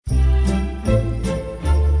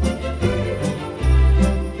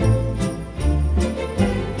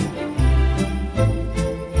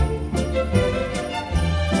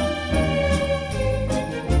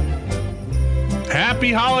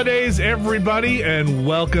Happy holidays, everybody, and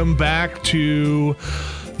welcome back to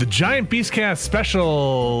the Giant Beastcast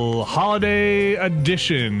special holiday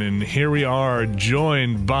edition. And here we are,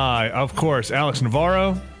 joined by, of course, Alex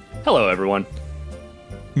Navarro. Hello, everyone.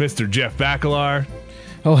 Mr. Jeff Bacalar.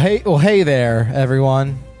 Oh, hey there,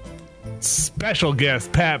 everyone. Special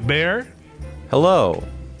guest, Pat Bear. Hello.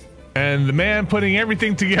 And the man putting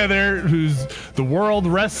everything together, who's the world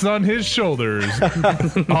rests on his shoulders,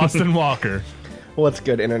 Austin Walker. What's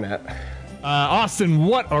good, Internet? Austin,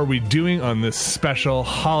 what are we doing on this special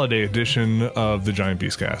holiday edition of the Giant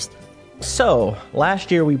Beastcast? So,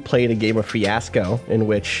 last year we played a game of Fiasco in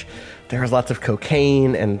which there was lots of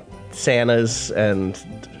cocaine and Santas, and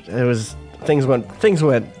things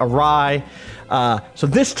went awry. So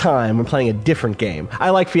this time we're playing a different game. I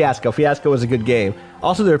like Fiasco. Fiasco was a good game.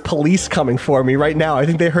 Also, there are police coming for me right now. I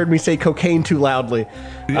think they heard me say cocaine too loudly.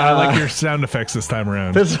 Yeah, I like your sound effects this time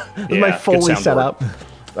around. This is my Foley setup.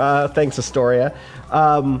 Thanks, Astoria.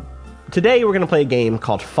 Today we're going to play a game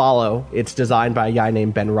called Follow. It's designed by a guy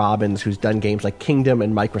named Ben Robbins, who's done games like Kingdom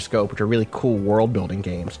and Microscope, which are really cool world-building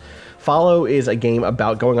games. Follow is a game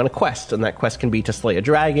about going on a quest, and that quest can be to slay a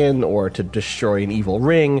dragon, or to destroy an evil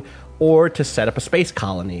ring, or to set up a space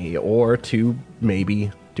colony, or to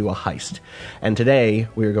maybe do a heist. And today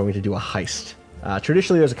we're going to do a heist.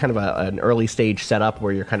 Traditionally, there's a kind of an early stage setup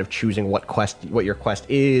where you're kind of choosing what your quest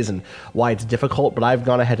is and why it's difficult, but I've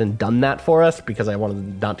gone ahead and done that for us because I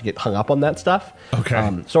wanted not to get hung up on that stuff.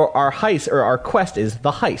 Okay. So our quest is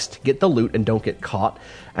the heist. Get the loot and don't get caught.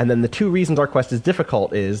 And then the two reasons our quest is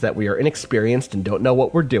difficult is that we are inexperienced and don't know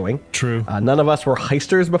what we're doing. True. None of us were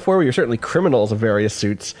heisters before. We were certainly criminals of various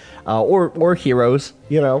suits, or heroes,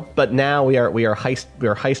 but now we are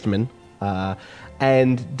heistmen.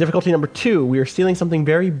 And difficulty number 2, we are stealing something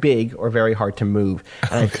very big or very hard to move.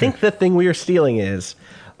 And I think the thing we are stealing is,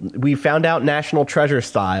 we found out National Treasure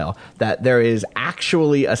style that there is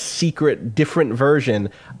actually a secret, different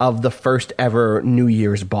version of the first ever New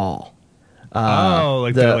Year's ball.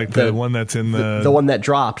 The one that's in the one that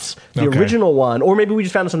drops. The original one, or maybe we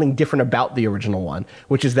just found something different about the original one,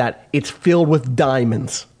 which is that it's filled with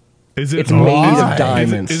diamonds. It's made of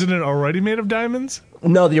diamonds. Isn't it already made of diamonds?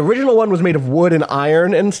 No, the original one was made of wood and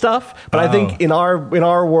iron and stuff. But I think in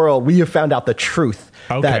our world, we have found out the truth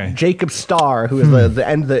that Jacob Starr, who is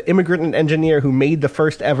the immigrant and engineer who made the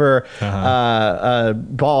first ever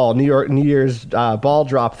New Year's ball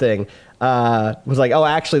drop thing, was like, oh,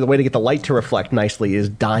 actually, the way to get the light to reflect nicely is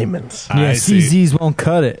diamonds. Yeah, CZs won't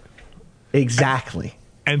cut it. Exactly.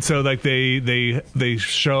 And so, like, they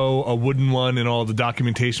show a wooden one in all the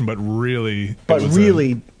documentation, but really,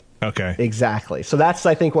 okay, exactly. So that's,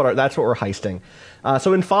 I think, that's what we're heisting.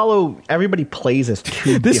 So in Follow, everybody plays as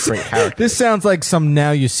two different characters. This sounds like some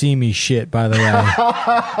Now You See Me shit, by the way.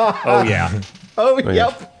 Oh yeah. Oh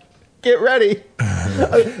yep. Get ready.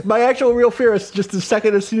 My actual real fear is just a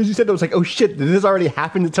second as soon as you said it, I was like, oh shit, did this already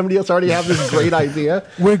happen? Did somebody else already have this great idea?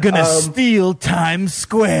 We're going to steal Times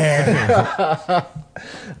Square.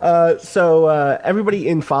 So everybody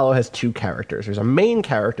in Follow has two characters. There's a main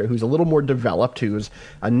character who's a little more developed, who's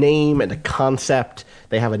a name and a concept.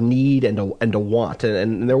 They have a need and a want.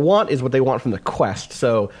 And their want is what they want from the quest.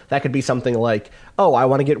 So that could be something like, oh, I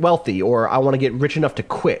want to get wealthy, or I want to get rich enough to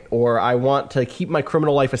quit, or I want to keep my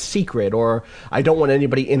criminal life a secret, or I don't want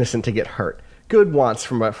anybody innocent to get hurt. Good wants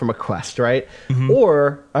from a quest, right?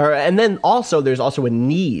 Mm-hmm. And then also there's also a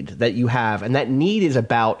need that you have, and that need is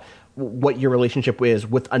about what your relationship is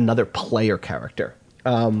with another player character.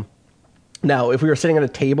 Now, if we were sitting at a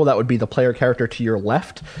table, that would be the player character to your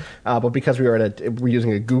left, but because we're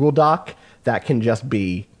using a Google Doc, that can just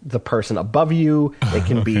be the person above you. It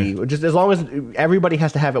can be just as long as everybody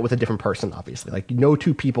has to have it with a different person, obviously. Like, no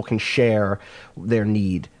two people can share their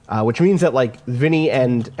need, which means that, like, Vinny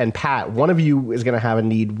and Pat, one of you is going to have a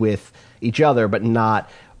need with each other, but not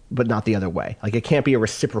the other way. Like, it can't be a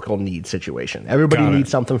reciprocal need situation. Everybody needs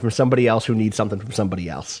something from somebody else who needs something from somebody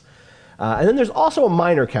else. And then there's also a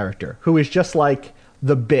minor character who is just like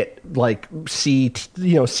the bit, like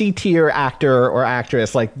C-tier actor or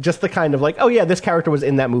actress, like just the kind of like, oh yeah, this character was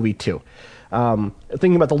in that movie too.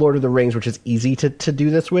 Thinking about the Lord of the Rings, which is easy to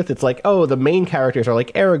do this with, it's like, oh, the main characters are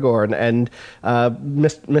like Aragorn and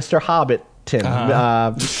Mr. Hobbiton,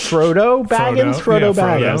 Frodo Baggins, Frodo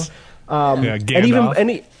Baggins.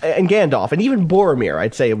 Gandalf. And Gandalf, and even Boromir,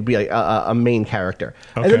 I'd say, would be like a main character.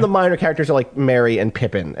 Okay. And then the minor characters are like Merry and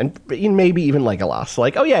Pippin, and maybe even Legolas.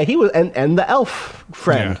 Like, oh yeah, he was, and the elf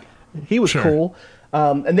friend, he was cool.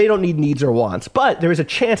 And they don't need needs or wants, but there is a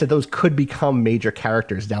chance that those could become major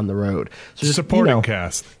characters down the road. So just, supporting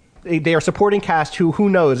cast. They are supporting cast who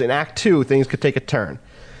knows, in Act 2, things could take a turn.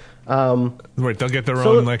 Right, they'll get their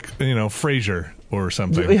own, Frasier or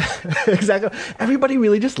something. Exactly. Everybody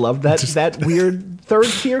really just loved that weird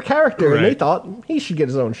third-tier character, and they thought he should get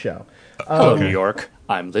his own show. Hello, New York.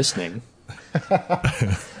 I'm listening.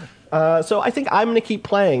 So I think I'm going to keep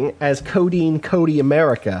playing as Cody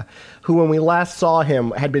America, who, when we last saw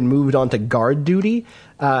him, had been moved on to guard duty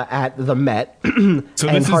at the Met, So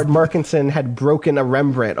and Hard Markinson had broken a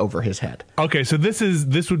Rembrandt over his head. Okay, so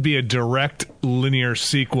this would be a direct linear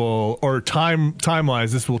sequel, or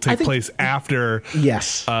time-wise, this will take place after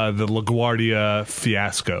the LaGuardia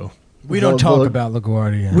fiasco. We don't talk about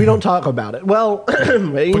LaGuardia. We don't talk about it. Well,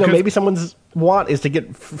 maybe someone's want is to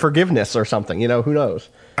get forgiveness or something. Who knows?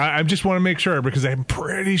 I just want to make sure, because I'm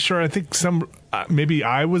pretty sure, I think maybe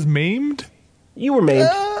I was maimed? You were maimed.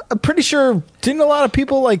 I'm pretty sure. Didn't a lot of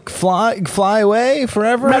people fly away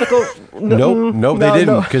forever? Medical? No, they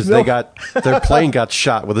didn't, because their plane got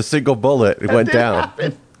shot with a single bullet. It went down.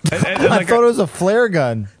 I thought it was a flare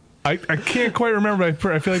gun. I can't quite remember.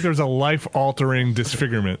 But I feel like there was a life-altering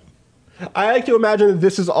disfigurement. I like to imagine that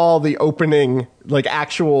this is all the opening,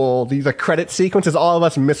 the credit sequence is all of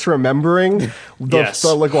us misremembering the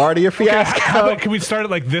LaGuardia fiasco. How about, can we start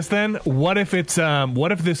it like this then? What if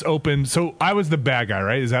this opened? So I was the bad guy,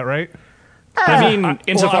 right? Is that right? I mean,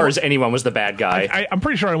 insofar as anyone was the bad guy. I'm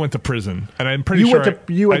pretty sure I went to prison, and I'm pretty sure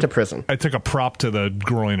you went to prison. I took a prop to the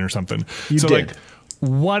groin or something. You did.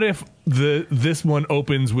 What if this one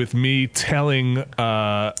opens with me telling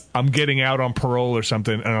I'm getting out on parole or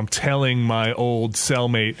something, and I'm telling my old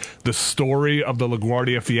cellmate the story of the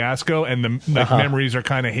LaGuardia fiasco, and the memories are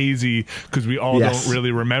kind of hazy because we all don't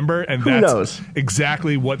really remember, and Who knows?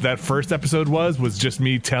 Exactly what that first episode was just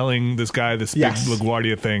me telling this guy this big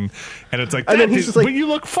LaGuardia thing, and it's like, then he's just like, but you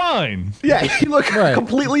look fine. Yeah, you look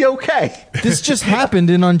completely okay. This just happened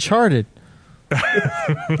in Uncharted.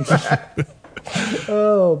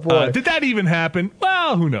 Oh boy! Did that even happen?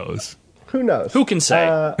 Well, who knows? Who knows? Who can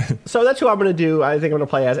say? So that's who I'm going to do. I think I'm going to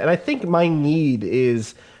play as, and I think my need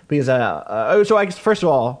is because. So I guess first of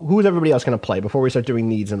all, who's everybody else going to play before we start doing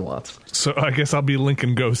needs and wants? So I guess I'll be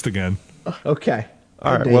Lincoln Ghost again. Okay.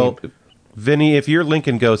 All right. Well, Vinny, if you're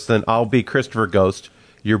Lincoln Ghost, then I'll be Christopher Ghost,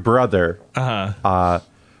 your brother,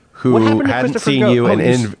 who hadn't seen you,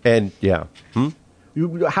 and yeah.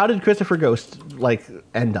 How did Christopher Ghost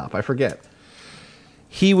end up? I forget.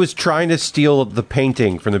 He was trying to steal the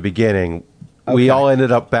painting from the beginning. Okay. We all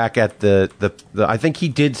ended up back at the I think he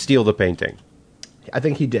did steal the painting. I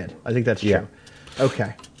think he did. I think that's true. Yeah.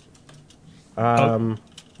 Okay. I'm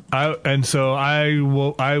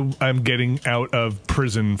getting out of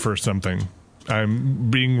prison for something.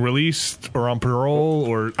 I'm being released or on parole,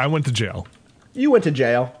 or I went to jail. You went to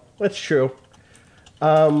jail. That's true.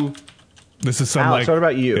 This is some Alex, what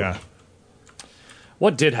about you? Yeah.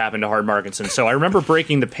 What did happen to Hard Markinson? So I remember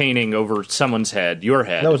breaking the painting over someone's head, your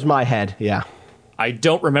head. That was my head, yeah. I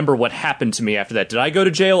don't remember what happened to me after that. Did I go to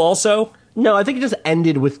jail also? No, I think it just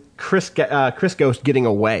ended with Chris Ghost getting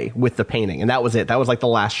away with the painting, and that was it. That was the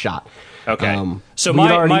last shot. Okay. So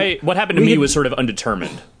what happened to me was sort of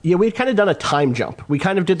undetermined. Yeah, we had kind of done a time jump. We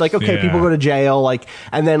kind of did people go to jail,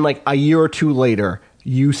 and then a year or two later,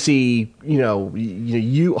 you see,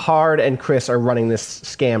 you Hard and Chris are running this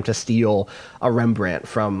scam to steal a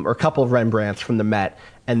Rembrandt or a couple of Rembrandts from the Met,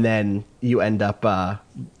 and then you end up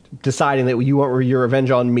deciding that you want your revenge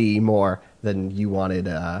on me more than you wanted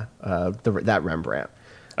that Rembrandt.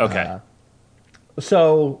 Okay.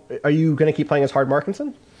 So, are you going to keep playing as Hard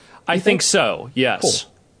Markinson? I think so. Yes.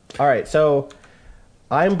 Cool. All right. So,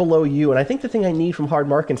 I'm below you, and I think the thing I need from Hard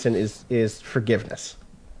Markinson is forgiveness.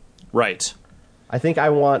 Right. I think I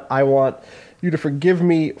want you to forgive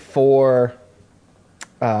me for,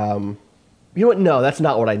 you know what? No, that's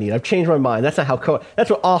not what I need. I've changed my mind. That's not how that's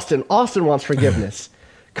what Austin wants forgiveness.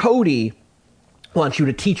 Cody wants you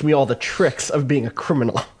to teach me all the tricks of being a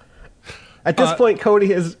criminal. At this point,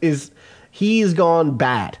 Cody he's gone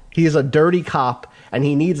bad. He is a dirty cop, and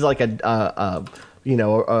he needs a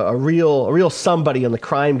real somebody in the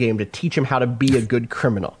crime game to teach him how to be a good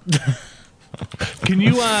criminal. Can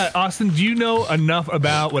you, Austin, do you know enough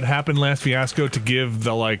about what happened last fiasco to give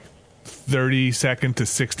the 30-second to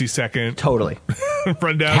 60-second totally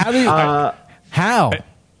rundown? How?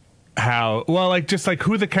 Well, just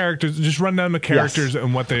who the characters, just run down the characters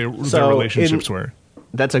and what their relationships were.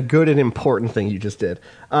 That's a good and important thing you just did.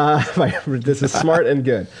 This is smart and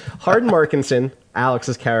good. Hard Markinson,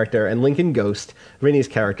 Alex's character, and Lincoln Ghost, Vinny's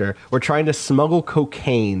character, were trying to smuggle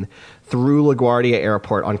cocaine through LaGuardia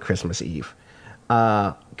Airport on Christmas Eve.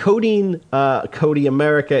 Cody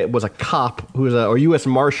America was a cop who was or U.S.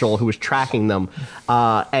 Marshal who was tracking them,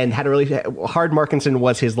 and had a really Hard Markinson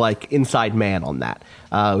was his like inside man on that.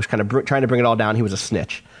 Was kind of trying to bring it all down. He was a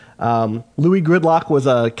snitch. Louis Gridlock was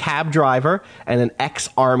a cab driver and an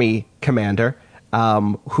ex-army commander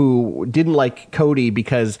who didn't like Cody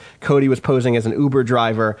because Cody was posing as an Uber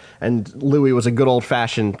driver and Louis was a good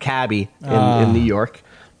old-fashioned cabbie in New York.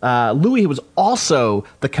 Louis was also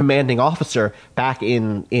the commanding officer back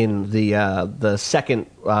in the second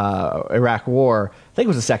Iraq War. I think it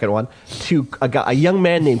was the second one, to a young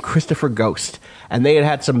man named Christopher Ghost. And they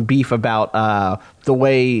had some beef about the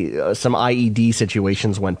way some IED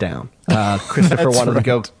situations went down. Christopher wanted to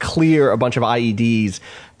go clear a bunch of IEDs,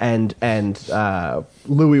 and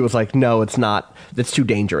Louis was like, no, it's not. It's too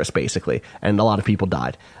dangerous, basically. And a lot of people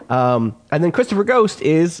died. And then Christopher Ghost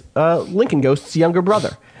is Lincoln Ghost's younger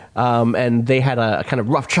brother. And they had a kind of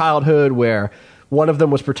rough childhood where one of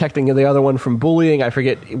them was protecting the other one from bullying. I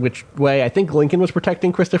forget which way. I think Lincoln was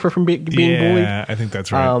protecting Christopher from being bullied. Yeah, I think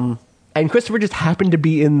that's right. And Christopher just happened to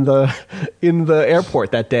be in the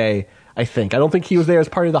airport that day, I think. I don't think he was there as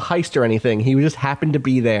part of the heist or anything. He just happened to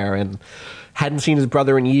be there and hadn't seen his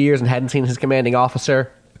brother in years and hadn't seen his commanding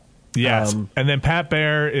officer. Yes. And then Pat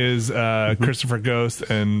Bear is Christopher Ghost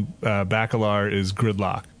and Bacalar is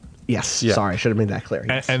Gridlock. Yes. Yeah. Sorry, I should have made that clear.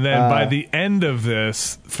 Yes. And then by the end of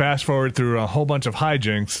this, fast forward through a whole bunch of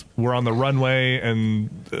hijinks, we're on the runway and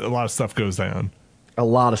a lot of stuff goes down. A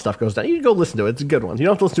lot of stuff goes down. You can go listen to it. It's a good one. You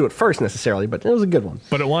don't have to listen to it first necessarily, but it was a good one.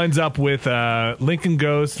 But it winds up with Lincoln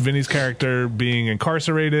Ghost, Vinny's character, being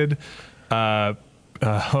incarcerated. Okay,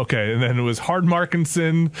 and then it was Hard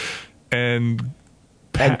Markinson and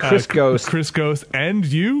Chris Ghost. Chris Ghost and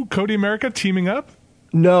you, Cody America, teaming up?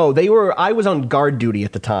 No, they were. I was on guard duty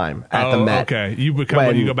at the time at the Met. Okay, you become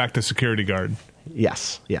when you go back to security guard.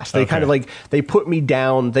 Yes. They kind of like they put me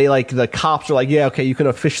down. They like the cops are like, yeah, okay, you can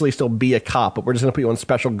officially still be a cop, but we're just going to put you on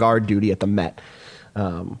special guard duty at the Met,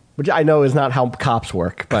 which I know is not how cops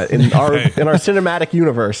work, but in our cinematic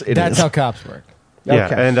universe, that's how cops work. Yeah,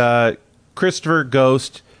 okay. And Christopher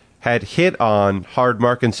Ghost had hit on Hard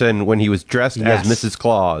Markinson when he was dressed as Mrs.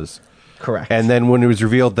 Claus. Correct. And then when it was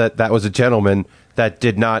revealed that that was a gentleman, that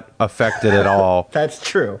did not affect it at all. That's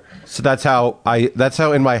true. So that's how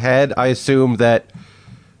in my head I assumed that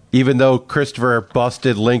even though Christopher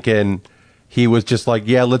busted Lincoln, he was just like,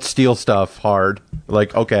 yeah, let's steal stuff hard.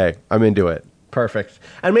 Like, okay, I'm into it. Perfect.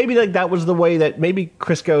 And maybe like that was the way that maybe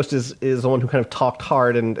Chris Ghost is the one who kind of talked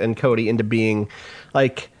Hard and Cody into being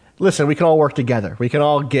like, listen, we can all work together. We can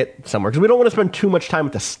all get somewhere. Because we don't want to spend too much time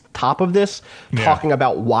at the top of this talking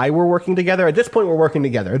about why we're working together. At this point, we're working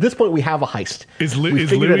together. At this point, we have a heist. Is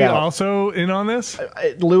Louis also in on this?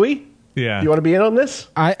 Louis? Yeah. You want to be in on this?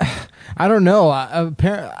 I don't know.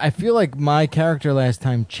 I feel like my character last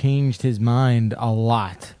time changed his mind a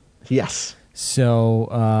lot. Yes.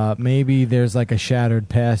 So maybe there's like a shattered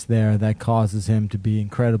past there that causes him to be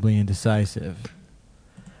incredibly indecisive.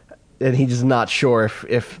 And he's just not sure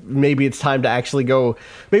if maybe it's time to actually go.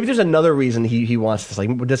 Maybe there's another reason he wants this.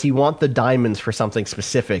 Like, does he want the diamonds for something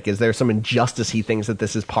specific? Is there some injustice he thinks that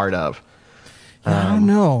this is part of? I don't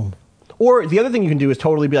know. Or the other thing you can do is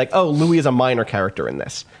totally be like, oh, Louis is a minor character in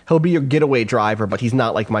this. He'll be your getaway driver, but he's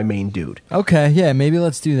not like my main dude. Okay, yeah, maybe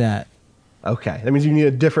let's do that. Okay, that means you need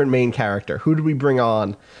a different main character. Who do we bring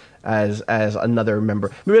on as another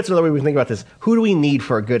member? Maybe that's another way we can think about this. Who do we need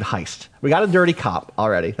for a good heist? We got a dirty cop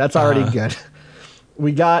already. That's already good.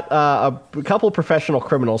 We got a couple of professional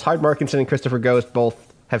criminals. Hard Markinson and Christopher Ghost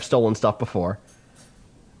both have stolen stuff before.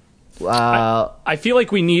 I feel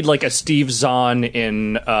like we need like a Steve Zahn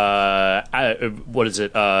in what is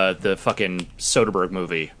it? The fucking Soderbergh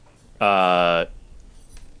movie. Clooney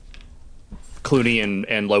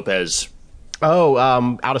and Lopez. Oh,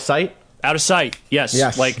 Out of Sight? Out of Sight,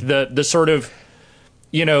 yes. Like the sort of,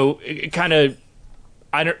 kind of,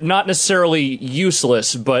 not necessarily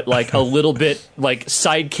useless, but like a little bit like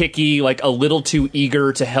sidekicky, like a little too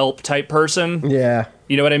eager to help type person. Yeah.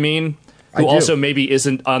 You know what I mean? Who also maybe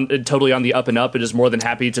isn't totally on the up and up and is more than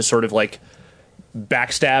happy to sort of like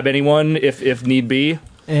backstab anyone if need be.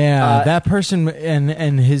 Yeah, that person,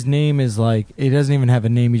 and his name is like, he doesn't even have a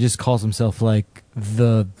name. He just calls himself like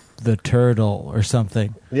the turtle or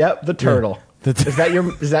something. Yep, the turtle. Yeah,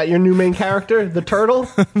 is that your new main character, the turtle?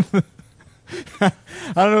 I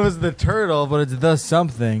don't know if it's the turtle, but it's the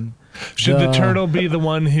something. Should the turtle be the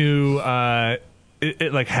one who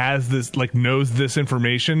it like has this, like knows this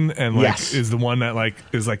information and like is the one that like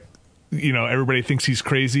is like, everybody thinks he's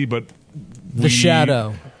crazy, but the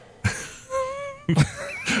shadow.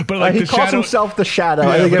 But like he the calls shadow, himself the Shadow. Yeah,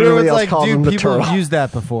 I think but everybody else like, calls him dude, the people Turtle. have used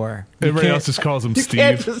that before. everybody else just calls him You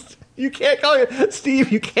can't Steve. you can't call you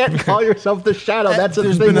Steve. You can't call yourself the Shadow. That's a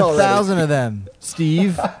There's thing been already. 1,000 of them,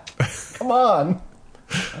 Steve. Come on.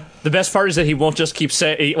 The best part is that he won't just keep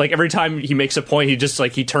saying, like, every time he makes a point, he just,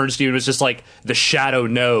 like, he turns to you and it's just like, the Shadow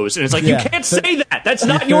knows. And it's like, Yeah. you can't say that. That's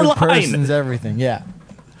not your Third line. person's everything. Yeah.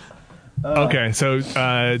 Okay, so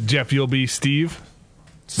Jeff, you'll be Steve,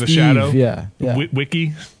 the Steve, Shadow. Yeah.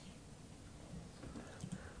 Wiki.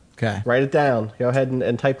 Okay. Write it down. Go ahead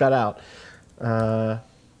and type that out.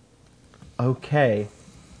 Okay.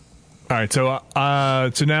 All right, so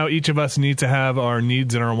now each of us need to have our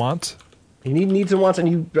needs and our wants. You need needs and wants,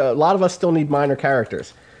 and a lot of us still need minor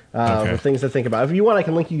characters. Okay. With things to think about. If you want, I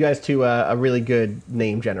can link you guys to a really good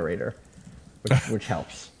name generator, which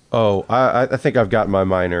helps. Oh, I think I've got my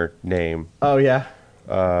minor name. Oh, yeah?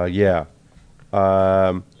 Yeah.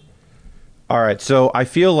 All right, so I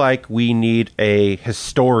feel like we need a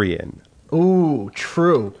historian. Ooh,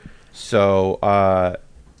 true. So, oh,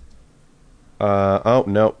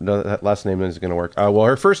 no, that last name isn't going to work. Well,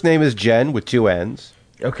 her first name is Jen with 2 N's.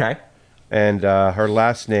 Okay. And her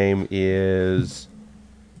last name is...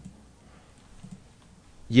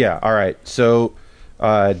 Yeah, all right. So,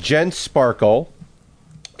 Jen Sparkle...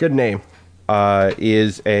 Good name.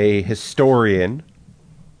 Is a historian...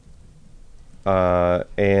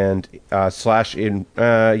 and slash in...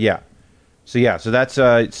 yeah. So that's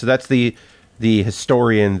the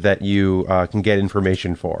historian that you can get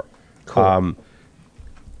information for. Cool.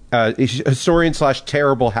 Historian slash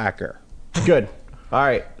terrible hacker. Good. All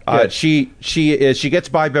right. Good. She gets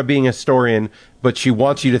by being a historian, but she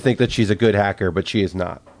wants you to think that she's a good hacker, but she is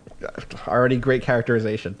not. Already great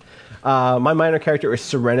characterization. My minor character is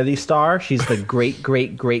Serenity Star. She's the great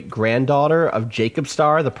granddaughter of Jacob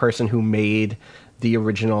Star, the person who made the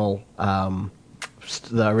original ball.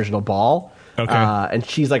 Okay. And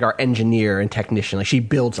she's like our engineer and technician. Like, she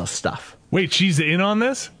builds us stuff. Wait, she's in on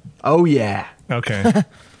this? Oh yeah. Okay.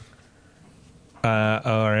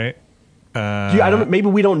 All right. Maybe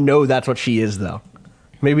we don't know that's what she is though.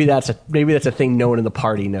 Maybe that's a thing no one in the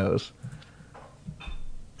party knows.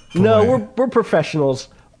 No, we're professionals.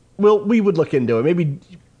 We would look into it. Maybe,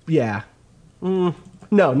 yeah. No,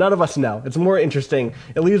 none of us know. It's more interesting.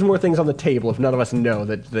 It leaves more things on the table if none of us know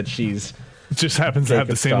that she's... It just happens to have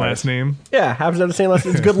the same last name. Yeah, happens to have the same last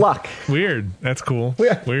name. It's good luck. Weird. That's cool.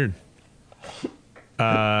 Yeah. Weird.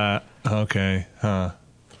 Okay. Huh.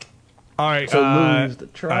 All right. So Lou's the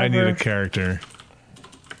driver. I need a character.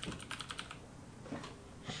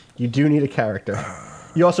 You do need a character.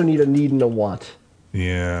 You also need a need and a want.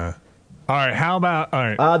 Yeah. All right. How about... All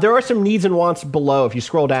right. There are some needs and wants below. If you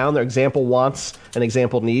scroll down, there are example wants and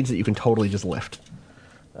example needs that you can totally just lift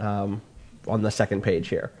on the second page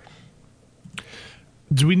here.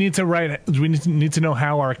 Do we need to know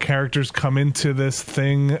how our characters come into this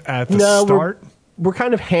thing at the start? We're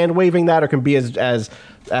kind of hand waving that, or can be as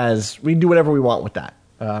we do whatever we want with that.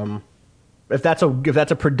 If that's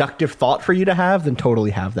a productive thought for you to have, then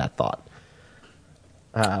totally have that thought.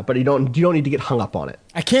 But you don't need to get hung up on it.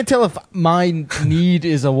 I can't tell if my need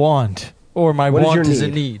is a want or my What is want your is a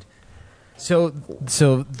need? need. So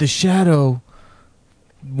the Shadow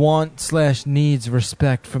needs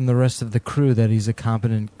respect from the rest of the crew that he's a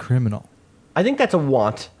competent criminal. I think that's a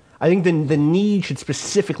want. I think the need should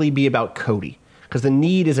specifically be about Cody, because the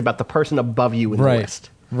need is about the person above you in the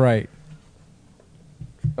list. Right.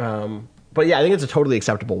 But yeah, I think it's a totally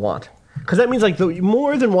acceptable want. Because that means, like,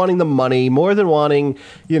 more than wanting the money, more than wanting,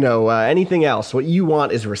 anything else, what you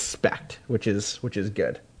want is respect, which is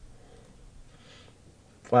good.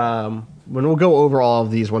 When we'll go over all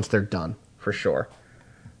of these once they're done, for sure.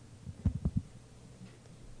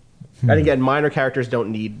 And again, minor characters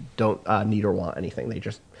don't need or want anything. They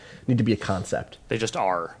just need to be a concept. They just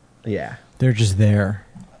are. Yeah. They're just there.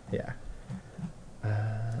 Yeah.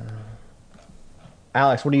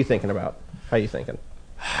 Alex, what are you thinking about? How are you thinking?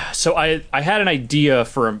 So I had an idea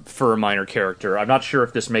for a minor character. I'm not sure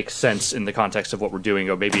if this makes sense in the context of what we're doing,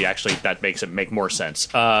 or maybe actually that makes it make more sense.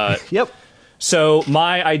 Yep. So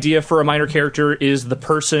my idea for a minor character is the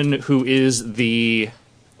person who is the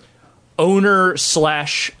owner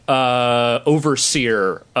 /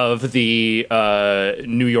 overseer of the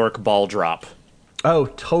New York ball drop. Oh,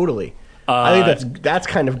 totally. I think that's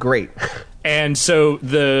kind of great. And so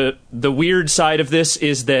the weird side of this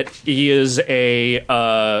is that he is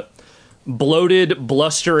a bloated,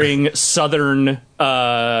 blustering Southern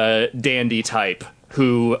dandy type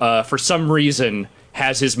who, for some reason,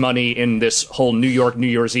 has his money in this whole New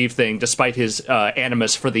Year's Eve thing, despite his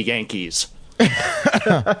animus for the Yankees.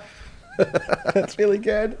 That's really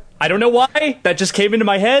good. I don't know why. That just came into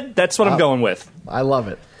my head. That's what I'm going with. I love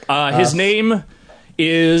it. His name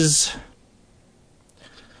is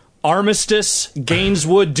Armistice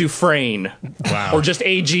Gainswood Dufresne. Wow. Or just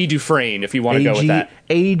A.G. Dufresne, if you want to go with that.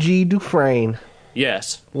 A.G. Dufresne.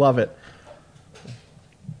 Yes. Love it.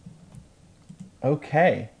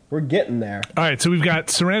 Okay. We're getting there. All right, so we've got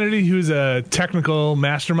Serenity, who's a technical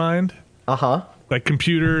mastermind. Uh-huh. Like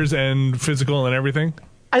computers and physical and everything.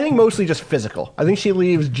 I think mostly just physical. I think she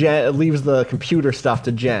leaves the computer stuff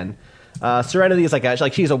to Jen. Serenity is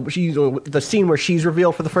she's the scene where she's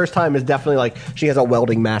revealed for the first time is definitely like she has a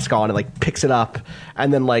welding mask on and like picks it up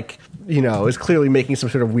and then is clearly making some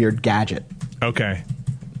sort of weird gadget. Okay.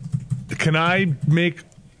 Can I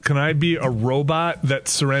be a robot that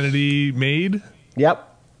Serenity made? Yep.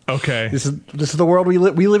 Okay. This is the world we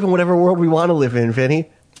live. We live in whatever world we want to live in, Vinny.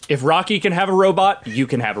 If Rocky can have a robot, you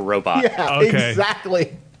can have a robot. Yeah, Okay.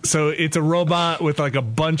 exactly. So it's a robot with like a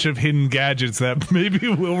bunch of hidden gadgets that maybe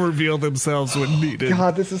will reveal themselves when needed.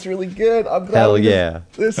 God, this is really good. I'm glad. Hell yeah.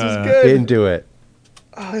 This is good. Into it.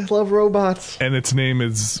 Oh, I love robots. And its name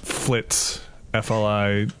is Flitz.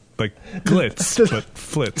 F-L-I, like glitz, but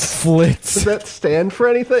Flitz. Does that stand for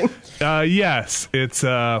anything? Yes, it's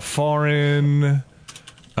a foreign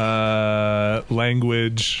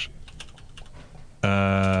language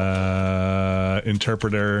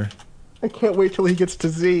interpreter. I can't wait till he gets to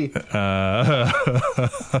Z.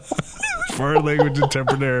 Foreign language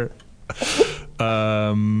interpreter.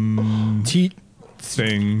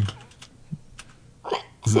 Thing.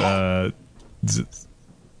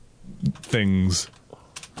 Things.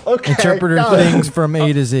 Okay. Interpreter things from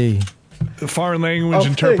A to Z. Foreign language Of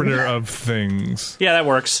interpreter things. of things. Yeah, that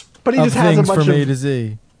works. But he Of just has a things bunch from A of. to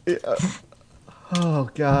Z. Oh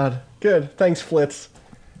God. Good. Thanks, Flitz.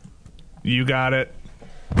 You got it.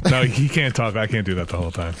 No, he can't talk. I can't do that the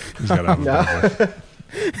whole time. He's got to have a voice.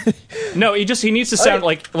 No, he needs to sound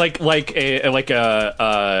like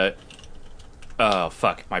a oh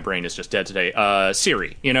fuck, my brain is just dead today.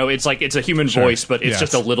 Siri. It's like it's a human voice, but it's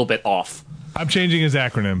just a little bit off. I'm changing his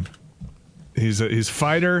acronym. He's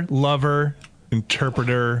fighter, lover,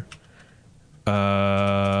 interpreter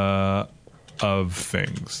of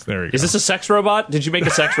things. There you go. Is this a sex robot? Did you make a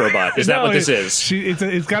sex robot? Is that what this is?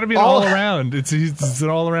 It's got to be an all around. It's an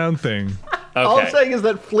all around thing. Okay. All I'm saying is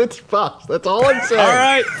that Flitz fucks. That's all I'm saying. All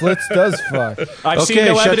right. Flitz does fuck. I've seen Okay,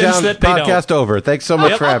 no shut evidence down. that they Podcast don't. over. Thanks so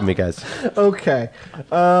much for having me, guys. Okay.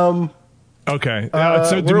 Okay.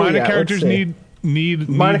 So do where are we minor at? characters Let's see. need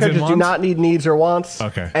Minor needs and characters do wants? not need needs or wants.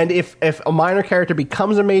 Okay. And if a minor character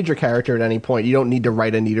becomes a major character at any point, you don't need to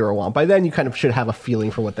write a need or a want. By then, you kind of should have a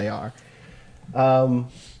feeling for what they are. All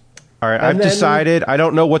right, I've then- decided. I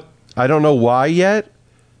don't know why yet.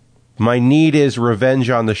 My need is revenge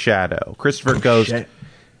on the Shadow. Christopher Ghost shit.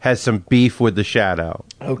 has some beef with the Shadow.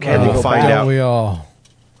 Okay. And we'll we'll find Don't out. we all?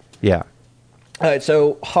 Yeah. All right.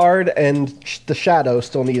 So Hard and the Shadow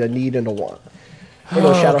still need a need and a want. Or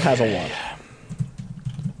the Shadow has a want.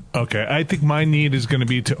 Okay. I think my need is going to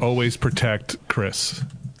be to always protect Chris.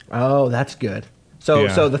 Oh, that's good. So,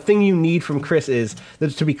 Yeah. so the thing you need from Chris is,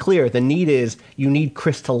 to be clear, the need is you need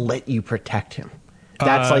Chris to let you protect him.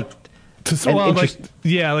 That's like an interest-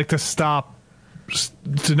 to stop,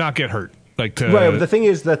 to not get hurt. Like to right. But the thing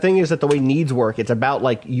is that the way needs work, it's about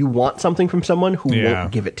like you want something from someone who Yeah.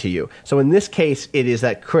 won't give it to you. So in this case, it is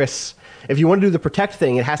that Chris. If you want to do the protect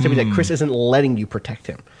thing, it has to be that Chris isn't letting you protect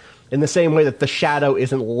him. In the same way that the Shadow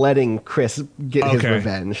isn't letting Chris get his Okay.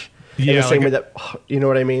 revenge. In Yeah, the same like way that you know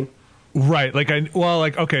what I mean. Right.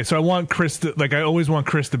 Okay. So I want Chris to, I always want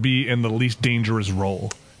Chris to be in the least dangerous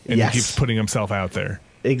role. And Yes. he keeps putting himself out there.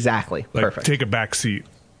 Exactly. Like, Perfect. take a back seat.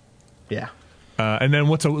 Yeah. And then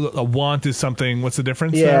what's a want is something, what's the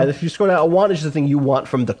difference? Yeah, there? if you scroll down, a want is just the thing you want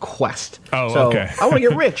from the quest. Oh, so, okay. I want to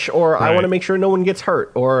get rich, or I Right. want to make sure no one gets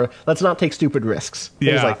hurt, or let's not take stupid risks.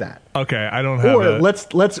 Things Yeah. like that. Okay. I don't have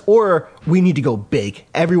Or or we need to go big.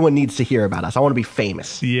 Everyone needs to hear about us. I want to be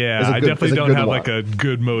famous. Yeah, Is a I good- definitely is a don't good have want. like a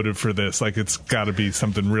good motive for this. Like it's got to be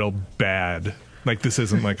something real bad. Like this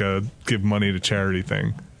isn't like a give money to charity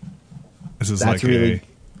thing. This is That's like really,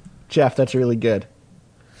 Jeff. That's really good.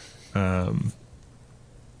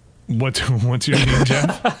 what's your name,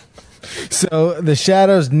 Jeff? So the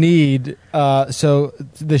Shadow's need. So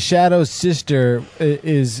the Shadow's sister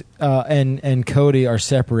is and Cody are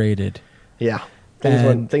separated. Yeah,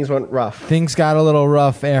 And- things went rough. Things got a little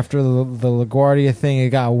rough after the LaGuardia thing. It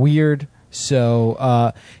got weird.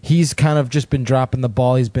 So he's kind of just been dropping the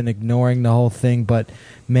ball. He's been ignoring the whole thing. But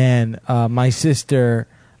man, my sister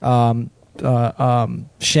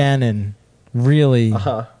Shannon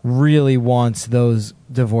really wants those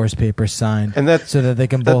divorce papers signed, and that's so that they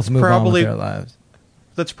can both move on with their lives.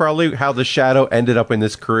 That's probably how the Shadow ended up in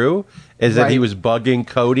this crew, is that he was bugging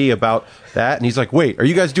Cody about that, and he's like, wait, are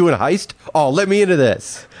you guys doing a heist? Oh, let me into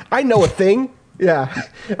this. I know a thing. Yeah.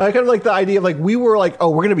 I kind of like the idea of, like, we were like, oh,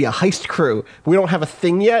 we're going to be a heist crew. We don't have a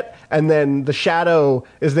thing yet, and then the Shadow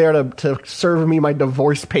is there to serve me my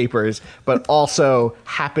divorce papers, but also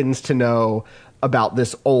happens to know about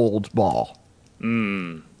this old ball.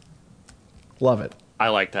 Love it. I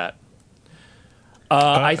like that.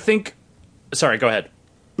 I think... Sorry, go ahead.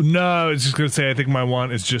 No, I was just going to say, I think my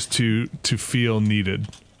want is just to feel needed.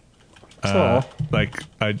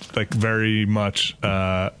 Like very much,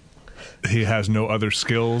 he has no other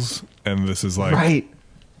skills, and this is like... Right.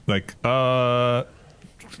 Like,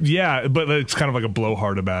 yeah, but it's kind of like a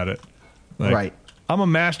blowhard about it. Like, right. I'm a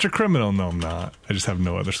master criminal. No, I'm not. I just have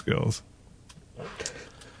no other skills.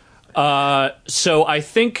 So I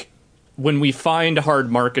think when we find Hard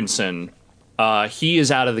Markinson, he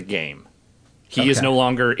is out of the game. He is no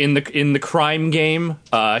longer in the crime game.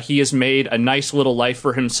 He has made a nice little life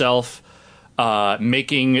for himself,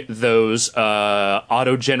 making those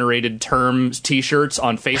auto-generated terms T-shirts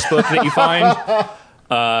on Facebook that you find.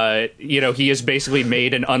 He has basically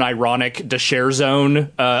made an unironic DeShare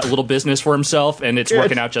Zone little business for himself, and it's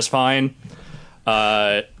working out just fine.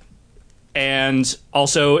 And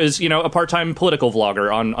also is, a part-time political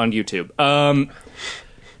vlogger on YouTube.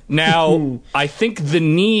 Now, I think the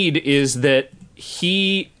need is that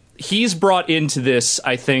he's brought into this,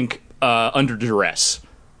 I think, under duress.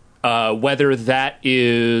 Whether that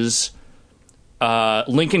is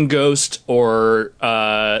Lincoln Ghost or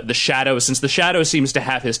the Shadow, since the Shadow seems to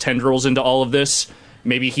have his tendrils into all of this.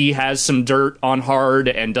 Maybe he has some dirt on Hard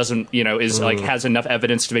and doesn't, has enough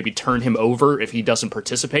evidence to maybe turn him over if he doesn't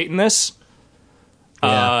participate in this.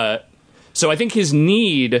 Yeah. So I think his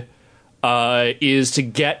need is to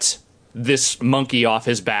get this monkey off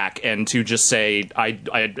his back and to just say,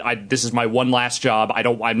 I this is my one last job.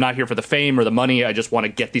 I'm not here for the fame or the money. I just want to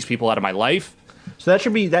get these people out of my life. So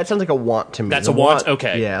that sounds like a want to me. That's a want?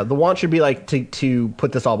 Okay. Yeah, the want should be like to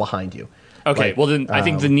put this all behind you. Okay, like, well then I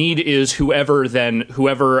think the need is whoever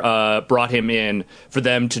brought him in, for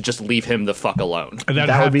them to just leave him the fuck alone. And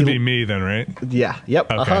that would be me then, right? Yeah,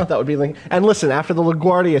 yep, Okay. that would be like. And listen, after the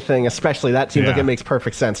LaGuardia thing especially, that seems like it makes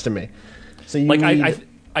perfect sense to me. So you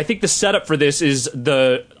I think the setup for this is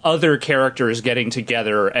the other characters getting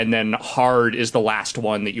together, and then Hard is the last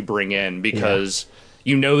one that you bring in, because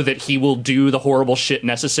you know that he will do the horrible shit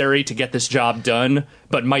necessary to get this job done,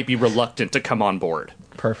 but might be reluctant to come on board.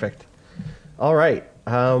 Perfect. All right.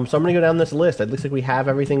 So I'm going to go down this list. It looks like we have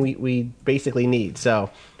everything we basically need. So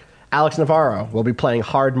Alex Navarro will be playing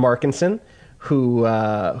Hard Markinson,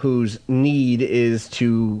 whose need is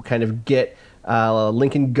to kind of get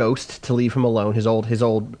Lincoln Ghost to leave him alone, his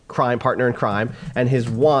old crime partner in crime, and his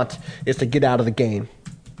want is to get out of the game.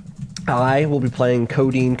 I will be playing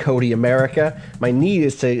Cody America. My need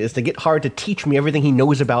is to get Hard to teach me everything he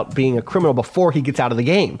knows about being a criminal before he gets out of the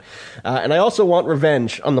game. And I also want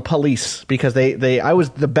revenge on the police, because I was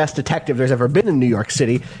the best detective there's ever been in New York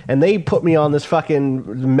City, and they put me on this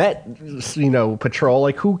fucking Met, patrol.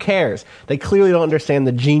 Like, who cares? They clearly don't understand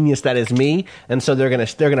the genius that is me, and so they're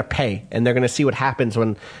gonna pay, and they're gonna see what happens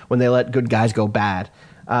when they let good guys go bad.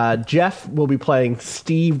 Jeff will be playing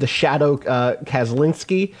Steve the Shadow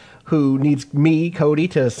Kazlinski, who needs me, Cody,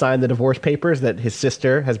 to sign the divorce papers that his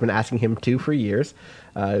sister has been asking him to for years.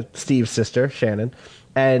 Steve's sister, Shannon.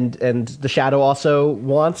 And the Shadow also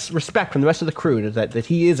wants respect from the rest of the crew, that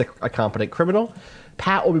he is a competent criminal.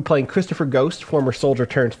 Pat will be playing Christopher Ghost, former soldier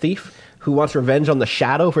turned thief, who wants revenge on the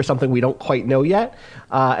Shadow for something we don't quite know yet,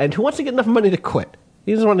 and who wants to get enough money to quit.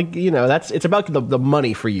 He doesn't want to, it's about the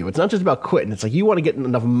money for you. It's not just about quitting. It's like you want to get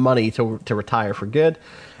enough money to retire for good.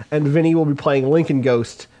 And Vinny will be playing Lincoln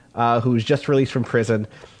Ghost, who's just released from prison.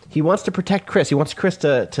 He wants to protect Chris. He wants Chris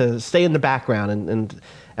to stay in the background, and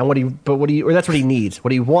that's what he needs.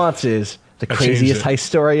 What he wants is the craziest heist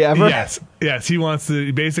story ever. Yes. He wants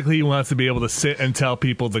to be able to sit and tell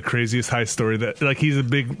people the craziest heist story. That, like, he's a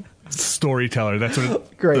big storyteller. That's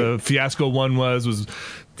what the Fiasco one was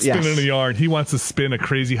spinning a yarn. He wants to spin a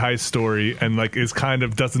crazy heist story, and is kind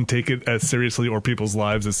of doesn't take it as seriously, or people's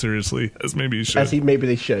lives as seriously as maybe he should. Maybe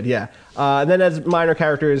they should, yeah. And then as minor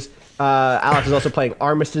characters, Alex is also playing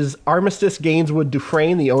Armistice Gainswood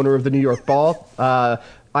Dufresne, the owner of the New York Ball.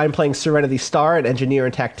 I'm playing Serenity Star, an engineer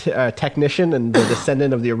and technician and the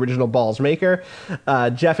descendant of the original Ball's maker.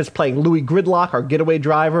 Jeff is playing Louis Gridlock, our getaway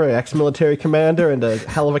driver, an ex-military commander, and a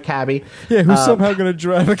hell of a cabbie. Yeah, who's somehow going to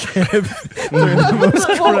drive a cab.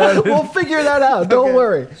 We'll figure that out. Don't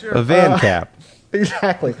worry. Sure. A van cap.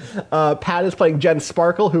 Exactly. Pat is playing Jen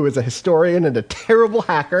Sparkle, who is a historian and a terrible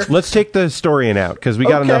hacker. Let's take the historian out, because we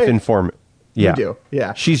got enough information. Yeah. We do,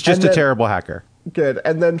 yeah. She's just a terrible hacker. Good.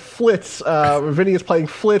 And then Flitz, Vinny is playing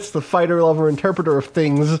Flitz, the fighter, lover, interpreter of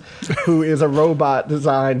things, who is a robot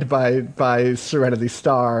designed by Serenity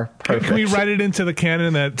Star. Perfect. Can we write it into the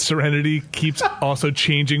canon that Serenity keeps also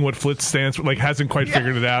changing what Flitz stands for? Like, hasn't quite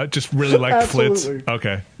figured it out. Just really like Flitz.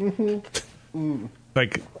 Okay. Mm-hmm.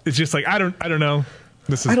 Like, it's just like, I don't know.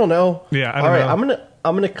 I don't know. Yeah, I don't know. All right,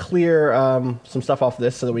 I'm gonna clear some stuff off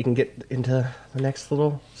this so that we can get into the next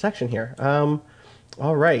little section here.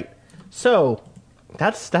 All right. So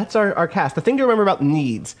that's our cast. The thing to remember about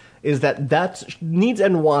needs is that's needs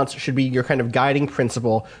and wants should be your kind of guiding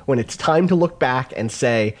principle when it's time to look back and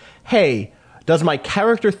say, hey, does my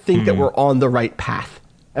character think that we're on the right path?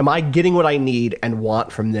 Am I getting what I need and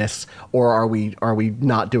want from this, or are we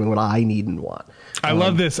not doing what I need and want? I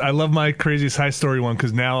love this. I love my Crazy High Story one,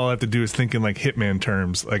 because now all I have to do is think in like Hitman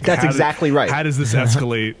terms. Like, that's exactly right. How does this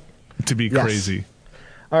escalate to be crazy?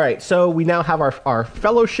 All right, so we now have our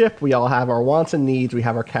fellowship. We all have our wants and needs. We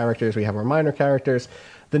have our characters. We have our minor characters.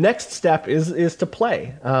 The next step is to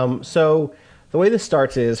play. So the way this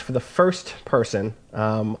starts is, for the first person,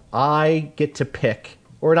 I get to pick,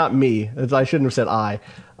 or not me. I shouldn't have said I.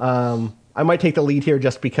 I might take the lead here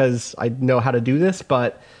just because I know how to do this,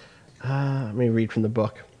 but let me read from the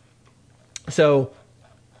book. So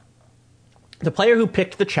the player who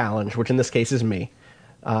picked the challenge, which in this case is me.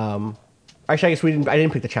 Actually, I guess I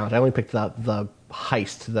didn't pick the challenge. I only picked the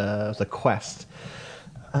heist, the quest.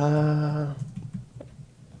 But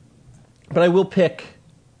I will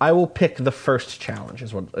pick the first challenge.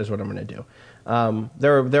 Is what I'm going to do.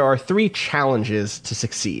 There are 3 challenges to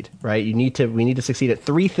succeed, right? We need to succeed at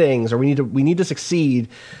 3 things, or we need to succeed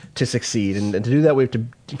to succeed, and to do that we have to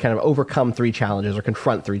kind of overcome 3 challenges or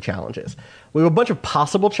confront 3 challenges. We have a bunch of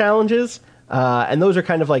possible challenges, and those are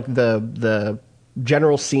kind of like the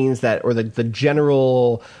general scenes or the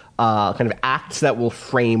general kind of acts that will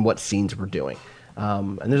frame what scenes we're doing.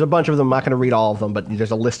 And there's a bunch of them. I'm not going to read all of them, but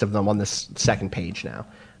there's a list of them on this second page now.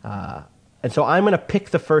 And so I'm going to pick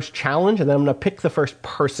the first challenge, and then I'm going to pick the first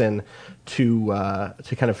person to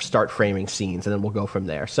kind of start framing scenes, and then we'll go from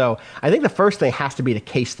there. So I think the first thing has to be to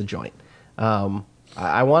case the joint.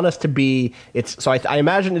 I want us to be. I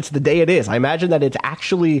imagine it's the day it is. I imagine that it's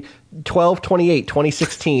actually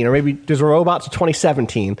 12/28/2016, or maybe there's a robot to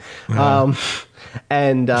 2017.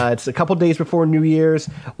 And it's a couple days before New Year's.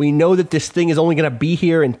 We know that this thing is only going to be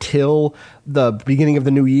here until the beginning of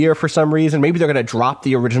the new year for some reason. Maybe they're going to drop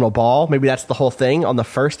the original ball. Maybe that's the whole thing. On the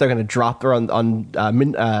 1st, they're going to drop, or on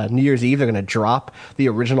New Year's Eve, they're going to drop the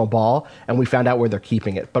original ball, and we found out where they're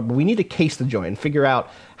keeping it. But we need to case the joint and figure out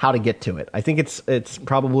how to get to it. I think it's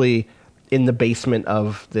probably in the basement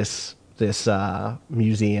of this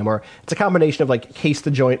museum, or it's a combination of like case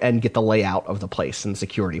the joint and get the layout of the place and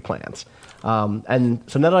security plans. And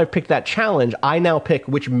so now that I've picked that challenge, I now pick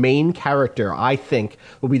which main character I think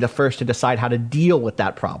will be the first to decide how to deal with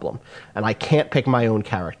that problem. And I can't pick my own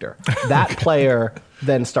character. That player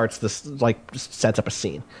then starts this, like, sets up a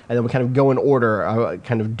scene. And then we kind of go in order,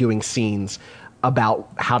 kind of doing scenes about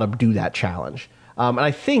how to do that challenge. And I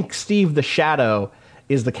think Steve the Shadow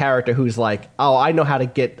is the character who's like, oh, I know how to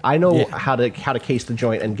case the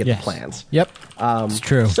joint and get the plans. Yep, it's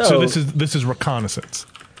true. So this is reconnaissance.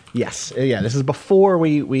 Yes, yeah. This is before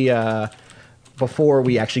we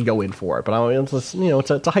actually go in for it. But it's a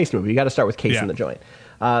heist movie. You got to start with casing the joint.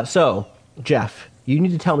 So Jeff, you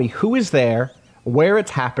need to tell me who is there, where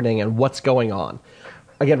it's happening, and what's going on.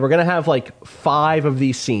 Again, we're going to have like 5 of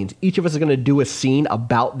these scenes. Each of us is going to do a scene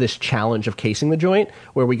about this challenge of casing the joint,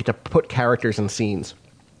 where we get to put characters in scenes.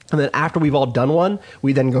 And then after we've all done one,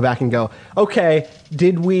 we then go back and go, okay,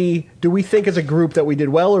 do we think as a group that we did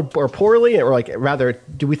well or poorly? Or like, rather,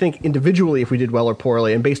 do we think individually if we did well or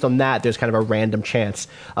poorly? And based on that, there's kind of a random chance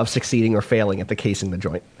of succeeding or failing at the casing the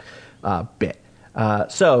joint bit.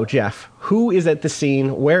 So, Jeff, who is at the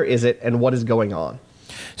scene? Where is it? And what is going on?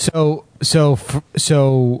 So it's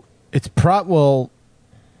so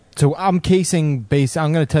I'm casing base.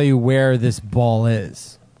 I'm going to tell you where this ball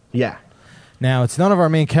is. Yeah. Now, it's none of our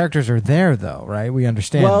main characters are there, though, right? We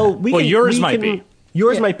understand. Well, yours might be.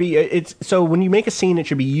 Yours might be. It's so when you make a scene, it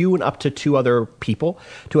should be you and up to 2 other people,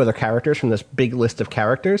 2 other characters from this big list of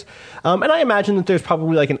characters. And I imagine that there's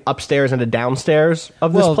probably like an upstairs and a downstairs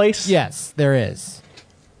of this place. Yes, there is.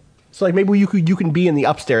 So like maybe you can be in the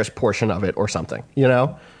upstairs portion of it or something, you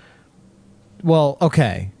know? Well,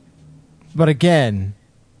 okay. But again,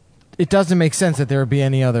 it doesn't make sense that there would be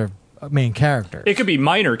any other main characters. It could be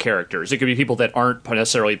minor characters. It could be people that aren't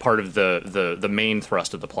necessarily part of the main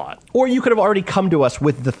thrust of the plot. Or you could have already come to us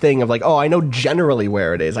with the thing of like, oh, I know generally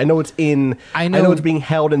where it is. I know it's I know it's being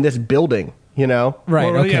held in this building, you know?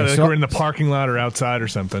 Right, Well, okay. yeah, like so we're in the parking lot or outside or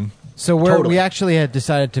something. so Totally. we actually had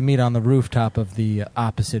decided to meet on the rooftop of the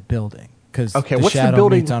opposite building. Because Okay, the what's the Shadow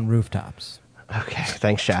building- meets on rooftops. Okay,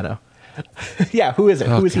 thanks, Shadow. Yeah, who is it?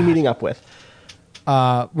 Who is he meeting up with?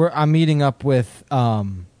 I'm meeting up with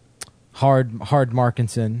Hard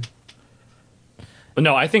Markinson.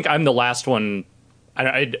 No, I think I'm the last one.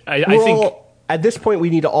 I We're think. all, at this point, we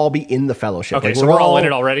need to all be in the fellowship. Okay, Like, so we're all in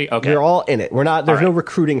it already? Okay. We're all in it. We're not. There's All no right.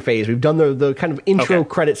 recruiting phase. We've done the kind of intro Okay.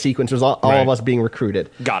 credit sequence. Was all Right. of us being recruited.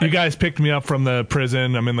 Got You it. guys picked me up from the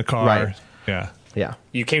prison. I'm in the car. Right. Yeah. Yeah.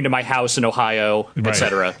 You came to my house in Ohio, Right.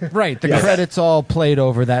 etc. Right, the Yes. credits all played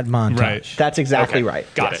over that montage. Right. That's exactly Okay, right.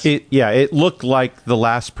 got Yes. It looked like the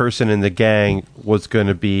last person in the gang was going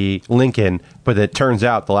to be Lincoln, but it turns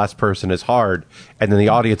out the last person is Hard, and then the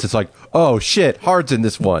audience is like, "Oh shit, Hard's in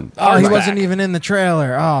this one." Oh, he Hard's wasn't back. even in the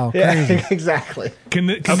trailer. Oh, crazy. Yeah, exactly. Can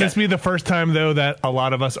this be the first time though that a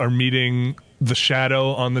lot of us are meeting the Shadow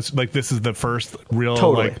on this? Like this is the first real.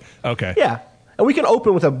 Totally. Like, okay. Yeah. And we can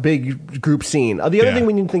open with a big group scene. The other Yeah. thing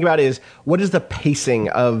we need to think about is what is the pacing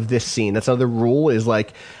of this scene? That's another rule is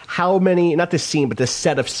like how many, not this scene, but this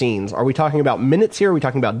set of scenes. Are we talking about minutes here? Are we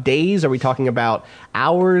talking about days? Are we talking about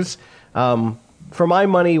hours? For my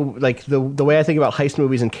money, like the way I think about heist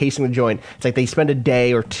movies and casing the joint, it's like they spend a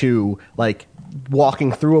day or two like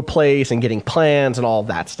walking through a place and getting plans and all of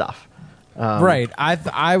that stuff. Right.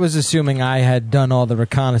 I was assuming I had done all the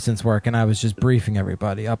reconnaissance work and I was just briefing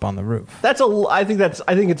everybody up on the roof. I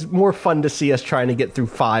think it's more fun to see us trying to get through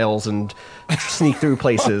files and sneak through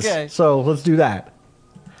places. Okay. So let's do that.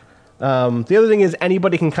 The other thing is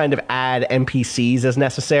anybody can kind of add NPCs as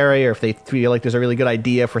necessary, or if they feel like there's a really good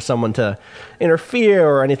idea for someone to interfere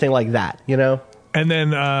or anything like that, you know? And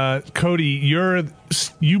then Cody,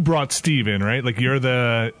 you brought Steve in, right? Like you're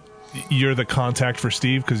the contact for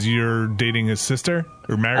Steve because you're dating his sister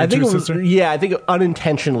or married to his sister. Yeah, I think it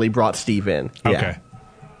unintentionally brought Steve in. Yeah. Okay.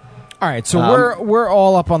 All right, so we're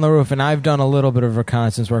all up on the roof, and I've done a little bit of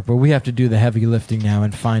reconnaissance work, but we have to do the heavy lifting now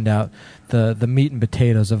and find out the meat and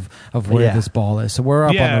potatoes of where this ball is. So we're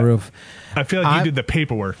up on the roof. I feel like you did the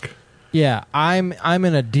paperwork. Yeah, I'm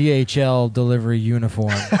in a DHL delivery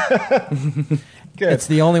uniform. It's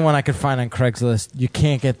the only one I could find on Craigslist. You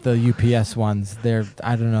can't get the UPS ones. They're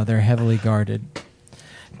heavily guarded.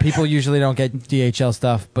 People usually don't get DHL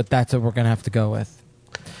stuff, but that's what we're going to have to go with.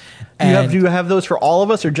 Do you have those for all of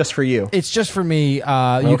us or just for you? It's just for me.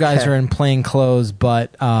 You guys are in plain clothes,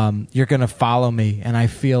 but you're going to follow me, and I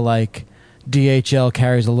feel like DHL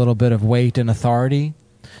carries a little bit of weight and authority.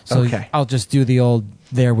 So I'll just do the old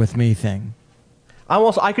 "there with me" thing.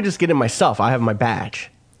 I could just get it myself. I have my badge.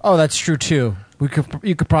 Oh, that's true too.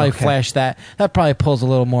 You could probably flash that. That probably pulls a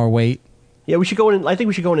little more weight. Yeah, we should go in. I think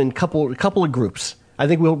we should go in couple of groups. I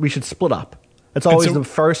think we should split up. That's always the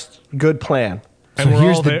first good plan. And So we're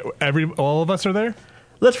here's all there. All of us are there.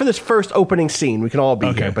 Let's for this first opening scene. We can all be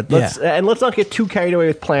Okay. here, but let's not get too carried away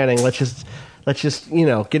with planning. Let's just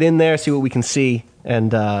get in there, see what we can see,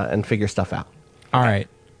 and figure stuff out. All right.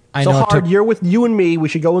 I So know. Hard, you're with you and me. We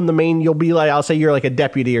should go in the main. You'll be like, I'll say you're like a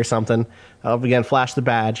deputy or something. Again, flash the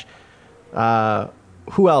badge.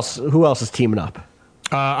 Who else is teaming up?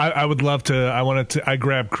 I would love to. I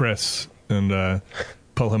grab Chris and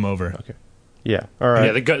pull him over. Okay. Yeah. All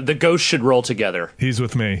right. Yeah, the ghosts should roll together. He's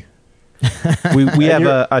with me. We have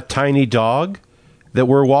a tiny dog that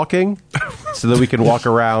we're walking so that we can walk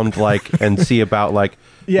around and see about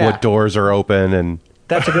what doors are open and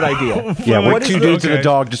That's a good idea. yeah, we're What is two the- dudes and a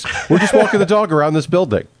dog. We're just walking the dog around this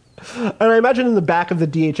building. And I imagine in the back of the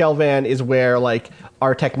DHL van is where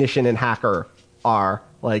our technician and hacker are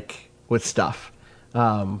with stuff.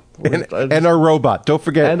 And our robot. Don't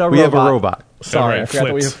forget, And our we have a robot. Sorry, Right, I forgot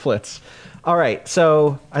that we have Flitz. All right,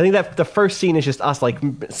 so I think that the first scene is just us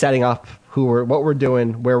setting up what we're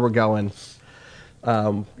doing, where we're going.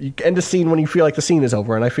 You end the scene when you feel like the scene is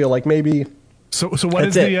over, and I feel like maybe. So what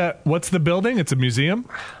is what's the building? It's a museum.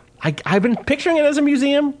 I've been picturing it as a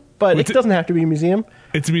museum, but it doesn't have to be a museum.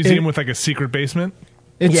 It's a museum with a secret basement.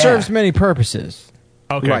 It Yeah. serves many purposes.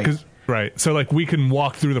 Okay, right. So we can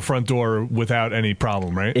walk through the front door without any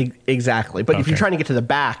problem, right? Exactly, but if you're trying to get to the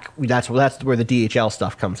back, that's where the DHL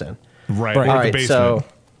stuff comes in. Right. Right. Or All the right, basement. so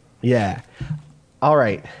yeah. All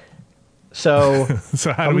right. So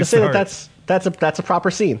So how I'm do we going to say start? that's That's a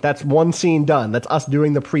proper scene. That's one scene done. That's us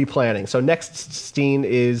doing the pre-planning. So next scene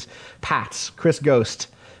is Pat's, Chris Ghost.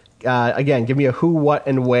 Again, give me a who, what,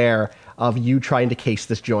 and where of you trying to case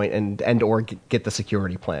this joint and or get the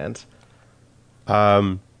security plans.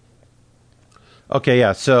 Okay,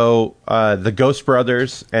 yeah. So the Ghost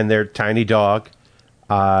Brothers and their tiny dog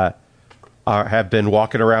have been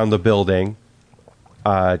walking around the building,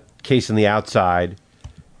 casing the outside,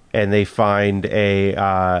 and they find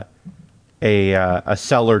a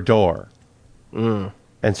cellar door. And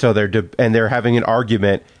so they're having an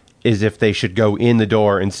argument is if they should go in the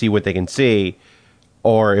door and see what they can see,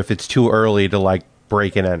 or if it's too early to like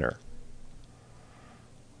break and enter.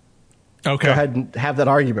 Okay. Go ahead and have that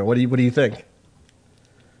argument. What do you think?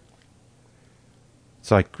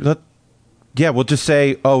 It's like, yeah, we'll just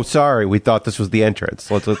say, "Oh, sorry, we thought this was the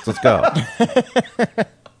entrance. Let's go."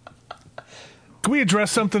 Can we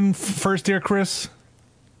address something first here, Chris?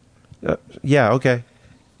 Yeah, okay.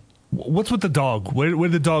 What's with the dog? Where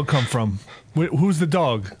did the dog come from? Who's the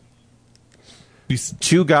dog?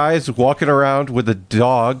 Two guys walking around with a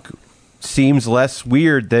dog seems less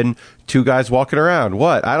weird than two guys walking around.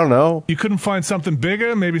 What? I don't know. You couldn't find something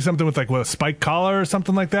bigger? Maybe something with like a spike collar or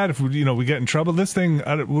something like that? If we get in trouble, this thing,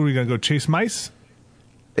 what are we going to go chase mice?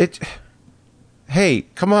 Hey,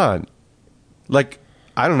 come on. Like,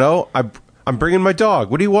 I don't know. I'm bringing my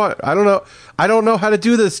dog. What do you want? I don't know. I don't know how to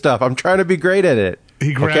do this stuff. I'm trying to be great at it.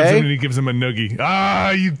 He grabs him and he gives him a noogie. Ah,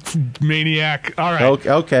 you maniac. All right.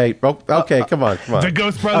 Okay, come on. The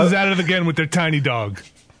Ghost Brothers at it again with their tiny dog.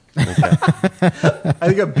 Okay. I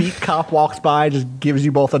think a beat cop walks by, just gives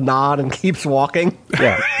you both a nod and keeps walking.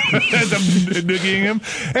 Yeah. As I'm noogieing him.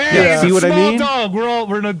 Hey, yeah. See what small I mean? dog.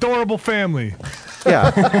 We're an adorable family.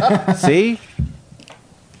 Yeah. See?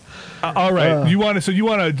 All right. You want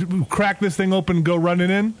to crack this thing open and go running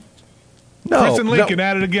in? No. Chris and Lincoln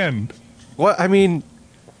at it again. What? I mean,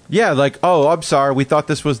 yeah, like, oh, I'm sorry. We thought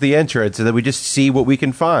this was the entrance, and then we just see what we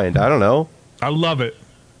can find. I don't know. I love it.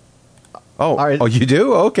 Oh, right. Oh, you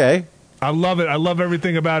do? Okay. I love it. I love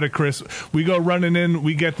everything about it, Chris. We go running in.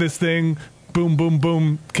 We get this thing. Boom, boom,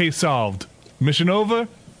 boom. Case solved. Mission over?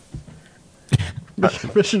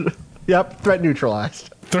 Mission. Yep. Threat neutralized.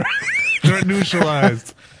 Threat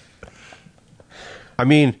neutralized. I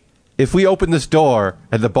mean, if we open this door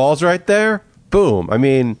and the ball's right there, boom. I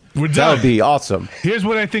mean, that would be awesome. Here's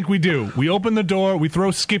what I think we do. We open the door. We throw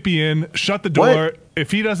Skippy in. Shut the door. What? If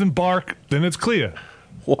he doesn't bark, then it's clear.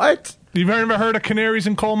 What? You've ever heard of canaries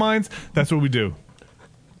in coal mines? That's what we do.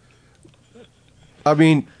 I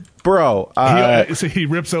mean, bro. So he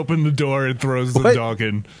rips open the door and throws the dog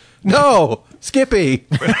in. No, Skippy.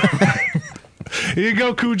 Here you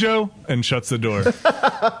go, Cujo, and shuts the door.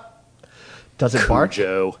 Does it bark?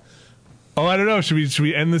 Joe. Oh, I don't know. Should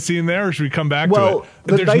we end the scene there, or should we come back Well,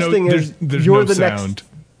 to it? the nice thing is there's you're no the sound. next.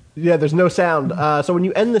 Yeah, there's no sound. So when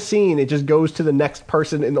you end the scene, it just goes to the next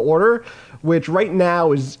person in the order, which right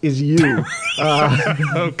now is you.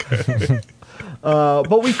 Okay.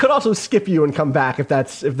 But we could also skip you and come back if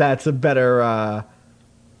that's a better.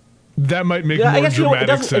 That might make Yeah, I more guess,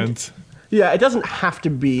 dramatic sense. Yeah, it doesn't have to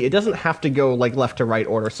be. It doesn't have to go like left to right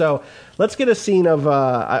order. So let's get a scene of.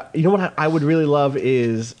 You know what I would really love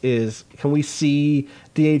is can we see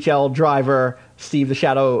DHL driver Steve the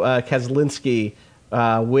Shadow Kezlinski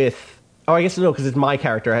with. Oh, I guess no, because it's my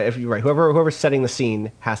character. If you're right, whoever's setting the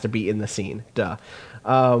scene has to be in the scene. Duh.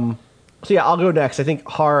 So yeah, I'll go next. I think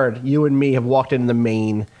Hard, you and me have walked in the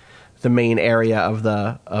main area of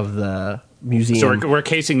the museum. So we're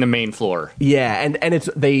casing the main floor. Yeah, and it's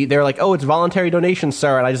they're like, oh, it's voluntary donations,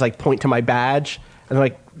 sir, and I just like point to my badge and they're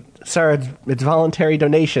like, sir, it's voluntary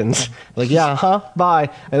donations. Like, yeah, bye,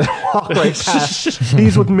 and then walk right past.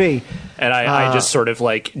 He's with me, and I just sort of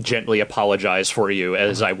like gently apologize for you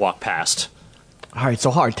as I walk past. All right,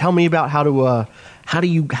 so Hard, tell me about how do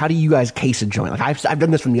you guys case a joint? Like I've done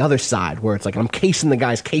this from the other side where it's like I'm casing the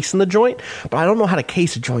guys casing the joint, but I don't know how to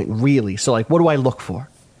case a joint really. So like, what do I look for?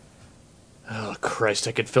 Oh, Christ,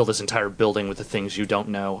 I could fill this entire building with the things you don't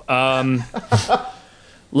know.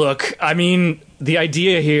 Look, I mean, the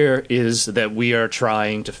idea here is that we are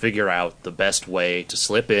trying to figure out the best way to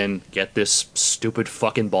slip in, get this stupid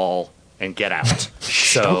fucking ball, and get out.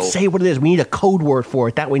 So, don't say what it is. We need a code word for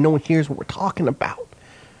it. That way no one hears what we're talking about.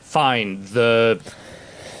 Fine, the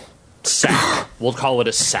sack. We'll call it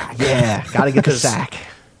a sack. Yeah, gotta get the sack.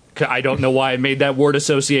 I don't know why I made that word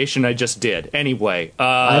association. I just did. Anyway.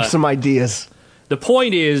 I have some ideas. The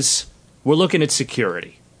point is, we're looking at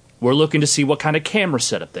security. We're looking to see what kind of camera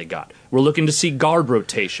setup they got. We're looking to see guard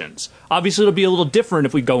rotations. Obviously, it'll be a little different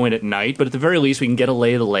if we go in at night, but at the very least, we can get a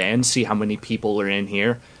lay of the land, see how many people are in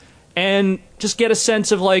here. and just get a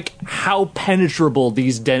sense of like how penetrable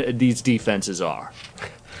these defenses are.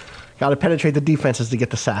 Got to penetrate the defenses to get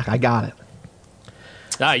the sack. I got it.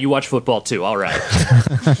 You watch football too. All right.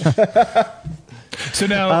 So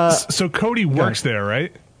now, so Cody works there,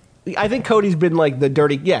 right? I think Cody's been like the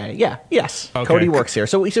dirty. Yes. Okay. Cody works here,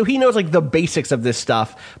 so he knows like the basics of this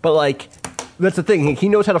stuff. But like, that's the thing. He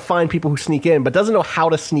knows how to find people who sneak in, but doesn't know how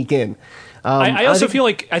to sneak in. I also feel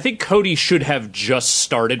like I think Cody should have just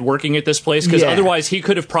started working at this place because otherwise he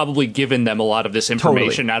could have probably given them a lot of this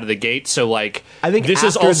information out of the gate. So like, I think this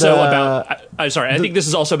is also about. I think this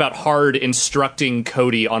is also about Hard instructing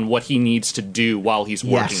Cody on what he needs to do while he's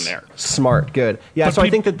working there. Smart, good. Yeah, But so I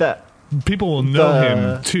think that people will know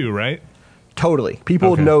him too, right? Totally,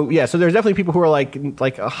 people know. Yeah, so there's definitely people who are like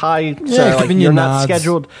a high. Yeah, like you're not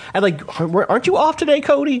scheduled. And like, aren't you off today,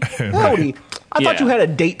 Cody? Cody, I thought you had a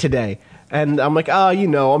date today. And I'm like,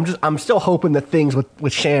 I'm still hoping that things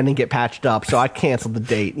with Shannon get patched up, so I canceled the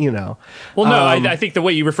date, Well, no, I think the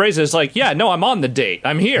way you rephrase it is like, I'm on the date.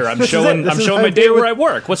 I'm here. I'm showing my date where I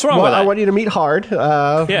work. What's wrong with that? I want you to meet Hard,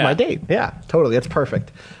 my date. Yeah, totally. That's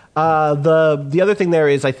perfect. The other thing there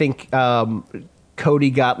is, I think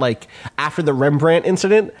Cody got, like, after the Rembrandt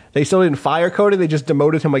incident, they still didn't fire Cody. They just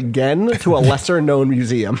demoted him again to a lesser-known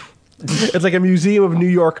museum. It's like a museum of New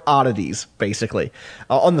York oddities, basically.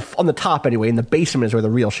 On the top, anyway. In the basement is where the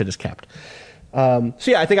real shit is kept. So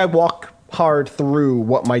yeah, I think I walk Hard through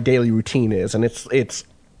what my daily routine is, and it's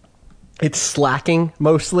slacking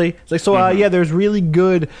mostly. It's like, there's really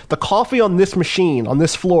good. The coffee on this machine on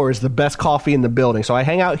this floor is the best coffee in the building. So I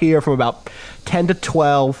hang out here from about 10 to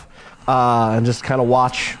 12 and just kind of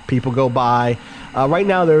watch people go by. Right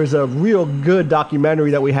now, there's a real good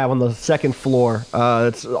documentary that we have on the second floor.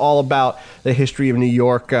 It's all about the history of New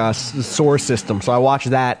York, the sewer system. So I watch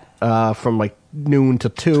that from like noon to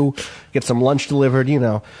 2, get some lunch delivered, and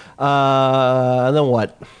then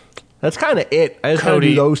what? That's kind of it. I just kind of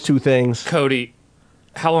do those two things. Cody,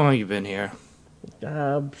 how long have you been here?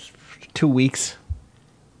 2 weeks.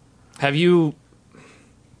 Have you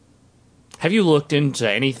looked into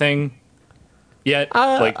anything yet?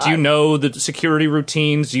 Do you know the security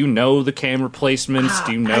routines? Do you know the camera placements?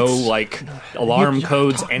 Do you know alarm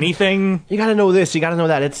codes? Anything? You got to know this. You got to know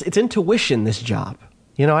that. It's intuition. This job.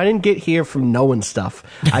 I didn't get here from knowing stuff.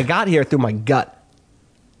 I got here through my gut.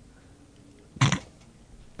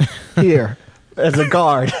 Here, as a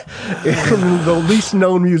guard in the least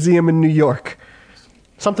known museum in New York.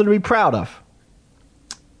 Something to be proud of.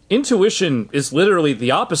 Intuition is literally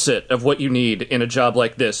the opposite of what you need in a job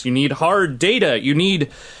like this. You need hard data. You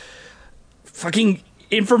need fucking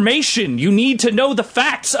information. You need to know the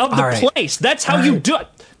facts of the place. That's how you do it.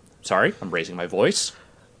 Sorry, I'm raising my voice.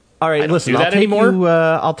 All right, listen,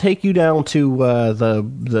 I'll take you down to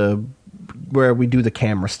the where we do the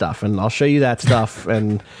camera stuff, and I'll show you that stuff,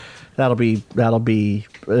 and that'll be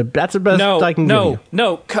that's the best I can give you.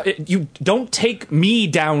 No, you don't take me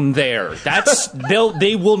down there. That's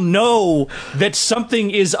they will know that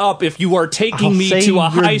something is up if you are taking me to a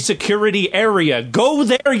high security area. Go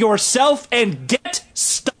there yourself and get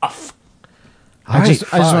stuff. I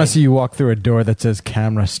just want to see you walk through a door that says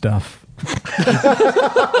camera stuff.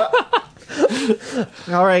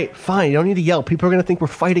 All right, fine. You don't need to yell. People are going to think we're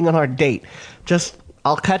fighting on our date.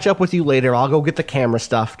 I'll catch up with you later. I'll go get the camera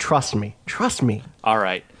stuff. Trust me. All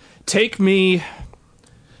right. Take me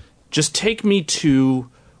to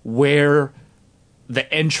where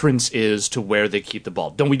the entrance is to where they keep the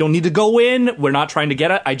ball. We don't need to go in. We're not trying to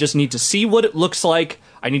get it. I just need to see what it looks like.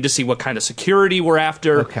 I need to see what kind of security we're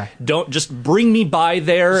after. Okay. Don't just bring me by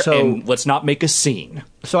there and let's not make a scene.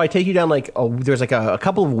 So I take you down there's like a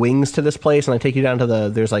couple of wings to this place, and I take you down to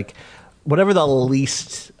there's like whatever the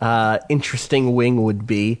least interesting wing would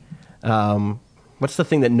be. What's the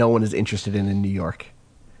thing that no one is interested in New York?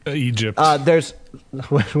 Egypt. There's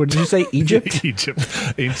what did you say? Egypt? Egypt.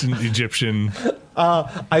 Ancient Egyptian.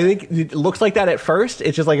 I think it looks like that at first.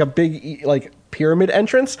 It's just like a big pyramid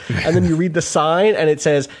entrance, and then you read the sign, and it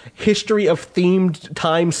says "History of Themed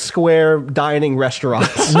Times Square Dining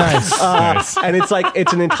Restaurants." Nice. And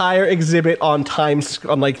it's an entire exhibit on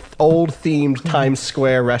old themed Times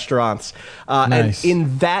Square restaurants. Nice. And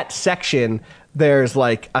in that section, there's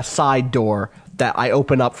like a side door that I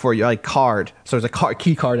open up for you, like card. So there's a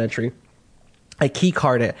key card entry. I key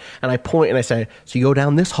card it, and I point and I say, so you go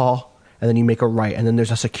down this hall, and then you make a right, and then there's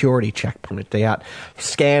a security checkpoint. They got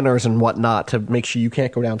scanners and whatnot to make sure you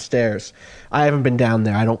can't go downstairs. I haven't been down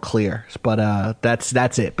there. I don't clear, but that's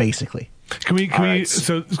it basically. Can we make it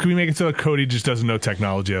so that Cody just doesn't know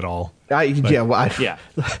technology at all? Yeah.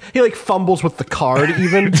 He like fumbles with the card.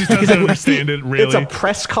 Even Just doesn't understand it. Really, it's a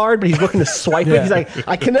press card, but he's looking to swipe it. He's like,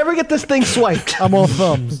 I can never get this thing swiped. I'm all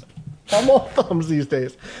thumbs. I'm all thumbs these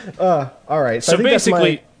days. All right. So I think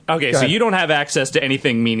basically, Go so ahead. you don't have access to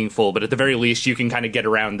anything meaningful, but at the very least, you can kind of get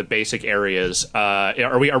around the basic areas.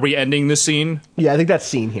 Are we ending the scene? Yeah, I think that's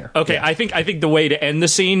scene here. Okay, Yeah. I think the way to end the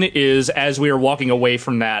scene is as we are walking away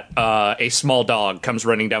from that, a small dog comes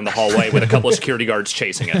running down the hallway with a couple of security guards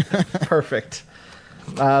chasing it. Perfect.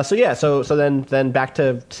 So then back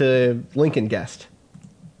to Lincoln guest.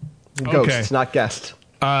 Ghosts, not guest.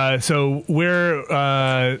 So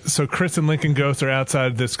Chris and Lincoln Ghost are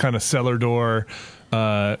outside this kind of cellar door,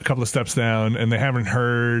 a couple of steps down, and they haven't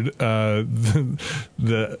heard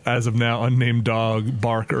the as of now unnamed dog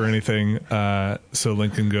bark or anything. So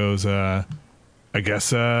Lincoln goes, I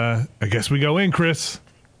guess we go in, Chris.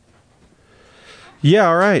 Yeah,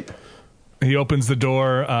 all right. He opens the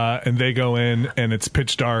door, and they go in, and it's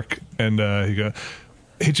pitch dark, and he goes,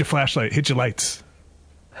 hit your flashlight, hit your lights.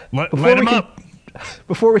 Light them up.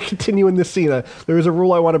 Before we continue in this scene, there is a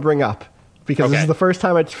rule I want to bring up, because this Okay. is the first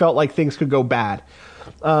time I felt like things could go bad.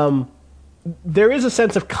 There is a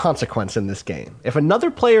sense of consequence in this game. If another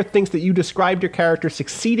player thinks that you described your character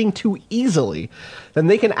succeeding too easily, then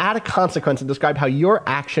they can add a consequence and describe how your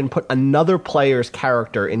action put another player's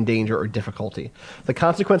character in danger or difficulty. The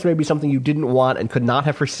consequence may be something you didn't want and could not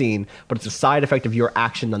have foreseen, but it's a side effect of your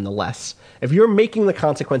action nonetheless. If you're making the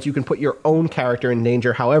consequence, you can put your own character in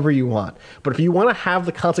danger however you want. But if you want to have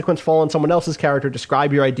the consequence fall on someone else's character,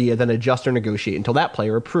 describe your idea, then adjust or negotiate until that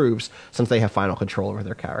player approves, since they have final control over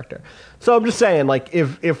their character. So I'm just saying, like,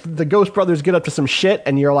 if the Ghost Brothers get up to some shit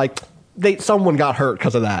and you're like, someone got hurt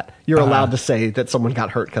because of that, you're allowed to say that someone got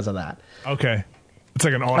hurt because of that. Okay, it's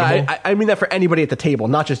like an audible. I mean that for anybody at the table,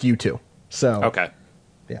 not just you two. So Okay.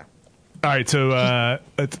 yeah. All right, so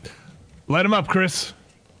light him up, Chris.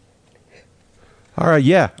 All right,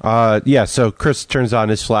 yeah. So Chris turns on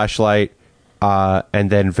his flashlight,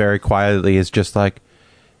 and then very quietly is just like,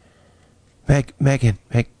 Megan,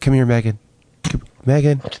 come here, Megan.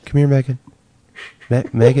 Megan, come here, Megan.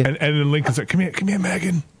 Megan. And then Lincoln's like, come here,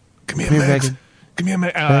 Megan. Come here, Megan. Megan. Come here,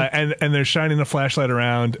 Megan. And they're shining the flashlight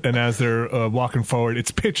around, and as they're walking forward,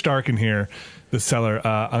 it's pitch dark in here, the cellar.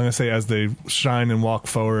 I'm going to say as they shine and walk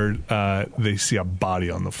forward, they see a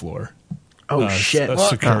body on the floor. Oh shit! A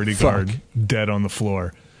security guard dead on the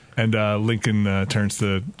floor. And Lincoln turns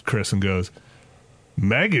to Chris and goes,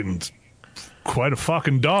 Megan's quite a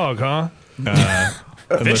fucking dog, huh?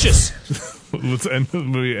 Vicious. Let's end the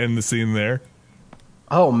movie, end the scene there.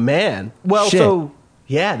 Oh man. Well, Shit. so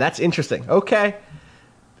yeah, that's interesting. Okay.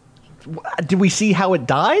 Did we see how it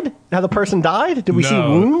died? How the person died? Did we see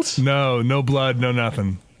wounds? No blood, no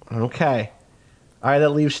nothing. Okay. All right, that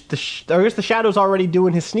leaves I guess the Shadow's already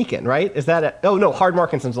doing his sneak in, right? Is that oh no, Hard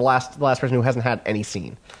Markinson's the last person who hasn't had any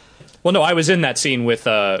scene. Well, no, I was in that scene with.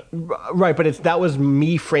 Right, but that was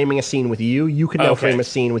me framing a scene with you. You can now Okay. frame a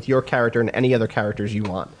scene with your character and any other characters you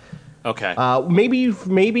want. Okay.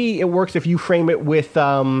 Maybe it works if you frame it with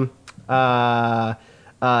Jen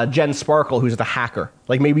Sparkle, who's the hacker.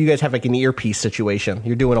 Like maybe you guys have like an earpiece situation.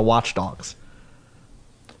 You're doing a Watch Dogs.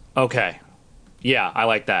 Okay. Yeah, I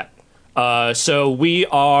like that. So we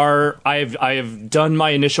are. I have done my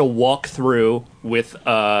initial walkthrough with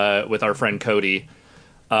our friend Cody.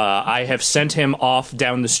 I have sent him off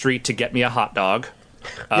down the street to get me a hot dog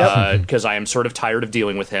because I am sort of tired of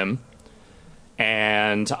dealing with him.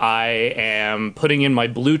 And I am putting in my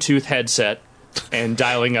Bluetooth headset and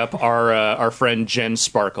dialing up our friend Jen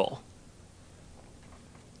Sparkle.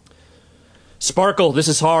 Sparkle, this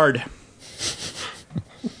is hard.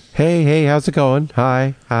 Hey, how's it going?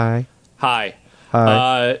 Hi.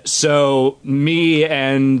 Hi. So me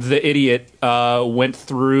and the idiot went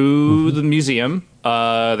through the museum,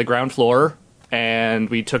 the ground floor, and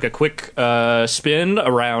we took a quick spin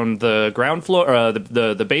around the ground floor,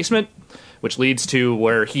 the basement, which leads to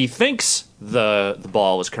where he thinks the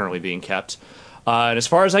ball is currently being kept. And as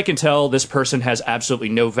far as I can tell, this person has absolutely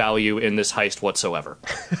no value in this heist whatsoever.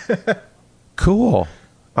 Cool.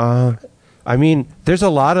 I mean, there's a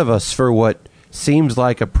lot of us for what seems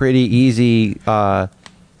like a pretty easy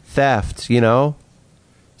theft, you know?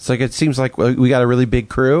 It's like it seems like we got a really big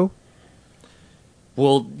crew.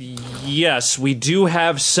 Well, yes, we do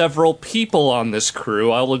have several people on this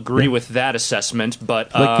crew. I'll agree with that assessment, but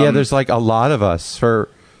There's like a lot of us for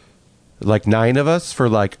like 9 of us for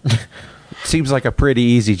like seems like a pretty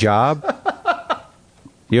easy job.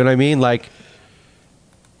 You know what I mean? Like,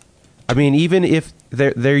 I mean, even if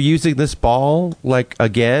they're using this ball like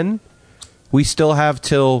again, we still have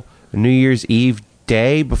till New Year's Eve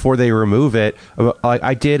day before they remove it.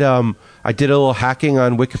 I did a little hacking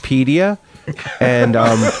on Wikipedia, and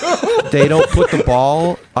they don't put the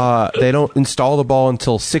ball. They don't install the ball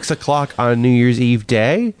until 6 o'clock on New Year's Eve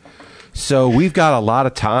day. So we've got a lot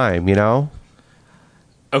of time, you know.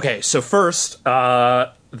 Okay, so first,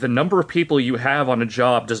 the number of people you have on a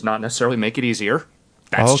job does not necessarily make it easier.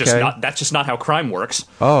 That's just not how crime works.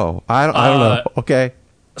 Oh, I don't know. Okay.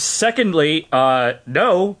 Secondly,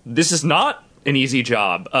 no, this is not an easy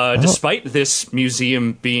job. Despite this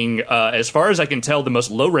museum being, as far as I can tell, the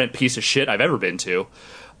most low-rent piece of shit I've ever been to,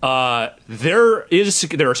 there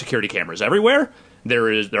are security cameras everywhere. There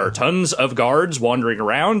are tons of guards wandering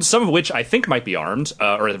around, some of which I think might be armed,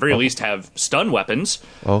 or at the very least have stun weapons.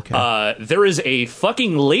 Okay. There is a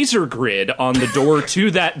fucking laser grid on the door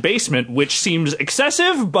to that basement, which seems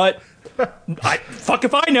excessive, but fuck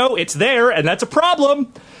if I know, it's there, and that's a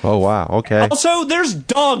problem. Oh, wow, okay. Also, there's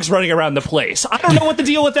dogs running around the place. I don't know what the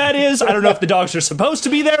deal with that is. I don't know if the dogs are supposed to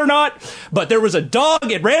be there or not, but there was a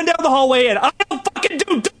dog, it ran down the hallway, and I don't fucking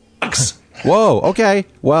do dogs! Whoa, okay.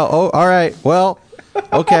 Well, all right, well...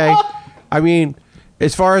 Okay, I mean,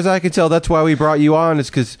 as far as I can tell, that's why we brought you on, is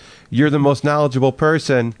because you're the most knowledgeable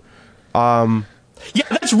person. Yeah,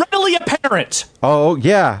 that's readily apparent. Oh,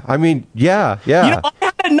 yeah, I mean, yeah. You know, I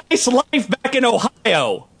had a nice life back in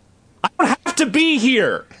Ohio. I don't have to be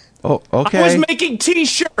here. Oh, okay. I was making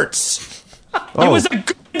T-shirts. It was a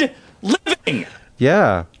good living.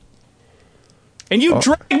 Yeah. And you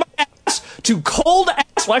dragged my ass to cold ass.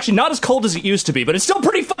 Well, actually, not as cold as it used to be, but it's still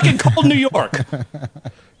pretty fucking cold in New York.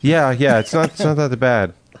 Yeah, it's not that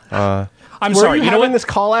bad. I'm sorry. You know what? This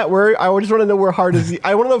call out where I just want to know where hard is he.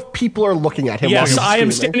 I want to know if people are looking at him. Yes, I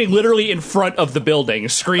am standing literally in front of the building,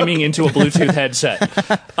 screaming into a Bluetooth headset.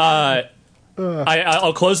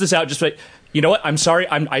 I'll close this out. Just like, you know what? I'm sorry.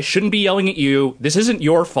 I shouldn't be yelling at you. This isn't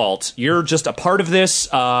your fault. You're just a part of this.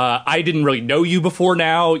 I didn't really know you before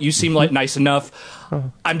now. You seem like nice enough.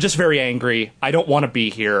 I'm just very angry. I don't want to be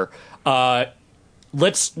here.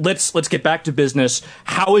 Let's get back to business.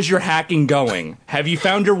 How is your hacking going? Have you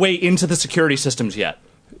found your way into the security systems yet?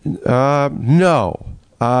 No.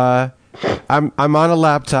 I'm on a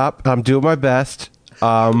laptop. I'm doing my best.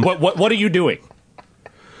 What are you doing?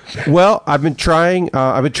 Well, I've been trying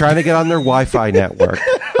to get on their Wi-Fi network.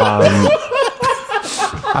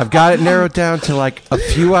 I've got it narrowed down to like a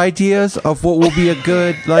few ideas of what will be a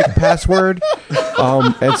good like password.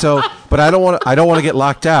 And so, but I don't want to get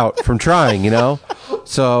locked out from trying, you know?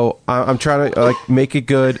 So I'm trying to like make it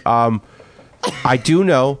good. I do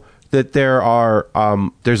know that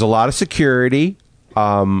there's a lot of security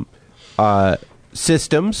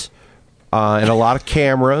systems and a lot of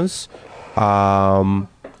cameras.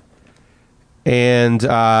 And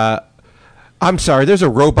I'm sorry, there's a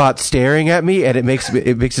robot staring at me, and it makes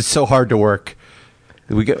it so hard to work.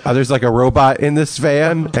 There's like a robot in this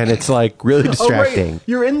van, and it's like really distracting. Oh, right.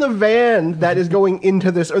 You're in the van that is going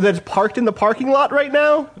into this, or that's parked in the parking lot right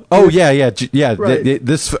now. Oh yeah. Right.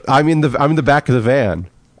 I'm in the back of the van.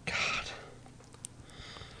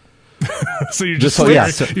 So you're just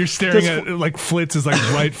you're staring at like Flitz is like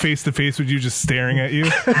right face to face with you, just staring at you.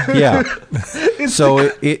 Yeah.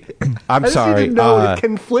 So I'm sorry.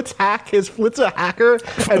 Can Flitz hack? Is Flitz a hacker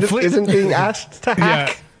and isn't being asked to hack?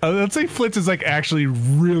 Yeah. Let's say Flitz is like actually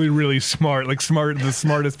really, really smart, like the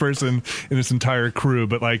smartest person in this entire crew,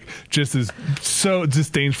 but like just is so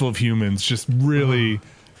disdainful of humans, just really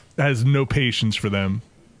has no patience for them.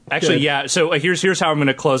 Actually, yeah. So here's how I'm going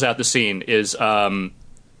to close out the scene. Is I'm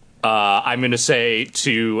going to say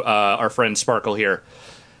to our friend Sparkle here,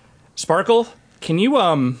 Sparkle, can you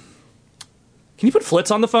put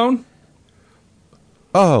Flitz on the phone?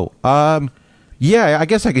 Oh, yeah, I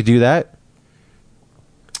guess I could do that.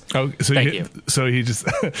 Oh, so Thank you. So he just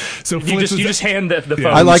so you just hand the phone.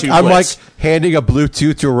 I'm like Flitz. handing a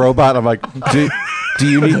Bluetooth to a robot. I'm like, do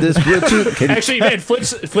you need this Bluetooth? Actually, man,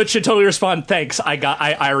 Flitz should totally respond. Thanks, I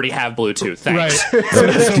already have Bluetooth. Thanks.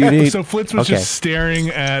 Right. So Flitz was just staring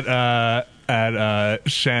at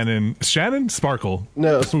Shannon Sparkle.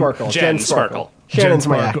 No, Sparkle. Jen Sparkle. Shannon's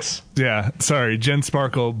my ex. Yeah, sorry, Jen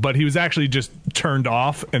Sparkle. But he was actually just turned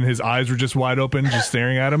off, and his eyes were just wide open, just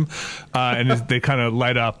staring at him. And they kind of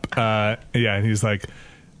light up. And he's like,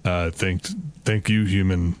 "Thank you,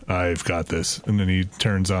 human. I've got this." And then he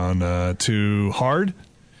turns on to Hard.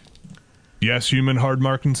 Yes, human Hard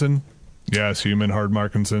Markinson. Yes, human Hard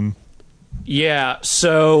Markinson. Yeah.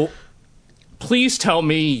 So. Please tell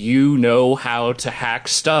me you know how to hack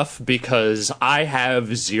stuff, because I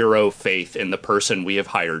have zero faith in the person we have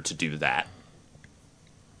hired to do that.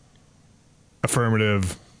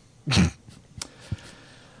 Affirmative.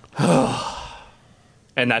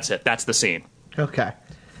 And that's it. That's the scene. Okay.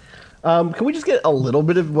 Can we just get a little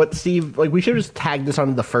bit of what Steve... Like, we should have just tagged this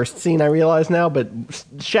onto the first scene, I realize now, but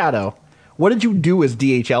Shadow, what did you do as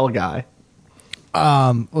DHL guy?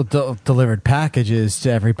 Delivered packages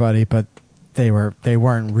to everybody, but they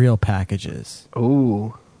weren't real packages.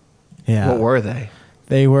 Ooh. Yeah. What were they?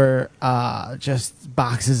 They were just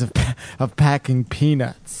boxes of packing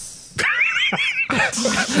peanuts.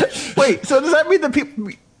 Wait, so does that mean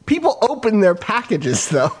that people open their packages,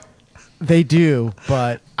 though? They do,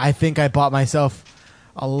 but I think I bought myself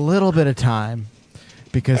a little bit of time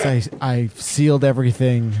because I sealed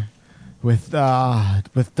everything with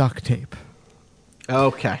duct tape.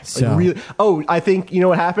 Okay. So, like really, I think, you know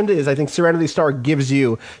what happened is I think Serenity Star gives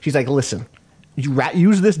you, she's like, listen,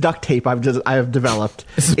 use this duct tape I have developed.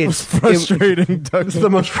 It's the most frustrating duct tape. It's the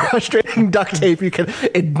most frustrating duct tape you can,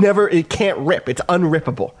 it can't rip. It's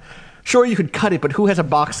unrippable. Sure, you could cut it, but who has a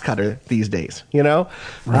box cutter these days, you know?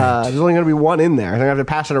 Right. There's only going to be one in there. They're going to have to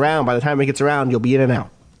pass it around. By the time it gets around, you'll be in and out.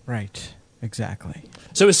 Right. Exactly.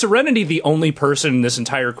 So is Serenity the only person in this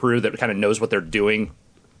entire crew that kind of knows what they're doing?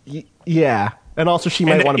 Yeah. And also she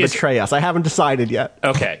might want to betray us. I haven't decided yet.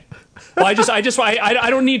 Okay. Well, I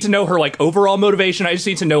don't need to know her like overall motivation. I just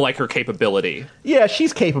need to know like her capability. Yeah,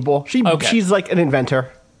 she's capable. She's like an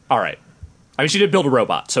inventor. All right. I mean, she did build a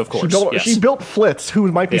robot, so of course. She built Flitz,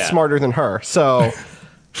 who might be smarter than her. So,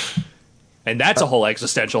 and that's a whole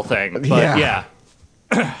existential thing. But yeah.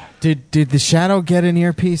 Did the Shadow get an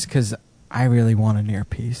earpiece? Because I really want an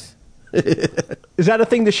earpiece. Is that a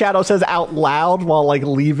thing the Shadow says out loud while like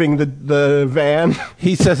leaving the van?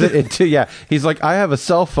 He says it into He's like, I have a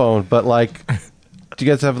cell phone, but like, do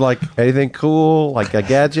you guys have like anything cool, like a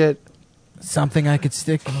gadget? Something I could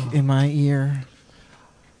stick in my ear.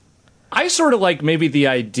 I sort of like maybe the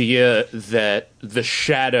idea that the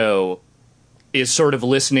Shadow is sort of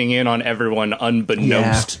listening in on everyone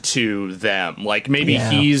unbeknownst to them. Like maybe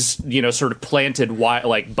he's, sort of planted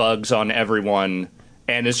like bugs on everyone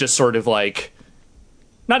and is just sort of like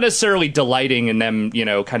not necessarily delighting in them,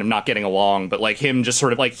 kind of not getting along, but like him just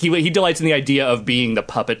sort of like he delights in the idea of being the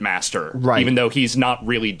puppet master, right? Even though he's not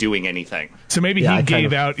really doing anything. So maybe he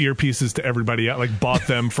gave out earpieces to everybody out, like bought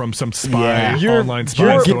them from some spy online spy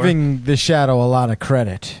You're store. giving the Shadow a lot of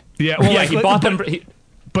credit. Yeah, well, he bought them.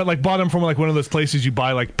 But like bought them from like one of those places you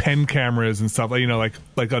buy like pen cameras and stuff,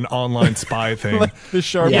 like an online spy thing. Like the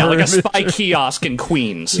sharp, like a spy kiosk in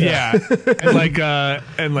Queens. Yeah, and like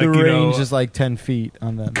the range is like 10 feet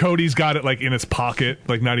on them. Cody's got it like in his pocket,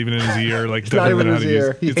 like not even in his ear, like it's not even in his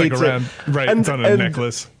ear. It's like around, right? It's on a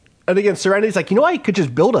necklace. And again, Serenity's like, I could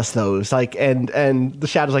just build us those. Like, and the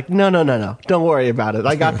Shadow's like, no, don't worry about it.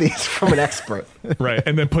 I got these from an expert. Right,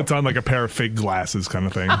 and then puts on like a pair of fake glasses, kind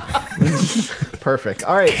of thing. Perfect.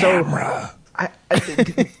 All right, Camera. So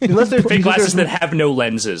unless there's fake glasses that have no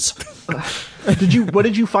lenses. What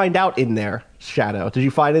did you find out in there, Shadow? Did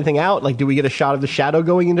you find anything out? Like, did we get a shot of the Shadow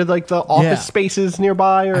going into like the office spaces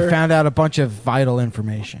nearby? Or? I found out a bunch of vital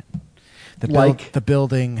information. The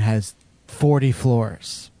building has 40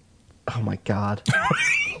 floors. Oh my God!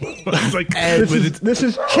 Like, this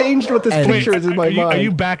has changed what this picture is in my mind. Are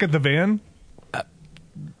you back at the van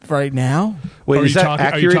right now? Wait, is that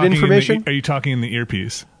accurate information? Are you talking in the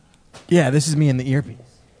earpiece? Yeah, this is me in the earpiece.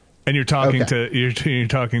 And you're talking to you're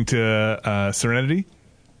talking to Serenity.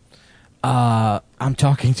 I'm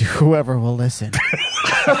talking to whoever will listen.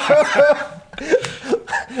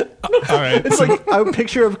 All right. It's like a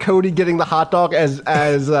picture of Cody getting the hot dog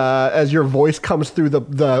as your voice comes through the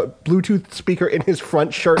Bluetooth speaker in his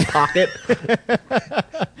front shirt pocket.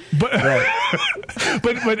 But all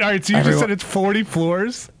right. So you just said it's 40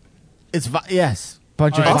 floors. It's yes,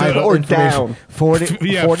 bunch of up or down.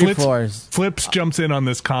 40 floors. Flips jumps in on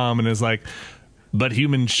this comm and is like, "But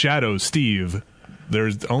human Shadow, Steve,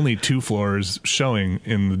 there's only 2 floors showing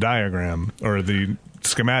in the diagram or the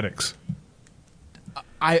schematics."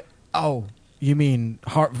 You mean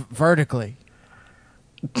vertically?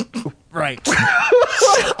 Right.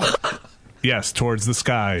 Yes, towards the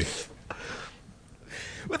sky.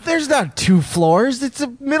 But there's not 2 floors. It's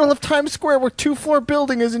the middle of Times Square where 2-floor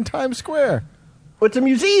building is in Times Square. Well, it's a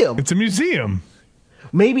museum. It's a museum.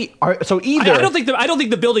 Maybe either. I don't think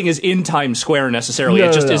the building is in Times Square necessarily.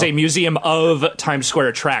 It just is a museum of Times Square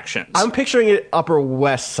attractions. I'm picturing it Upper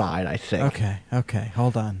West Side, I think. Okay,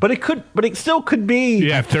 hold on. But it still could be.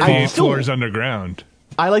 Yeah, 38 floors underground.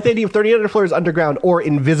 I like the idea of 38 floors underground or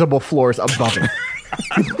invisible floors above it.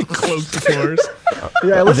 Cloaked floors.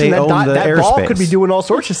 Yeah, listen, that ball airspace. could be doing all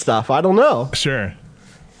sorts of stuff. I don't know. Sure.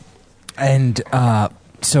 And I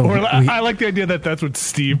like the idea that that's what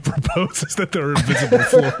Steve proposes, that there are invisible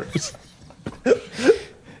floors.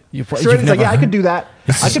 Seren's like, yeah, I could do that.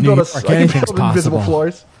 I could build invisible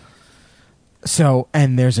floors. So,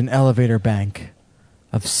 and there's an elevator bank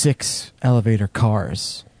of 6 elevator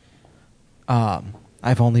cars.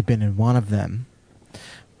 I've only been in one of them,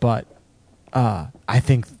 but I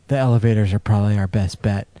think the elevators are probably our best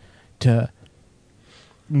bet to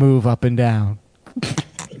move up and down.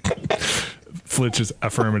 Flitch is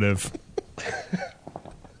affirmative.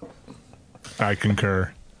 I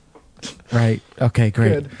concur. Right. Okay,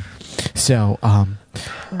 great. Good. So,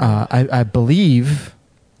 I believe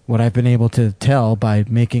what I've been able to tell by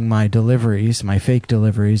making my deliveries, my fake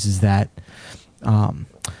deliveries, is that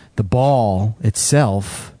the ball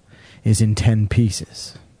itself is in 10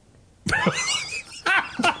 pieces.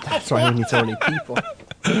 That's why we need so many people.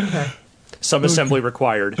 Okay. Some assembly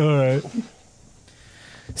required. All right.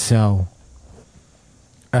 So,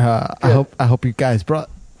 I hope you guys brought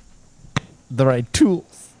the right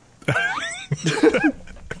tools.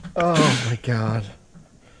 Oh my god.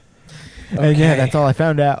 And yeah, that's all I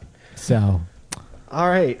found out. So, all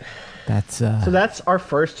right. So that's our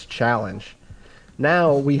first challenge.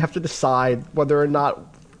 Now we have to decide whether or not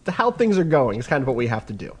how things are going. Is kind of what we have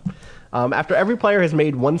to do. After every player has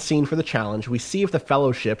made one scene for the challenge, we see if the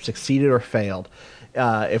fellowship succeeded or failed.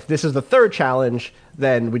 If this is the third challenge,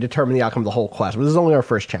 then we determine the outcome of the whole quest. But this is only our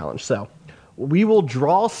first challenge, so we will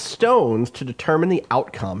draw stones to determine the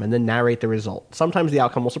outcome and then narrate the result. Sometimes the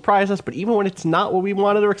outcome will surprise us, but even when it's not what we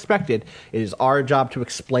wanted or expected, it is our job to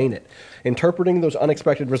explain it. Interpreting those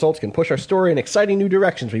unexpected results can push our story in exciting new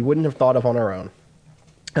directions we wouldn't have thought of on our own.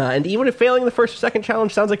 And even if failing the first or second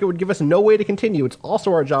challenge sounds like it would give us no way to continue, it's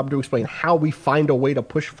also our job to explain how we find a way to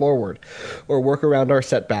push forward or work around our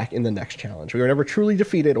setback in the next challenge. We are never truly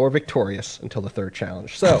defeated or victorious until the third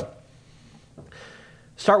challenge. So,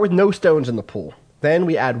 start with no stones in the pool. Then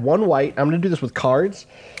we add 1 white. I'm going to do this with cards.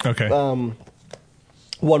 Okay. 1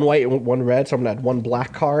 white and 1 red. So I'm going to add 1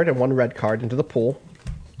 black card and 1 red card into the pool.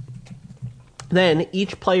 Then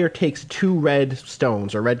each player takes 2 red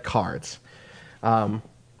stones or red cards.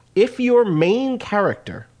 If your main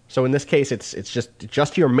character, so in this case it's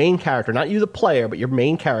just your main character, not you the player, but your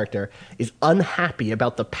main character, is unhappy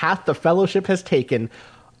about the path the Fellowship has taken,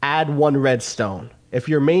 add 1 red stone. If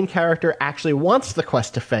your main character actually wants the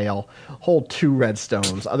quest to fail, hold 2 red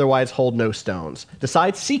stones. Otherwise, hold no stones.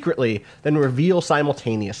 Decide secretly, then reveal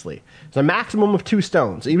simultaneously. There's a maximum of 2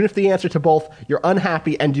 stones. Even if the answer to both you're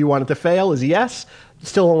unhappy and do you want it to fail is yes,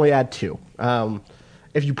 still only add 2.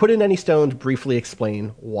 If you put in any stones, briefly explain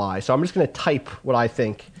why. So I'm just going to type what I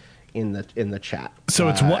think in the chat. So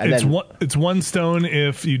it's 1 stone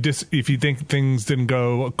if you think things didn't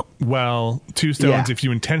go well. 2 stones if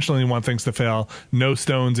you intentionally want things to fail. No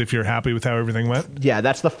stones if you're happy with how everything went. Yeah,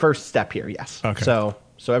 that's the first step here. Yes. Okay.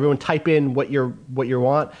 So everyone type in what you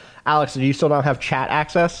want. Alex, do you still not have chat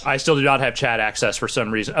access? I still do not have chat access for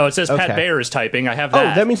some reason. Oh, it says Pat Bayer is typing. I have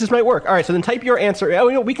that. Oh, that means this might work. All right, so then type your answer.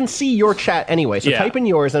 Oh, we can see your chat anyway. So type in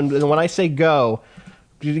yours, and when I say go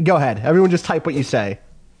ahead. Everyone just type what you say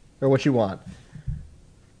or what you want.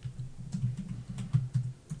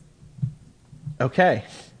 Okay.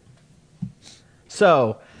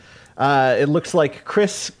 So it looks like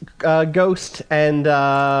Chris, Ghost, and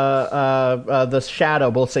the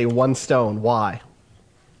Shadow both say 1 stone. Why?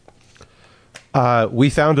 We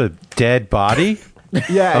found a dead body.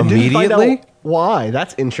 Yeah, immediately. Why?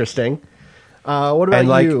 That's interesting. What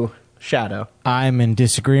about you, Shadow? I'm in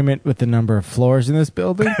disagreement with the number of floors in this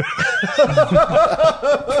building.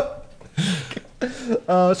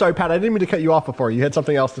 Sorry, Pat, I didn't mean to cut you off before. You had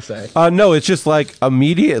something else to say. No, it's just like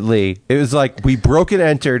immediately. It was like we broke and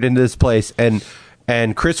entered into this place, and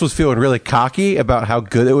Chris was feeling really cocky about how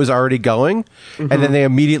good it was already going, and then they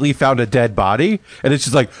immediately found a dead body, and it's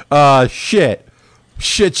just like, shit.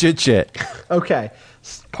 Okay,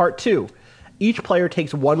 part 2. Each player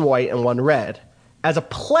takes 1 white and 1 red. As a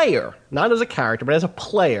player, not as a character, but as a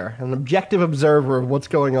player, an objective observer of what's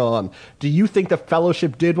going on, do you think the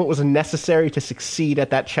Fellowship did what was necessary to succeed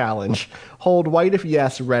at that challenge? Hold white if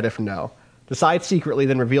yes, red if no. Decide secretly,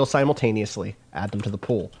 then reveal simultaneously. Add them to the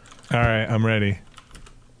pool. All right, I'm ready.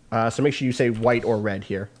 So make sure you say white or red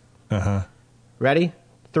here. Uh-huh. Ready?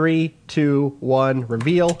 3, 2, 1,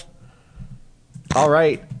 reveal. All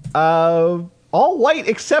right. All white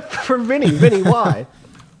except for Vinny. Vinny, why?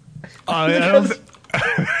 I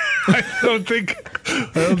don't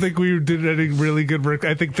think we did any really good work.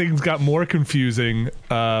 I think things got more confusing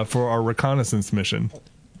for our reconnaissance mission.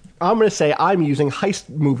 I'm going to say I'm using heist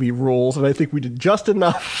movie rules, and I think we did just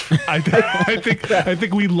enough. I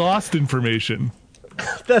think we lost information.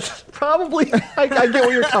 That's probably. I get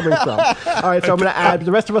where you're coming from. All right, so I'm going to add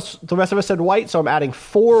the rest of us. The rest of us said white, so I'm adding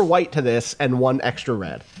 4 white to this and 1 extra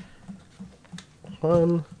red.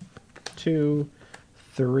 1, 2,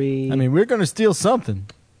 3. I mean, we're going to steal something.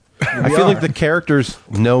 I feel like the characters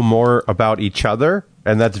know more about each other,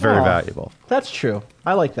 and that's very valuable. That's true.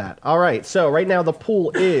 I like that. All right, so right now the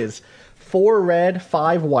pool is 4 red,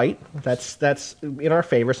 5 white. That's in our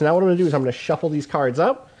favor. So now what I'm going to do is I'm going to shuffle these cards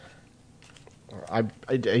up.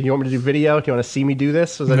 You want me to do video? Do you want to see me do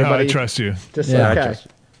this? No, I trust you. I trust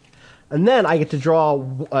you. And then I get to draw.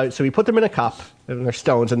 So we put them in a cup, and they're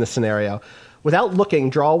stones in this scenario. Without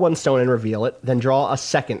looking, draw 1 stone and reveal it. Then draw a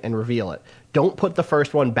second and reveal it. Don't put the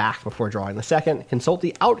first one back before drawing the second. Consult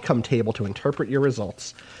the outcome table to interpret your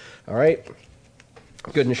results. All right.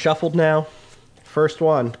 Good and shuffled now. First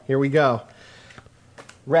one. Here we go.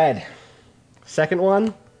 Red. Second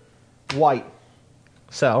one. White.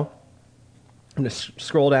 So I'm going to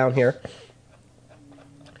scroll down here.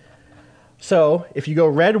 So if you go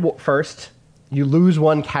red first, you lose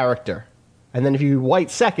 1 character. And then if you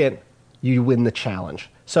white second, you win the challenge.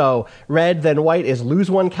 So red, then white is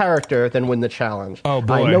lose 1 character, then win the challenge. Oh,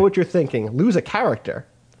 boy. I know what you're thinking. Lose a character.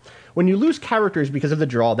 When you lose characters because of the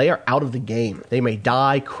draw, they are out of the game. They may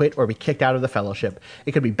die, quit, or be kicked out of the fellowship.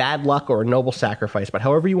 It could be bad luck or a noble sacrifice, but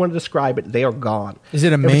however you want to describe it, they are gone. Is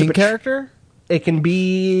it a main character? It can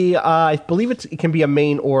be, I believe it can be a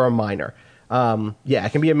main or a minor. Yeah,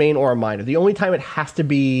 it can be a main or a minor. The only time it has to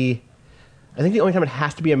be... I think the only time it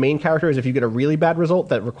has to be a main character is if you get a really bad result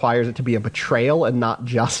that requires it to be a betrayal and not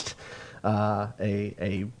just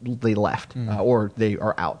they left or they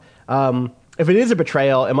are out. If it is a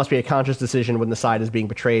betrayal, it must be a conscious decision when the side is being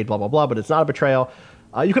betrayed, blah, blah, blah, but it's not a betrayal.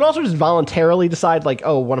 You can also just voluntarily decide, like,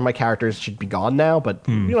 oh, one of my characters should be gone now, but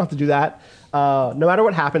you don't have to do that. No matter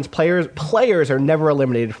what happens, players are never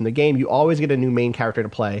eliminated from the game. You always get a new main character to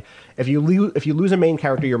play. If you lose a main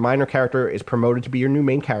character, your minor character is promoted to be your new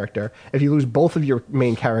main character. If you lose both of your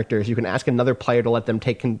main characters, you can ask another player to let them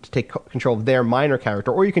take control of their minor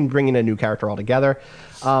character, or you can bring in a new character altogether.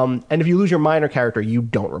 And if you lose your minor character, you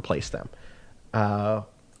don't replace them.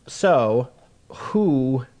 So,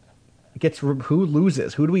 who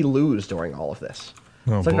loses? Who do we lose during all of this?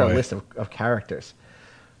 It's like our list of characters.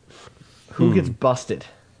 Who gets busted?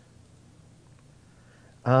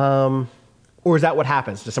 Or is that what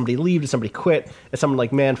happens? Does somebody leave? Does somebody quit? Is someone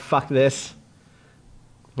like, man, fuck this?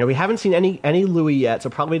 You know, we haven't seen any Louis yet, so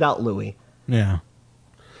probably not Louis. Yeah.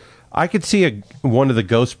 I could see one of the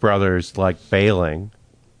Ghost Brothers, like, bailing,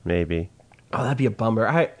 maybe. Oh, that'd be a bummer.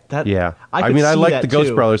 I I like the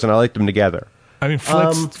Ghost Brothers, and I like them together. I mean,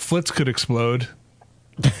 Flitz could explode.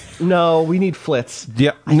 No, we need Flitz.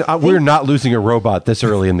 Yeah, we're not losing a robot this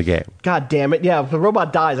early in the game. God damn it. Yeah, if the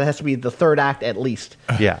robot dies, it has to be the 3rd act at least.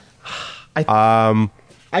 Yeah.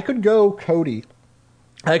 I could go Cody.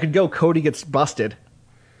 Cody gets busted.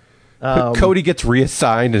 Cody gets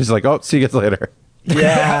reassigned and is like, oh, see you guys later.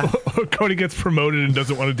 Yeah. Cody gets promoted and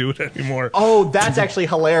doesn't want to do it anymore. Oh, that's actually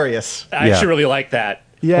hilarious. I actually really like that.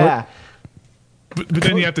 Yeah. But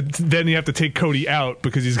then you have to take Cody out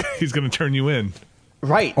because he's going to turn you in.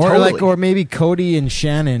 Right. Or totally. or maybe Cody and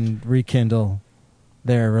Shannon rekindle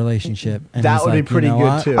their relationship. And that would be pretty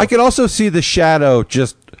good too. I could also see the Shadow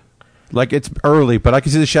just like it's early, but I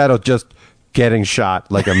can see the Shadow just getting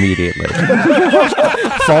shot like immediately,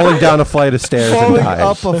 falling down a flight of stairs and dying.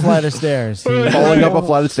 Up a flight of stairs. Falling up a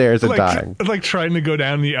flight of stairs and dying. Like trying to go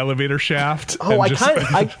down the elevator shaft. Oh,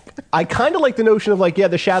 I kind of like the notion of like, yeah,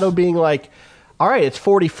 the Shadow being like, all right, it's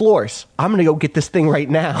 40 floors. I'm going to go get this thing right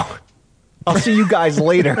now. I'll see you guys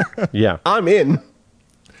later. Yeah. I'm in.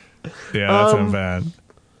 Yeah, that sounds bad.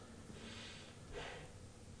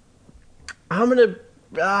 I'm going to...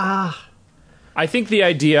 I think the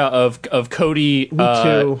idea of Cody,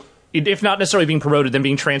 too. If not necessarily being promoted, then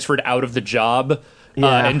being transferred out of the job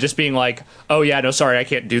and just being like, oh, yeah, no, sorry, I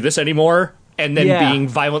can't do this anymore. And then being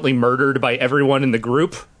violently murdered by everyone in the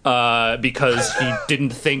group because he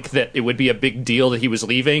didn't think that it would be a big deal that he was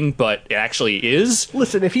leaving, but it actually is.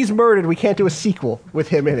 Listen, if he's murdered, we can't do a sequel with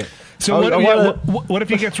him in it. So what if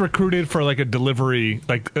he gets recruited for like a delivery,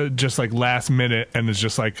 like just like last minute, and is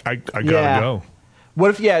just like, I gotta go?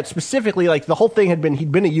 What if, specifically, like, the whole thing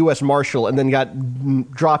he'd been a U.S. Marshal and then got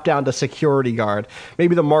dropped down to security guard.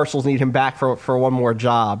 Maybe the Marshals need him back for one more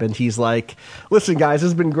job, and he's like, listen, guys, this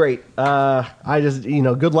has been great. I just,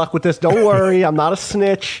 good luck with this. Don't worry, I'm not a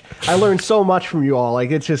snitch. I learned so much from you all.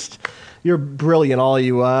 Like, it's just, you're brilliant, all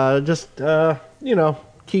you.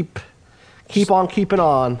 Keep on keeping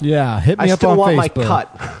on. Yeah, hit me I up still on want Facebook. my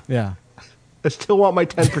cut. Yeah. I still want my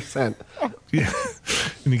 10%. Yeah,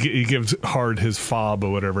 and he gives Hard his fob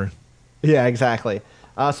or whatever. Yeah, exactly.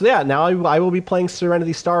 Now I will be playing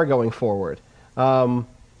Serenity Star going forward.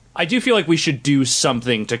 I do feel like we should do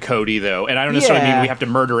something to Cody, though, and I don't necessarily mean we have to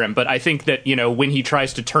murder him, but I think that, when he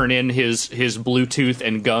tries to turn in his Bluetooth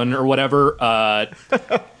and gun or whatever,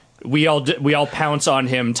 we all pounce on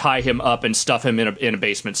him, tie him up, and stuff him in a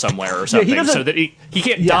basement somewhere or something, so that he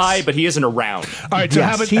can't die, but he isn't around. All right, so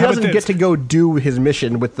he doesn't get to go do his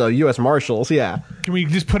mission with the U.S. Marshals. Yeah, can we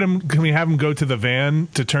just Can we have him go to the van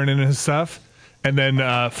to turn in his stuff, and then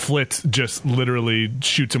Flitz just literally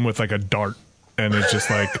shoots him with like a dart. And it's just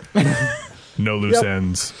like no loose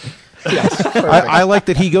ends. Yes, I like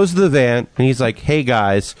that he goes to the van and he's like, "Hey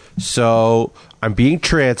guys, so I'm being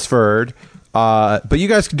transferred, but you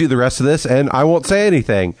guys can do the rest of this, and I won't say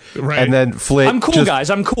anything." Right. And then Flint, I'm cool, guys.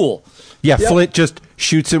 I'm cool. Yeah, Flint just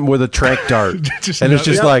shoots him with a trank dart, and it's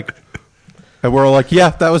just like, and we're all like, "Yeah,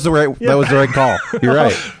 that was the right call. You're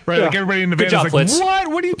right." Right, like everybody in the van job, is like, Flitz. "What?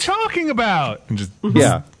 What are you talking about?" And just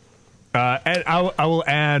Yeah. And I will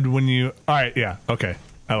add when you. All right, yeah, okay,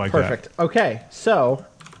 I like Perfect. Okay, so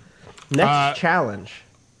next challenge.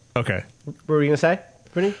 Okay, what were we gonna say,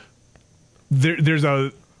 Vinny? There's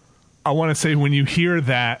a. I want to say when you hear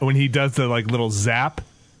that when he does the like little zap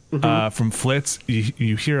from Flitz,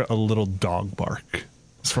 you hear a little dog bark.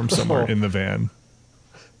 It's from somewhere in the van.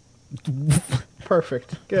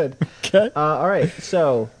 Perfect. Good. Okay. All right.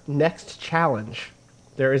 So next challenge.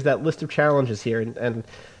 There is that list of challenges here, and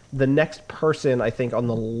the next person, I think,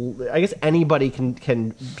 I guess anybody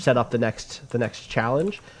can set up the next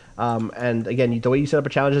challenge. And again, the way you set up a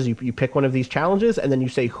challenge is you pick one of these challenges, and then you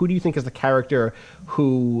say, who do you think is the character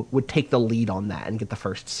who would take the lead on that and get the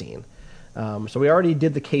first scene? So we already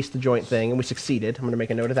did the Case the Joint thing, and we succeeded. I'm going to make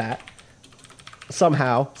a note of that.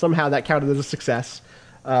 Somehow that counted as a success.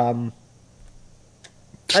 I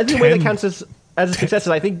think the way that counts as a success is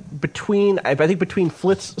I think between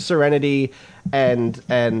Flitz, Serenity, and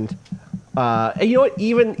you know what,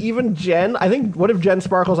 even Jen. I think what if Jen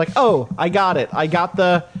Sparkle's like, oh, I got it, I got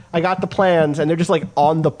the plans, and they're just like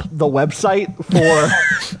on the website for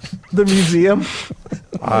the museum.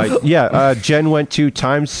 Jen went to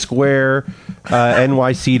Times Square,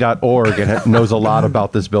 nyc.org and knows a lot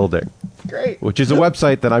about this building. Great. Which is a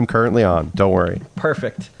website that I'm currently on. Don't worry.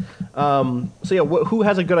 Perfect. Who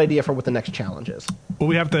has a good idea for what the next challenge is? Well,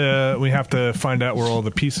 we have to find out where all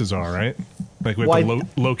the pieces are, right? Like we have to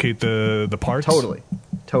locate the parts. Totally.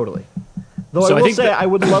 Though so I will say, I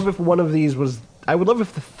would love if one of these was. I would love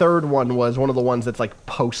if the third one was one of the ones that's like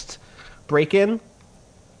post break-in.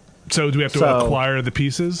 So do we have to acquire the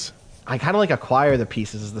pieces? I kind of like acquire the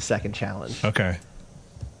pieces as the second challenge. Okay.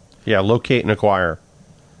 Yeah, locate and acquire.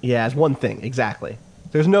 Yeah, it's one thing exactly.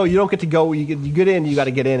 You don't get to go. You get in. You got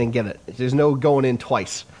to get in and get it. There's no going in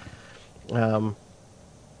twice.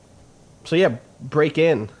 Break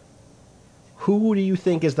in. Who do you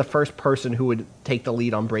think is the first person who would take the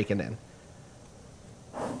lead on breaking in?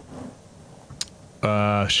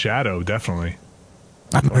 Shadow, definitely.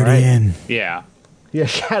 I'm already in. Yeah. Yeah,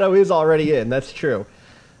 Shadow is already in. That's true.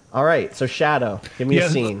 All right, so Shadow, give me a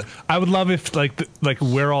scene. I would love if like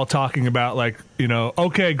we're all talking about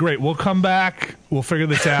okay, great, we'll come back, we'll figure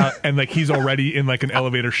this out, and like he's already in like an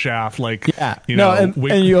elevator shaft, and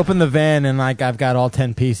you open the van and like I've got all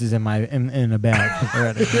 10 pieces in a bag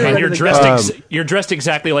already. And you're dressed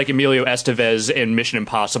exactly like Emilio Estevez in Mission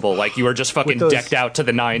Impossible, like you are just fucking decked out to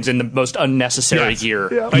the nines in the most unnecessary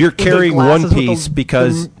gear. Yeah. You're carrying one piece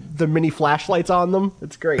because the mini flashlights on them.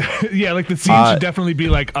 It's great. Yeah, like the scene should definitely be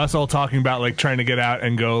like us all talking about like trying to get out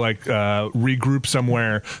and go like regroup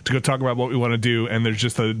somewhere to go talk about what we want to do, and there's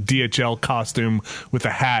just a DHL costume with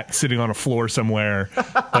a hat sitting on a floor somewhere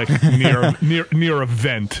like near a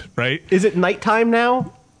vent, right? Is it nighttime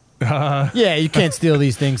now? Yeah, you can't steal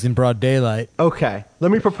these things in broad daylight. Okay,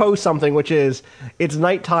 let me propose something, which is it's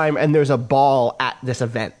nighttime and there's a ball at this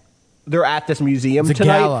event. They're at this museum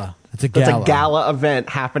tonight. Gala. It's a gala event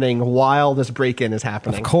happening while this break-in is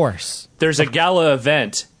happening. Of course. There's a gala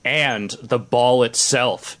event, and the ball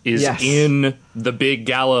itself is in the big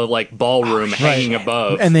gala like ballroom hanging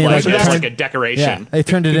above. And they it's like a decoration. Yeah, they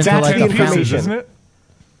turned it into like a pieces, isn't it?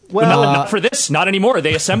 Well, not for this, not anymore.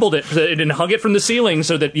 They assembled it and hung it from the ceiling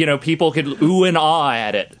so that people could ooh and ah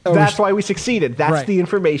at it. That's why we succeeded. That's the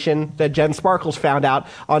information that Jen Sparkles found out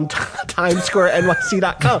on Times Square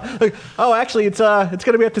NYC.com. Like, actually, it's going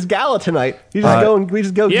to be at this gala tonight. We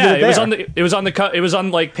just go. Yeah, it was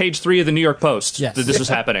on like page 3 of the New York Post that this was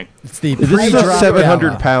happening. This is a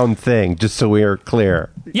 700-pound thing, just so we are clear.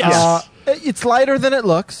 Yes, it's lighter than it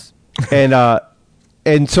looks,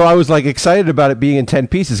 And so I was like excited about it being in 10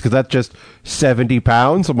 pieces because that's just 70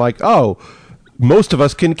 pounds. I'm like, most of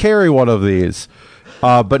us can carry one of these.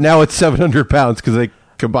 But now it's 700 pounds because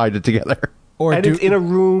combined it together. And it's in a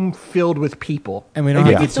room filled with people. And we don't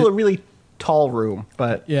maybe it's still a really tall room,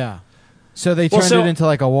 but... Yeah. So they turned it into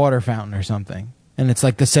like a water fountain or something. And it's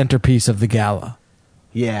like the centerpiece of the gala.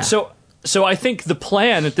 Yeah. So I think the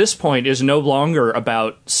plan at this point is no longer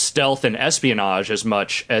about stealth and espionage as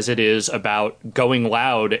much as it is about going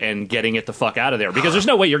loud and getting it the fuck out of there. Because there's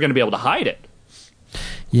no way you're going to be able to hide it.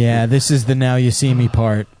 Yeah, this is the now you see me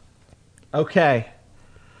part. Okay.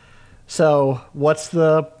 So what's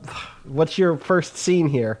your first scene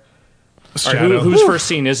here? Right, whose first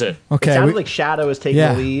scene is it? Okay, it sounded like Shadow is taking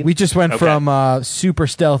the lead. We just went from super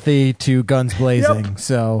stealthy to guns blazing. Yep.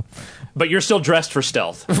 So, but you're still dressed for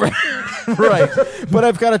stealth, right? But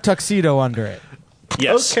I've got a tuxedo under it.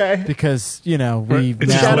 Yes. Okay. Because we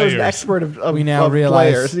Shadow's an expert of we now of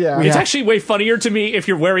realize players. Yeah. It's actually way funnier to me if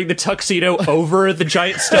you're wearing the tuxedo over the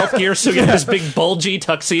giant stealth gear, so you have this big bulgy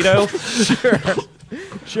tuxedo.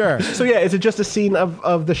 Sure. So yeah, is it just a scene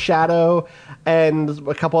of the Shadow and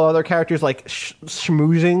a couple other characters like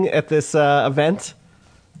schmoozing at this event?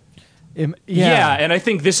 Yeah, and I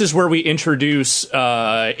think this is where we introduce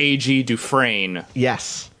A.G. Dufresne.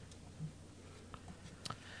 Yes.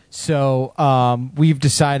 So we've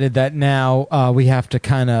decided that now we have to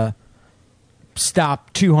kind of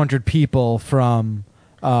stop 200 people from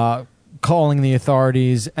calling the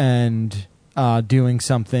authorities and doing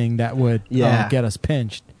something that would get us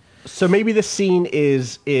pinched. So maybe the scene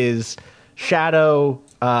is Shadow,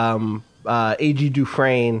 A.G.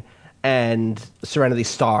 Dufresne, and Serenity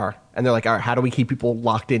Star, and they're like, all right, how do we keep people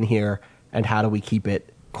locked in here, and how do we keep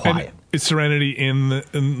it quiet? And is Serenity in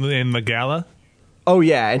the gala? Oh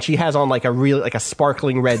yeah, and she has on like a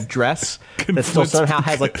sparkling red dress that still somehow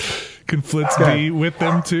has like. Can Flitz be with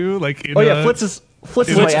them too? Like, Flitz is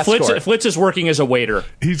my escort. Flitz is working as a waiter.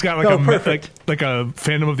 He's got like a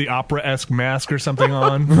Phantom of the Opera-esque mask or something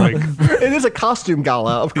on. Like, it is a costume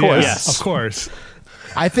gala, of course. Yes, of course.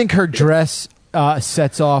 I think her dress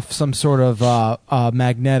sets off some sort of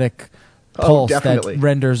magnetic pulse that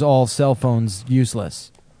renders all cell phones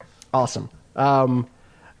useless. Awesome.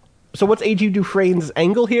 So what's A.G. Dufresne's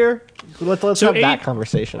angle here? Let's have that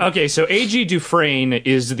conversation. Okay, so A.G. Dufresne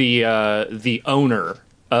is the owner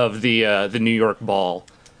of the New York Ball.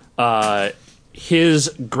 His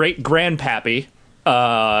great grandpappy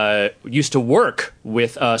used to work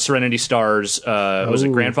with Serenity Star's was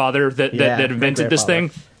it grandfather that invented this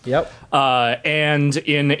thing? Yep. And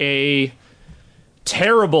in a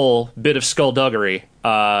terrible bit of skullduggery,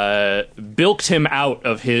 bilked him out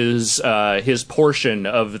of his portion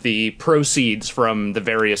of the proceeds from the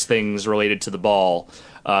various things related to the ball.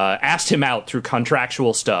 Asked him out through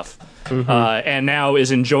contractual stuff, and now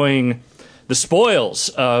is enjoying the spoils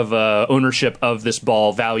of ownership of this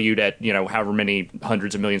ball, valued at however many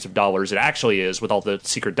hundreds of millions of dollars it actually is, with all the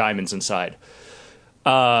secret diamonds inside.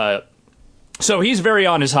 So he's very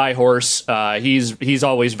on his high horse. He's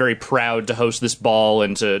always very proud to host this ball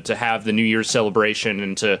and to have the New Year's celebration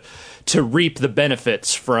and to reap the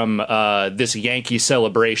benefits from this Yankee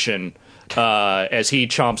celebration as he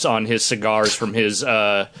chomps on his cigars from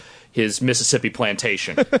his Mississippi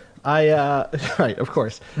plantation. Right, of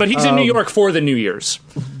course. But he's in New York for the New Year's.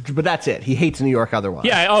 But that's it. He hates New York otherwise.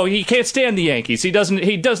 Yeah. He can't stand the Yankees. He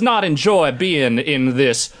does not enjoy being in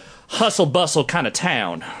this hustle bustle kind of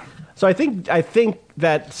town. So I think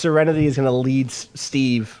that Serenity is going to lead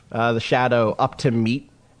Steve, the Shadow, up to meet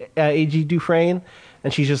A.G. Dufresne,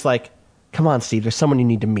 and she's just like, "Come on, Steve. There's someone you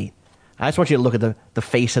need to meet. I just want you to look at the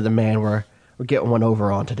face of the man we're getting one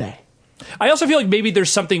over on today." I also feel like maybe there's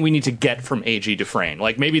something we need to get from A.G. Dufresne.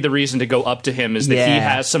 Like maybe the reason to go up to him is that he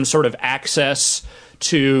has some sort of access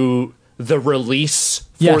to the release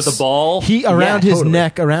for the ball. Around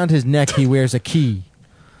his neck, he wears a key.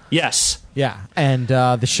 Yes. Yeah, and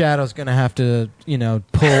the Shadow's going to have to,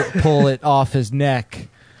 pull it off his neck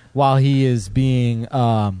while he is being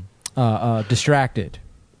distracted.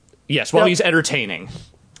 Yes, while he's entertaining.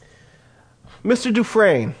 Mr.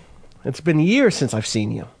 Dufresne, it's been years since I've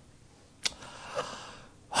seen you.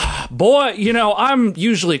 Boy, I'm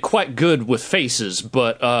usually quite good with faces,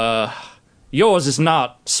 but yours is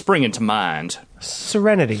not springing to mind.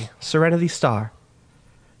 Serenity Star.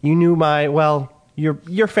 You knew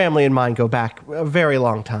your family and mine go back a very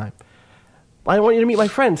long time. I want you to meet my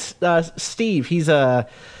friend, Steve. He's a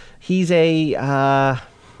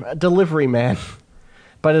delivery man,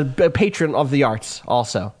 but a patron of the arts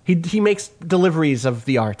also. He makes deliveries of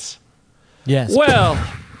the arts. Yes. Well,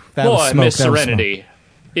 boy, Miss Serenity,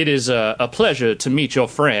 it is a pleasure to meet your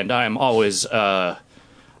friend. I am always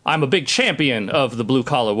I'm a big champion of the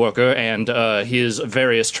blue-collar worker and his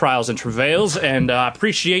various trials and travails, and I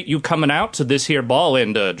appreciate you coming out to this here ball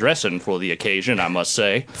and dressing for the occasion, I must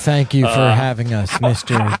say. Thank you for having us,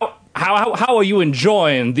 Mr. How are you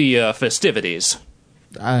enjoying the festivities?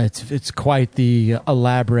 It's quite the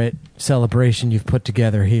elaborate celebration you've put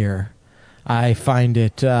together here. I find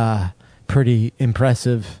it pretty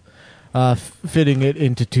impressive. Fitting it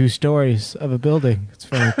into 2 stories of a building. It's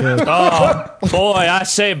very good. Oh,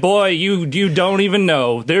 boy, you don't even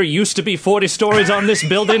know. There used to be 40 stories on this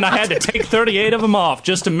building. I had to take 38 of them off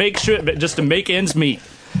just to make ends meet.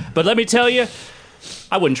 But let me tell you,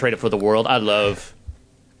 I wouldn't trade it for the world. I love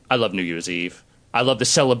New Year's Eve. I love the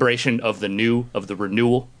celebration of the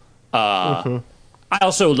renewal. I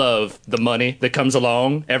also love the money that comes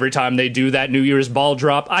along every time they do that New Year's ball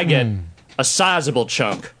drop. I get a sizable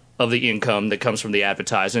chunk of the income that comes from the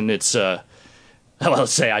advertising. It's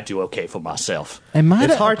let's say I do okay for myself.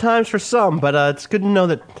 It's hard times for some, but it's good to know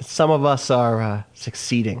that some of us are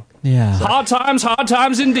succeeding. Yeah, so. Hard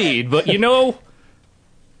times indeed. But it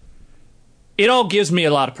all gives me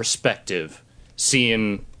a lot of perspective,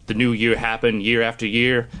 seeing the new year happen year after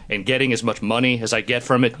year and getting as much money as I get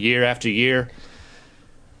from it year after year.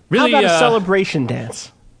 Really, how about a celebration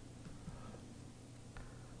dance?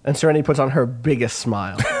 And Serenity puts on her biggest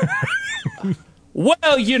smile. Well,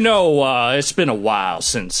 it's been a while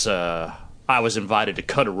since I was invited to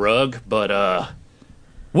cut a rug, but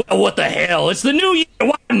well, what the hell? It's the new year.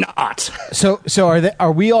 Why not? So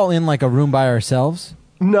are we all in like a room by ourselves?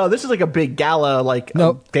 No, this is like a big gala,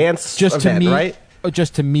 dance just event, to meet, right?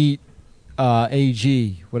 Just to meet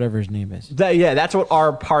AG, whatever his name is. That's what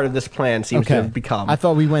our part of this plan seems to have become. I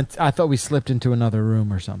thought we slipped into another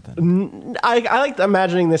room or something. I like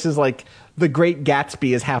imagining this is like the Great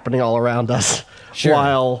Gatsby is happening all around us.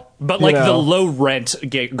 Sure. But the low rent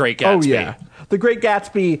Great Gatsby. Oh yeah. The Great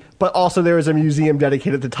Gatsby, but also there is a museum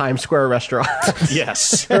dedicated to Times Square restaurant.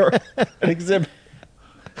 Yes. An exhibit.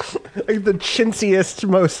 Like the chintziest,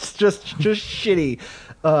 most just shitty.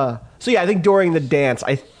 So yeah, I think during the dance,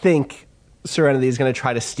 I think Serenity is going to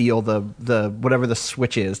try to steal the whatever the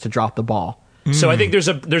switch is to drop the ball. So I think there's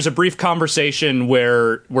a brief conversation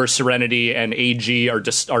where Serenity and AG are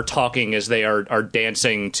talking as they are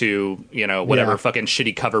dancing to whatever fucking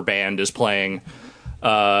shitty cover band is playing.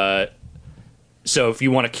 So if you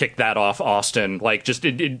want to kick that off, Austin, just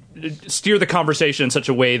steer the conversation in such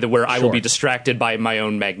a way that where I will be distracted by my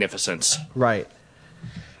own magnificence. Right.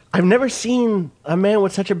 I've never seen a man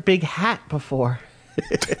with such a big hat before.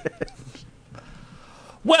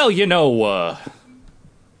 Well,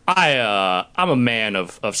 I'm a man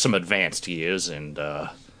of some advanced years, and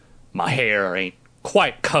my hair ain't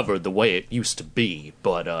quite covered the way it used to be.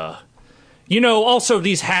 But also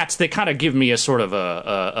these hats, they kind of give me a sort of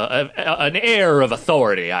an air of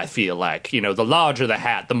authority. I feel like the larger the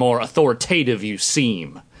hat, the more authoritative you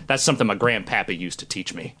seem. That's something my grandpappy used to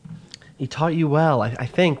teach me. He taught you well, I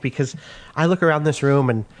think, because I look around this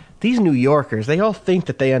room and these New Yorkers, they all think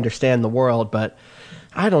that they understand the world, but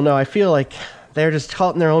I don't know. I feel like they're just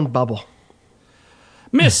caught in their own bubble.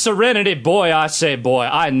 Miss Serenity, boy,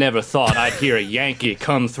 I never thought I'd hear a Yankee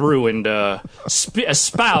come through and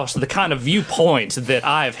espouse the kind of viewpoint that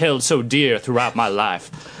I've held so dear throughout my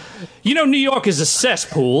life. New York is a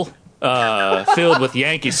cesspool filled with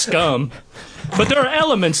Yankee scum. But there are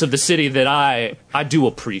elements of the city that I do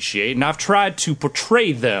appreciate, and I've tried to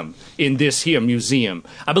portray them in this here museum.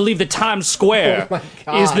 I believe that Times Square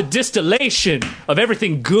is the distillation of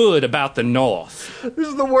everything good about the North. This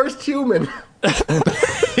is the worst human.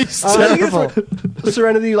 He's terrible.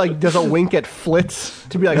 Serenity does a wink at Flitz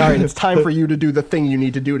to be like, all right, it's time for you to do the thing you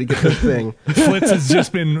need to do to get this thing. Flitz has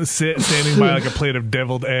just been standing by a plate of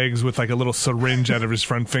deviled eggs with a little syringe out of his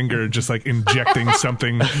front finger, just injecting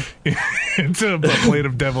something into a plate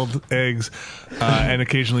of deviled eggs, and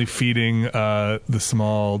occasionally feeding the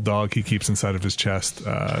small dog he keeps inside of his chest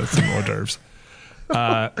some hors d'oeuvres.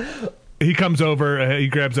 He comes over, he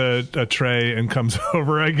grabs a tray and comes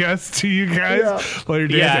over, I guess, to you guys while you're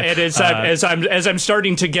dancing. Yeah, and as I'm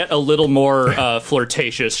starting to get a little more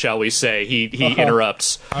flirtatious, shall we say, he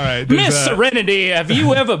interrupts. All right, Miss Serenity, have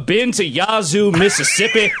you ever been to Yazoo,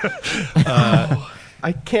 Mississippi?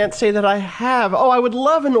 I can't say that I have. Oh, I would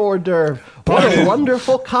love an hors d'oeuvre. What a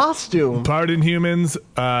wonderful costume. Pardon, humans,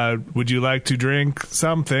 would you like to drink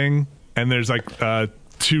something? And there's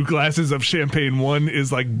 2 glasses of champagne. One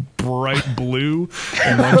is bright blue,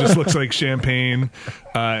 and one just looks like champagne.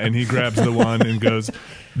 And he grabs the one and goes,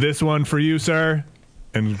 "This one for you, sir."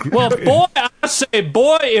 Well, boy, I say,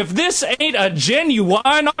 boy, if this ain't a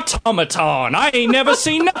genuine automaton, I ain't never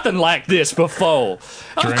seen nothing like this before.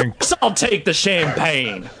 Drink. Of course I'll take the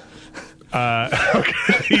champagne.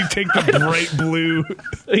 Okay, you take the bright blue.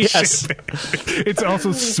 Yes. Champagne. It's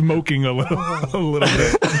also smoking a little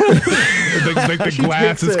bit. like the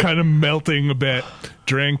glass is kind of melting a bit.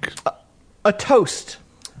 Drink. A toast.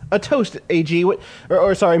 A toast, AG.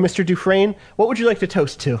 Or sorry, Mr. Dufresne. What would you like to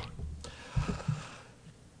toast to?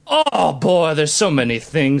 Oh, boy, there's so many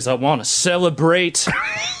things I want to celebrate.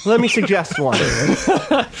 Let me suggest one.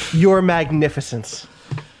 Your magnificence.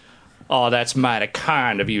 Oh, that's mighty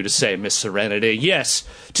kind of you to say, Miss Serenity. Yes,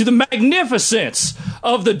 to the magnificence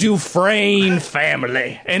of the Dufresne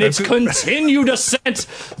family and its continued ascent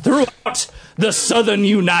throughout the southern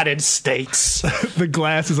United States. The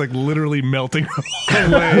glass is like literally melting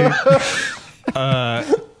away.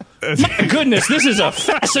 My goodness, this is a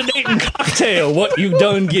fascinating cocktail, what you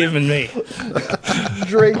done given me.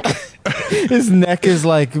 Drink. His neck is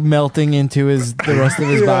like melting into the rest of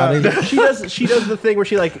his body. She does the thing where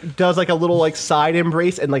she like does like a little like side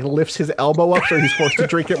embrace and like lifts his elbow up so he's forced to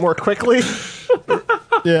drink it more quickly.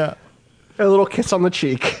 Yeah. And a little kiss on the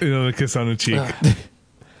cheek. A kiss on the cheek.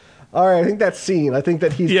 All right, I think that's scene. I think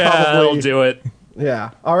that he's Yeah, probably... that'll do it.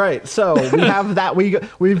 Yeah. All right, so we have that.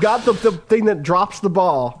 We've got the thing that drops the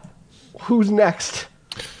ball. Who's next?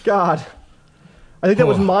 God. I think that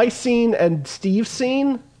was my scene and Steve's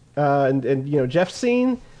scene, and Jeff's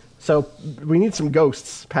scene. So we need some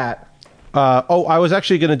ghosts, Pat. I was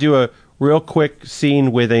actually going to do a real quick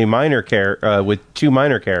scene with a with two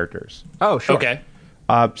minor characters. Oh, sure. Okay.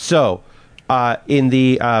 So in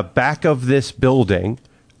the back of this building,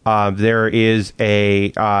 there is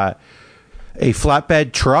a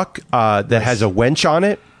flatbed truck that has a winch on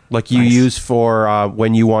it, like you use for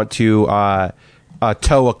when you want to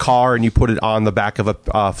tow a car and you put it on the back of a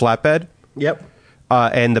flatbed. Yep.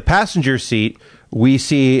 And the passenger seat, we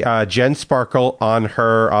see Jen Sparkle on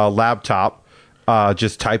her laptop,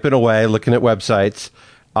 just typing away, looking at websites.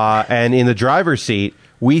 And in the driver's seat,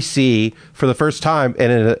 we see, for the first time,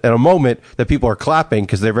 and in a moment that people are clapping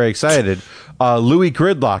because they're very excited, Louis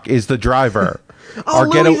Gridlock is the driver.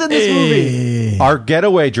 Louis in this movie. Our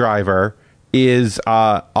getaway driver is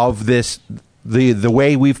of this, the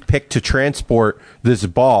way we've picked to transport this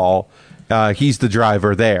ball. He's the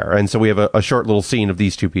driver there. And so we have a short little scene of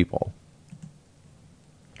these two people.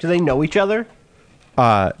 Do they know each other?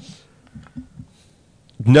 No,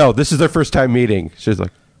 this is their first time meeting. She's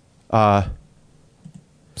like,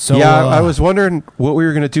 So yeah, I was wondering what we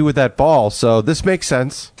were going to do with that ball, so this makes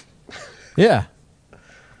sense. Yeah.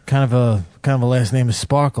 Kind of a last name is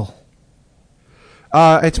Sparkle.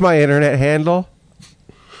 It's my internet handle.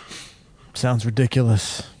 Sounds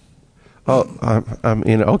ridiculous. Oh,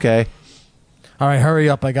 okay. All right, hurry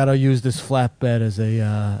up. I got to use this flatbed as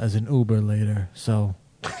an Uber later. So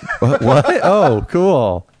What? Oh,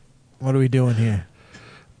 cool. what are we doing here?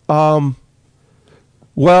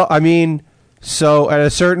 Well, I mean, so at a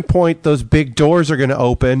certain point, those big doors are going to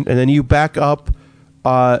open, and then you back up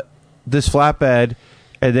this flatbed,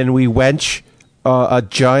 and then we winch a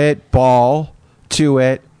giant ball to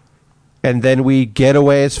it, and then we get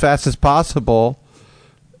away as fast as possible,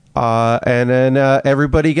 and then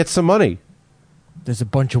everybody gets some money. There's a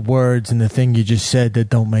bunch of words in the thing you just said that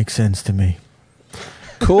don't make sense to me.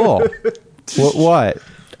 Cool. What?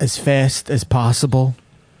 As fast as possible.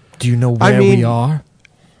 Do you know where we are?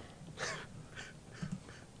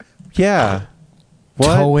 Yeah.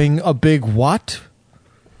 What? Towing a big what?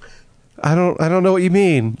 I don't know what you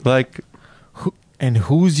mean. Like, And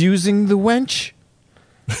who's using the winch?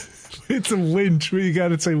 It's a winch. You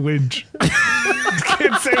gotta say winch. You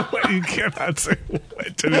can't say what. You cannot say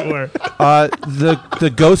winch anymore.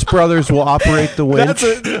 the Ghost Brothers will operate the winch.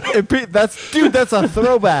 That's a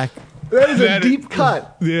throwback. That is a deep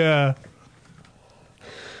cut. Yeah.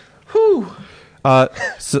 Whew. sorry,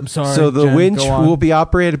 So the Jen, winch go on. will be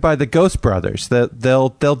operated by the Ghost Brothers. They'll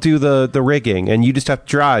do the rigging, and you just have to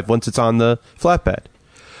drive once it's on the flatbed.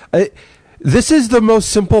 This is the most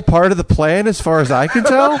simple part of the plan, as far as I can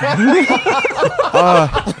tell.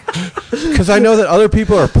 Because I know that other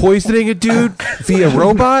people are poisoning a dude via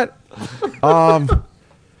robot.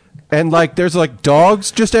 And like there's like dogs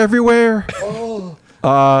just everywhere.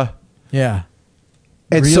 Yeah.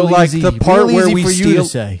 And Real so like easy, the part real where easy we for you steal. to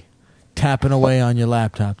say, tapping away on your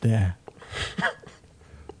laptop there.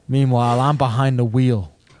 Meanwhile, I'm behind the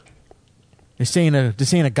wheel. This ain't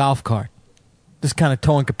a golf cart. This kind of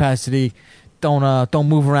towing capacity don't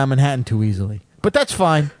move around Manhattan too easily. But that's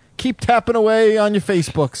fine. Keep tapping away on your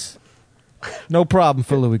Facebooks. No problem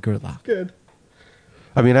for Louis Gridlock. Good.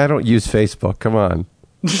 I mean, I don't use Facebook. Come on.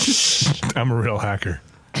 I'm a real hacker.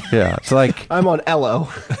 Yeah, it's like I'm on Elo.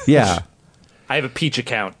 yeah, I have a Peach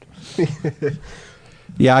account.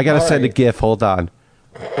 yeah. I gotta send a right. GIF. Hold on.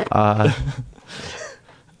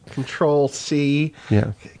 Control C.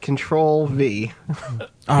 Yeah. Control V.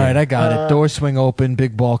 All right, I got it. Doors swing open.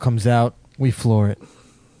 Big ball comes out. We floor it.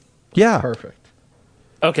 Yeah. Perfect.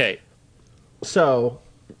 Okay, So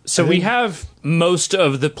we have most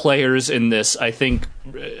of the players in this, I think,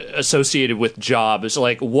 associated with jobs.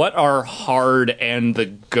 Like, what are Hard and the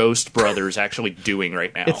Ghost Brothers actually doing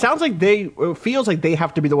right now? it sounds like it feels like they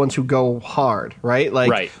have to be the ones who go hard, right?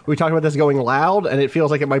 Like Right. we talked about this going loud, and it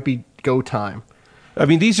feels like it might be go time. I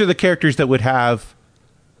mean, these are the characters that would have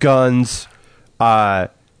guns. One's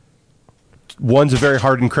a very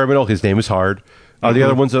hardened criminal. His name is Hard. The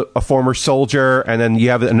other one's a former soldier, and then you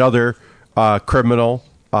have another criminal.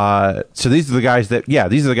 So these are the guys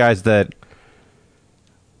that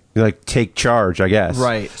like take charge, I guess.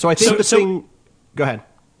 Right. So I think the thing. Go ahead.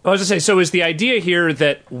 I was going to say, so is the idea here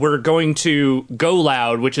that we're going to go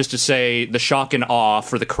loud, which is to say the shock and awe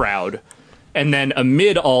for the crowd, and then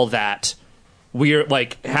amid all that, we're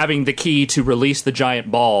like having the key to release the giant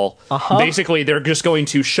ball. Basically, they're just going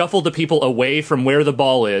to shuffle the people away from where the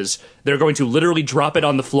ball is. They're going to literally drop it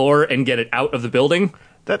on the floor and get it out of the building.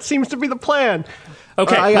 That seems to be the plan.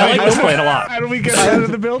 Okay, I like this plan a lot. How do we get out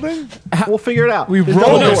of the building? We'll figure it out. We There's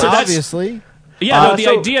roll no it, so that's- obviously. Yeah, no, the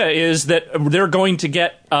so- idea is that they're going to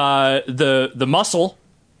get the muscle,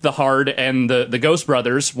 the Hard, and the Ghost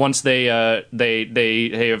Brothers. Once they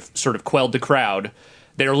have sort of quelled the crowd,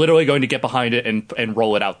 they're literally going to get behind it and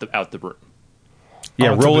roll it out the room.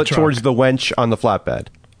 Yeah, Onto roll the it truck. towards the wench on the flatbed.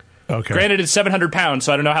 Okay. Granted, it's 700 pounds,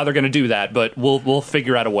 so I don't know how they're going to do that, but we'll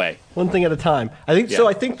figure out a way. One thing at a time. I think so. Yeah.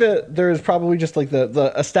 I think that there is probably just like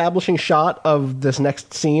the establishing shot of this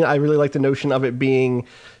next scene. I really like the notion of it being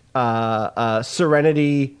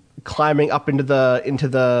Serenity climbing up into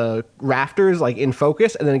the rafters, like in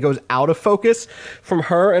focus, and then it goes out of focus from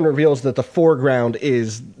her and reveals that the foreground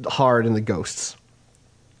is Hard and the ghosts.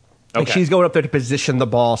 Like Okay. she's going up there to position the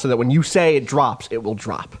ball so that when you say it drops, it will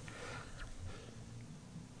drop.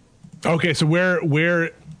 Okay, so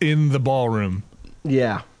we're in the ballroom,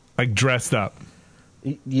 Yeah. like dressed up.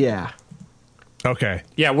 Yeah. Okay.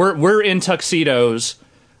 Yeah, we're in tuxedos,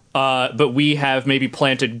 but we have maybe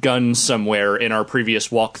planted guns somewhere in our previous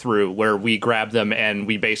walkthrough where we grab them and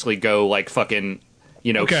we basically go like fucking,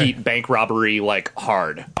 Okay. heat bank robbery like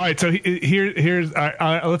hard. All right, so here's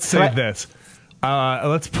let's say Right. this.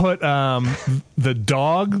 Let's put the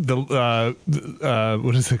dog,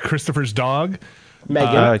 what is it, Christopher's dog?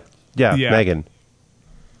 Megan. Yeah, Yeah. Megan.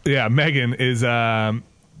 Yeah, Megan is back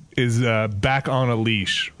on a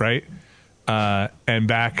leash, right? And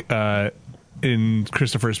back in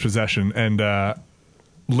Christopher's possession, and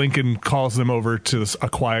Lincoln calls them over to a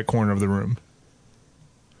quiet corner of the room.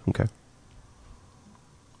 Okay.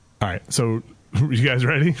 All right, so you guys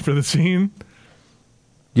ready for the scene?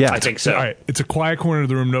 Yeah. I think so. All right, it's a quiet corner of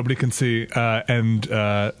the room, nobody can see, and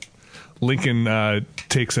Lincoln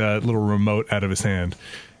takes a little remote out of his hand,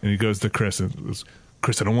 and he goes to Chris and goes,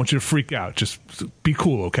 "Chris, I don't want you to freak out. Just be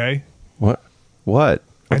cool, okay? What? What's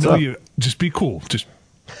I know up? you. Just be cool. Just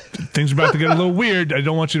things are about to get a little weird. I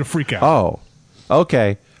don't want you to freak out." Oh,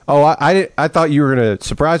 okay. Oh, I thought you were going to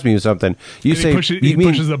surprise me with something. You And say he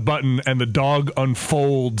pushes a button, and the dog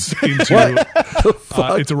unfolds into.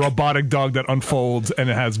 It's a robotic dog that unfolds, and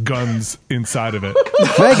it has guns inside of it.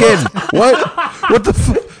 Megan? What? What the?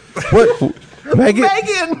 What?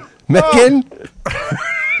 Megan? Megan?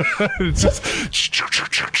 It's just,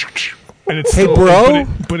 and it's Hey, still, bro?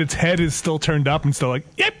 but its head is still turned up and still like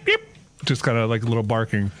yip yip, just kind of like a little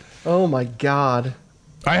barking. Oh my god.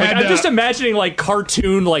 I'm just imagining like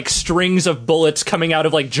cartoon like strings of bullets coming out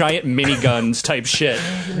of like giant miniguns type shit.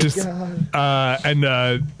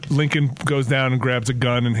 And Lincoln goes down and grabs a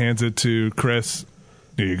gun and hands it to Chris.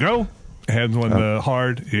 Here you go. Hands one to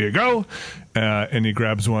Hard. Here you go. And he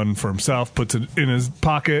grabs one for himself, puts it in his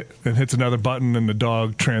pocket, and hits another button, and the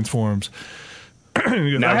dog transforms. And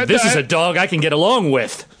he goes, Now this is a dog I can get along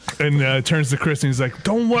with. And turns to Chris and he's like,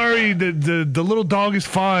 "Don't worry, the little dog is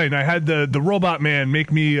fine. I had the robot man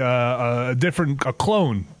make me a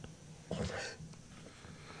clone."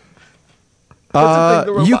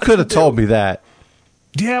 You could have told me that.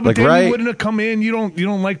 Yeah, but Like, then right? you wouldn't have come in. You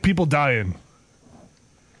don't like people dying.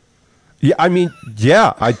 Yeah, I mean,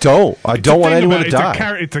 yeah, I don't. I don't want anyone to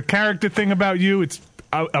die. It's a character thing about you.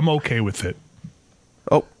 I'm okay with it.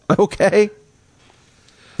 Oh, okay.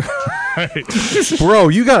 Right. Bro,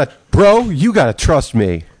 you gotta trust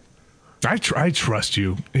me. I trust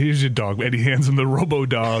you. Here's your dog, and he hands him the Robo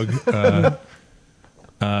Dog.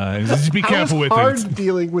 Just be careful with hard it.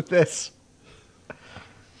 dealing with this.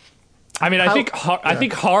 I mean, I think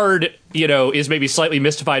Hard, is maybe slightly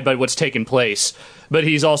mystified by what's taken place, but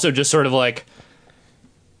he's also just sort of like,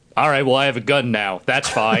 all right, well, I have a gun now. That's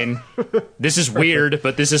fine. This is weird,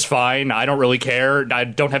 but this is fine. I don't really care. I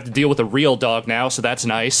don't have to deal with a real dog now, so that's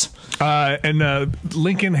nice. And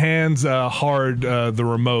Lincoln hands Hard the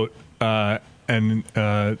remote and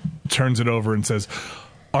turns it over and says,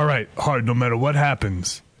 all right, Hard, no matter what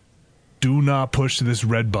happens, do not push this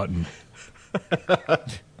red button.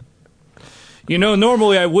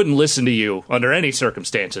 Normally I wouldn't listen to you under any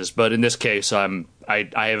circumstances, but in this case, I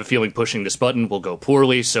have a feeling pushing this button will go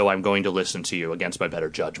poorly, so I'm going to listen to you against my better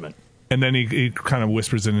judgment. And then he kind of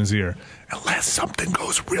whispers in his ear, unless something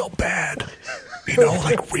goes real bad,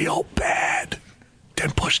 like real bad,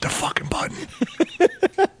 then push the fucking button.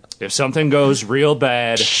 If something goes real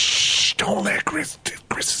bad... Shh, don't let Chris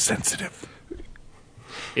is sensitive.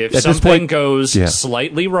 If something goes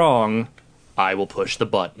slightly wrong... I will push the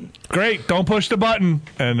button. Great, don't push the button.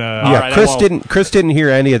 And right, Chris didn't hear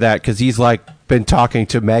any of that because he's like been talking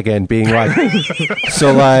to Megan, being like,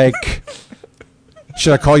 so like,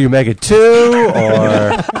 should I call you Megan too,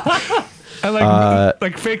 or? I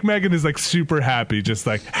like fake Megan is like super happy, just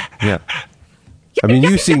like yeah. I mean,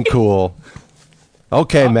 you seem cool.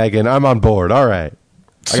 Okay, Megan, I'm on board. All right,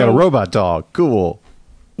 I got a robot dog. Cool.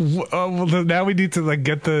 Well, now we need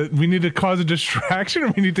to we need to cause a distraction, or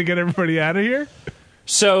we need to get everybody out of here.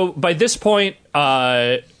 So by this point,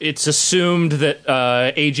 it's assumed that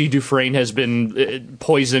A.G. Dufresne has been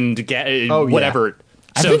poisoned, whatever.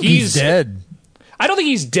 Yeah. So I think he's dead. I don't think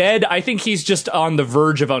he's dead. I think he's just on the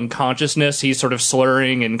verge of unconsciousness. He's sort of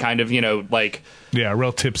slurring and kind of,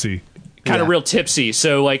 real tipsy. Real tipsy.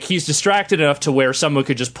 So, he's distracted enough to where someone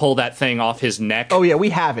could just pull that thing off his neck. Oh, yeah,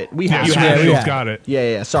 we have it. You have it. He's got it.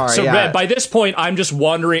 Yeah, sorry. So, by this point, I'm just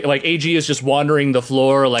wandering, AG is just wandering the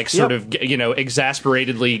floor,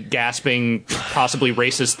 exasperatedly gasping possibly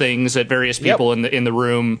racist things at various people in the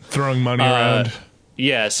room. Throwing money around.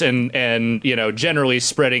 Yes, and generally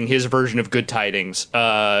spreading his version of good tidings.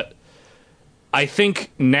 I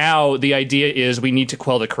think now the idea is we need to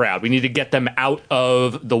quell the crowd. We need to get them out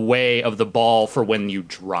of the way of the ball for when you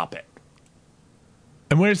drop it.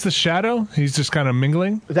 And where's the shadow? He's just kind of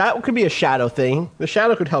mingling? That could be a shadow thing. The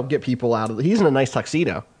shadow could help get people out of it. He's in a nice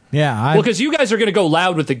tuxedo. Yeah. Well, because you guys are going to go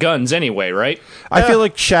loud with the guns anyway, right? I feel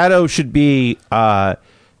like Shadow should be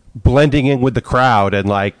blending in with the crowd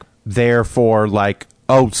and, therefore,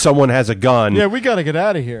 oh, someone has a gun. Yeah, we got to get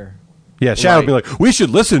out of here. Yeah, Shadow would be like, we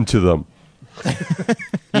should listen to them.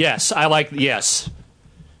 Yes.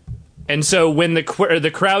 And so when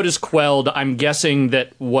the crowd is quelled, I'm guessing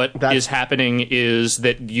that what is happening is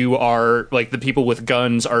that you are, the people with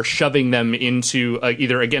guns are shoving them into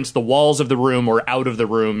either against the walls of the room or out of the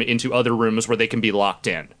room into other rooms where they can be locked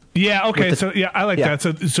in. Yeah, okay, I like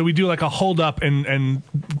that. So we do a hold up and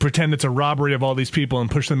pretend it's a robbery of all these people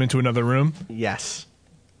and push them into another room? Yes.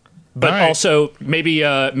 But also,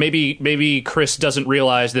 maybe Chris doesn't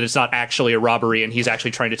realize that it's not actually a robbery, and he's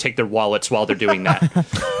actually trying to take their wallets while they're doing that.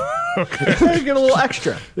 Okay. Get a little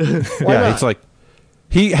extra. It's like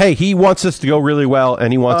he wants this to go really well,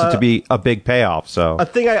 and he wants it to be a big payoff. So a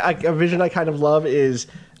thing, a vision I kind of love is,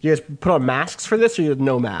 do you guys put on masks for this, or you have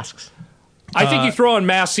no masks? I think you throw on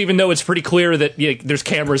masks, even though it's pretty clear that there's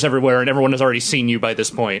cameras everywhere and everyone has already seen you by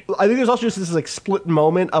this point. I think there's also just this split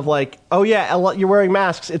moment of oh yeah, you're wearing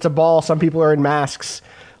masks. It's a ball. Some people are in masks.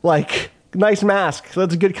 Nice mask.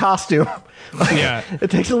 That's a good costume. Yeah,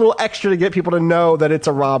 it takes a little extra to get people to know that it's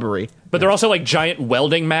a robbery. But they're also giant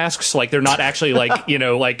welding masks. They're not actually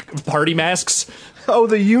party masks. Oh,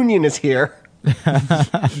 the union is here.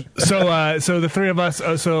 So the three of us,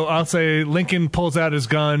 so I'll say Lincoln pulls out his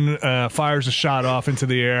gun, fires a shot off into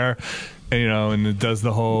the air, and it does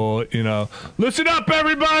the whole, listen up,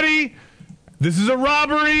 everybody. This is a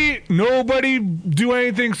robbery. Nobody do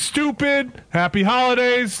anything stupid. Happy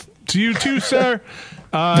holidays to you too, sir.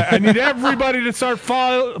 I need everybody to start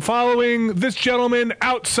following this gentleman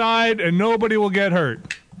outside, and nobody will get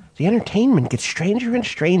hurt. The entertainment gets stranger and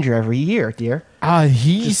stranger every year, dear.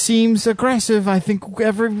 He seems aggressive. I think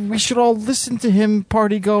we should all listen to him,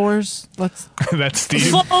 party goers. That's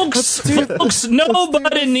Steve. Folks,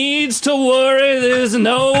 nobody needs to worry. There's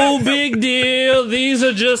no big deal. These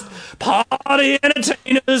are just party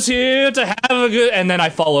entertainers here to have a good... And then I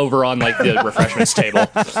fall over on, the refreshments table.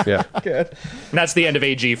 Yeah. Good. And that's the end of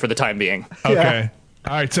AG for the time being. Okay. Yeah.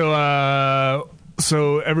 All right,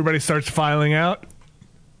 so everybody starts filing out?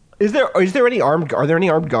 Is there any armed? Are there any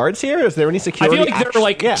armed guards here? Is there any security? I feel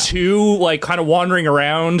like there are two like kind of wandering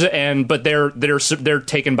around, but they're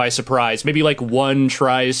taken by surprise. Maybe like one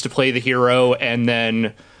tries to play the hero, and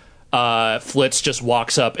then Flitz just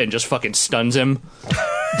walks up and just fucking stuns him.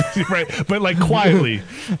 Right, but like quietly,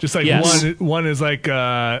 just like Yes. one is like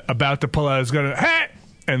about to pull out his gun, hey!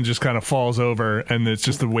 And just kind of falls over, and it's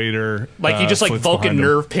just the waiter. Like he just like Flitz Vulcan behind him.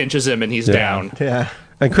 nerve pinches him, and he's down. Yeah.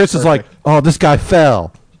 And Chris is like, "Oh, this guy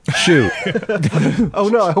fell. Shoot." Oh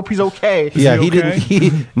no, I hope he's okay. Yeah, he he okay?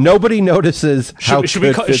 didn't. Nobody notices how. Should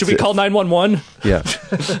we call 911? Yeah.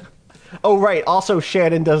 Oh right. Also,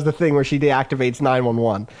 Shannon does the thing where she deactivates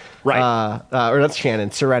 911. Right. Or that's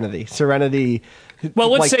Shannon. Serenity. Serenity.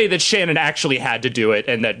 Well, let's like- say that Shannon actually had to do it,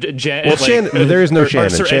 and that Shannon- there is no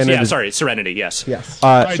Shannon. Shannon is- Serenity. Yes. Yes. It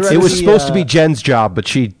was Serenity, supposed to be Jen's job, but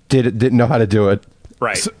she didn't know how to do it.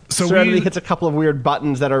 Right. So Serenity we, hits a couple of weird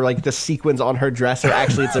buttons that are like the sequins on her dress, or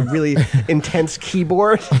actually it's a really intense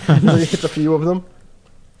keyboard. Really hits a few of them.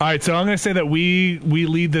 all right, so I'm going to say that we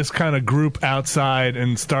lead this kind of group outside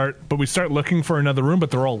and start looking for another room, but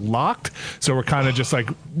they're all locked. So we're kind of just like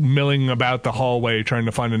milling about the hallway, trying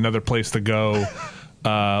to find another place to go.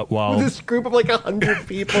 While This group of like 100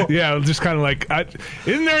 people. yeah, just kind of like,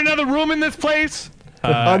 isn't there another room in this place?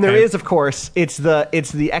 And there is, of course, it's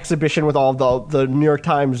the exhibition with all the New York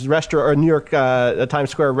Times restaurant or New York Times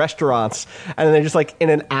Square restaurants, and then they're just like in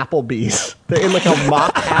an Applebee's. They're in like a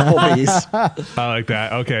mock Applebee's. I like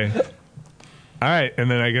that. Okay. All right, and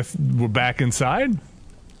then I guess we're back inside.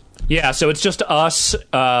 Yeah, so it's just us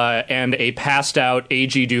and a passed out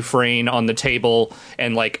A.G. Dufresne on the table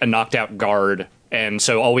and like a knocked out guard. And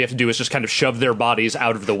so all we have to do is just kind of shove their bodies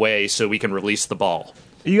out of the way so we can release the ball.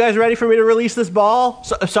 Are you guys ready for me to release this ball?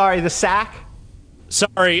 Sorry, the sack.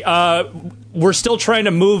 Sorry, we're still trying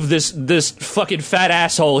to move this fucking fat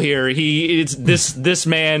asshole here. It's this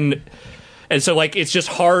man, and so like it's just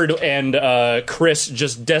hard. And Chris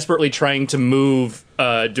just desperately trying to move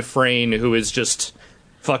Dufresne, who is just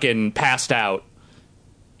fucking passed out.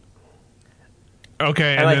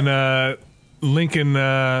 Okay, and then Lincoln,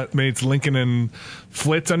 maybe it's Lincoln and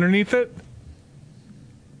Flitz underneath it.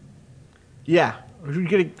 Yeah.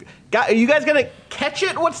 Are you guys gonna catch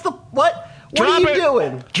it? What are you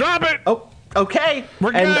doing? Drop it. Oh, okay.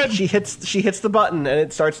 We're and good. she hits the button and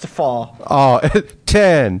it starts to fall. Oh,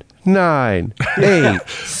 10, 9, 8,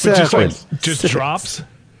 7. Just drops.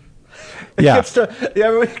 Yeah.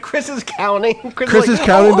 Chris is counting. Chris is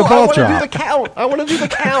counting the ball drop. I want to do the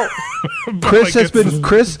count. Chris has been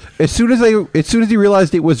Chris. As soon as he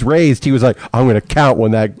realized it was raised, he was like, "I'm going to count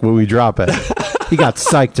when we drop it." He got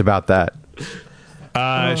psyched about that.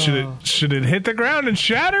 Should it hit the ground and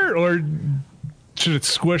shatter, or should it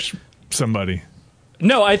squish somebody?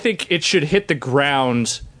 No, I think it should hit the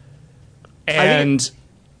ground, and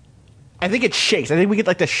I think it shakes. I think we get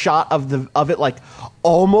like the shot of it like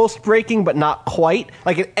almost breaking, but not quite.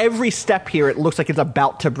 Like at every step here, it looks like it's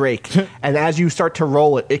about to break, and as you start to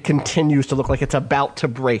roll it, it continues to look like it's about to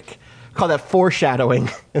break. Call that foreshadowing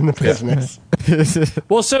in the business.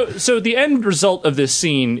 well, so the end result of this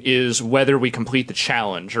scene is whether we complete the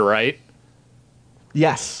challenge, right?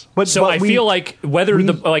 Yes, So I feel like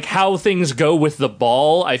how things go with the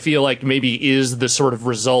ball, I feel like maybe is the sort of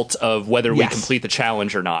result of whether we complete the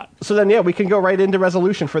challenge or not. So then, we can go right into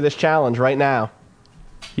resolution for this challenge right now.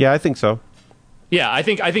 Yeah, I think so. Yeah, I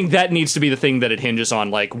think that needs to be the thing that it hinges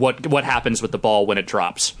on, like what happens with the ball when it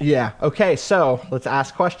drops. Yeah. Okay. So let's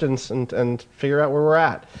ask questions and figure out where we're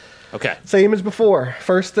at. Okay. Same as before.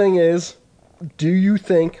 First thing is, does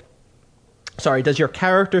your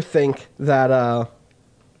character think that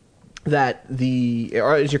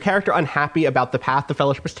is your character unhappy about the path the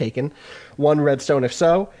Fellowship has taken? 1 redstone if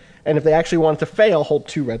so, and if they actually want it to fail, hold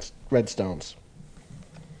 2 redstones.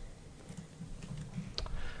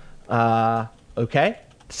 Okay.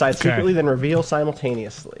 Decide secretly, then reveal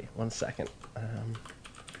simultaneously. 1 second.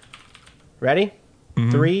 Ready?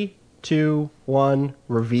 3, 2, 1,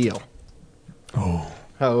 reveal.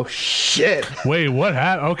 Oh, shit. Wait, what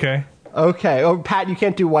happened? Okay. Okay. Oh, Pat, you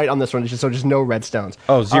can't do white on this one. Just no redstones.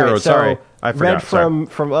 Oh, 0. All right, so sorry. I forgot. Red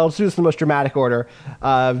from well, let's do this in the most dramatic order.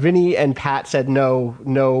 Vinny and Pat said no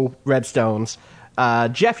redstones.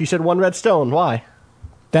 Jeff, you said 1 redstone. Why?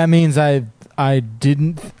 That means I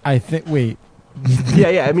didn't. I think. Wait.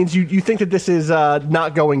 yeah. It means you think that this is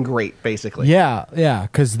not going great, basically. Yeah.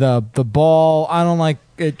 Because the ball, I don't like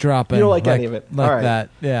it dropping. You don't like any of it. Like All right. that.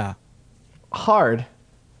 Yeah. Hard.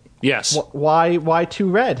 Yes. Why 2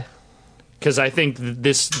 red? Because I think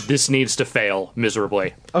this needs to fail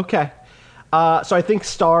miserably. Okay. So I think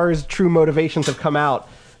Star's true motivations have come out.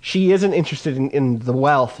 she isn't interested in the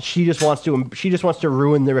wealth. She just wants to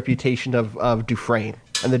ruin the reputation of Dufresne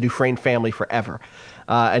and the Dufresne family forever.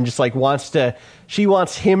 And just like she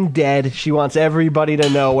wants him dead. She wants everybody to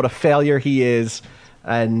know what a failure he is.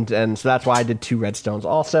 And so that's why I did 2 red stones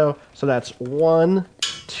also. So that's 1,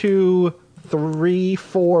 2, 3,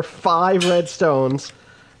 4, 5 red stones.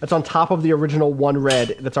 That's on top of the original 1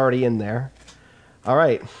 red that's already in there. All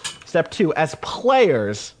right. Step 2. As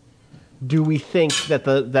players, do we think that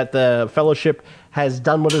the Fellowship has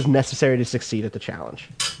done what is necessary to succeed at the challenge?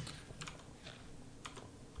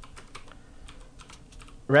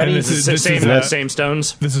 Ready? This is same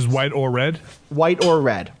stones. This is white or red? White or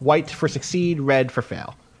red. White for succeed, red for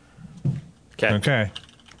fail. Okay.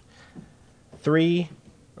 3.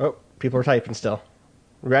 Oh, people are typing still.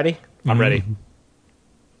 Ready? I'm ready.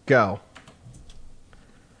 Go.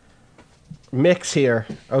 Mix here.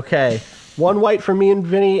 Okay. 1 white from me and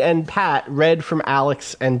Vinny and Pat. Red from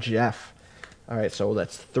Alex and Jeff. All right, so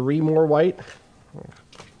that's 3 more white.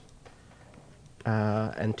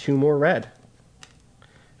 And 2 more red.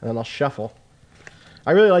 And then I'll shuffle.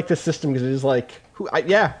 I really like this system because it is like,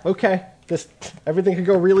 okay. Everything could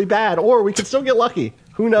go really bad, or we could still get lucky.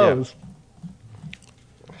 Who knows?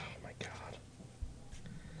 Yeah. Oh my god!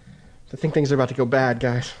 I think things are about to go bad,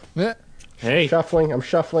 guys. Yeah. Hey, I'm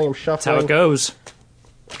shuffling. that's how it goes.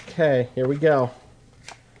 Okay, here we go.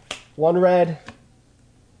 1 red.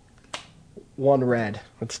 1 red.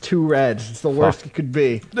 It's 2 reds. It's the worst it could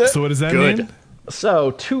be. So what does that Good. mean? So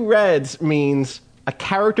 2 reds means a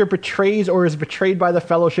character betrays or is betrayed by the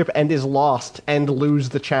Fellowship and is lost and lose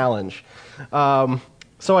the challenge.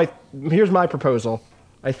 Here's my proposal.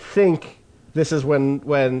 I think this is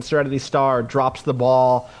when Serenity Star drops the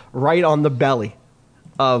ball right on the belly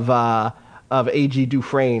of A.G.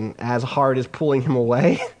 Dufresne as Hard is pulling him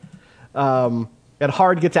away. And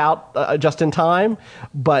Hard gets out just in time,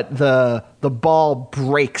 but the ball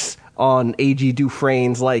breaks on A.G.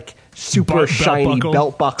 Dufresne's like super shiny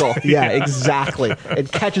belt buckle. Yeah, exactly.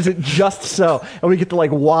 It catches it just so, and we get the like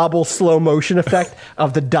wobble slow motion effect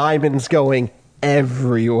of the diamonds going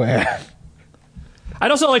everywhere. I'd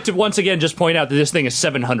also like to once again just point out that this thing is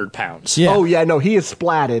 700 pounds. Yeah. Oh yeah, no, he is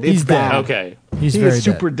splatted. It's bad. Okay. He very is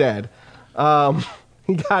super dead.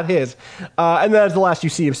 He got his, and that's the last you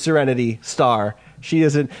see of Serenity Star. She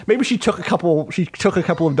isn't. Maybe she took a couple. She took a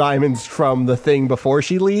couple of diamonds from the thing before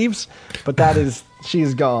she leaves, but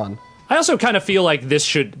she's gone. I also kind of feel like this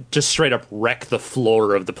should just straight up wreck the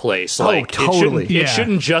floor of the place. Like, totally. It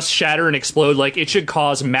shouldn't just shatter and explode. Like, it should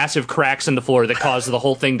cause massive cracks in the floor that cause the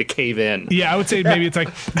whole thing to cave in. Yeah, I would say maybe it's like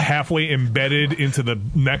halfway embedded into the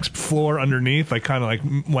next floor underneath, like kind of like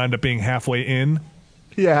wound up being halfway in.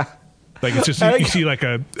 Yeah. Like it's just you see like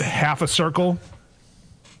a half a circle.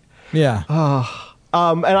 Yeah.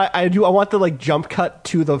 And I want the like jump cut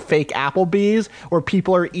to the fake Applebee's where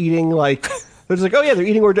people are eating like they're just like, oh yeah, they're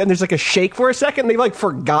eating, and there's like a shake for a second. They've like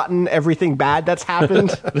forgotten everything bad that's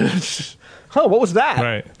happened. Oh, what was that?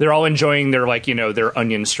 Right. They're all enjoying their their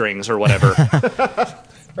onion strings or whatever.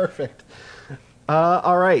 Perfect.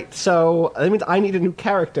 All right, so that means I need a new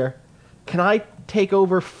character. Can I take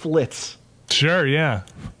over Flitz? Sure. Yeah.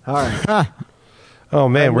 All right. Oh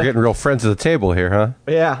man, we're getting real friends at the table here, huh?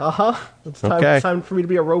 Yeah. It's time for me to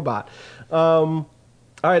be a robot. All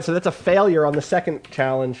right, so that's a failure on the second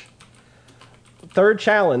challenge. Third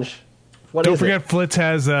challenge. Don't forget, Flitz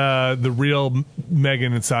has the real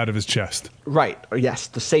Megan inside of his chest. Right. Yes,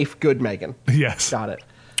 the safe, good Megan. Yes. Got it.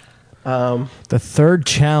 The third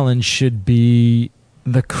challenge should be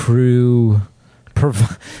the crew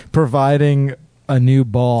providing a new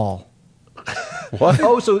ball. What?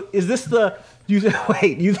 Oh, so is this the... You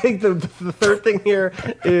think the third thing here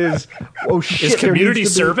is... Oh, shit. Is community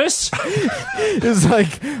service? It's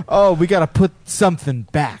like, oh, we got to put something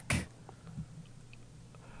back.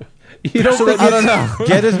 You don't think I don't know.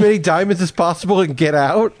 get as many diamonds as possible and get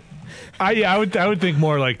out? I would think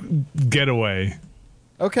more like getaway.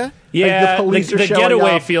 Okay. Yeah, the police are the showing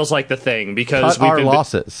getaway up. feels like the thing because Cut our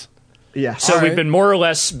losses. Yeah. So we've been more or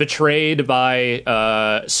less betrayed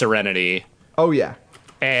by Serenity. Oh, yeah.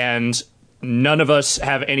 And none of us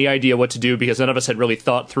have any idea what to do because none of us had really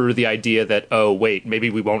thought through the idea that, oh, wait, maybe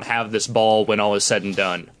we won't have this ball when all is said and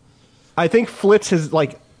done. I think Flitz has,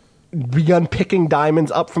 begun picking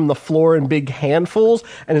diamonds up from the floor in big handfuls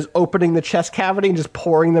and is opening the chest cavity and just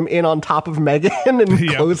pouring them in on top of Megan and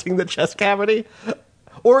closing the chest cavity.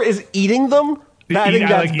 Or is eating them? I think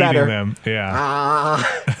that's better. Eating them. Yeah.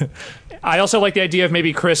 I also like the idea of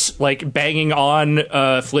maybe Chris banging on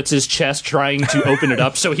Flitz's chest, trying to open it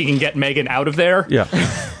up so he can get Megan out of there. Yeah.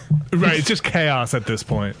 Right. It's just chaos at this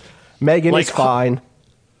point. Megan is fine.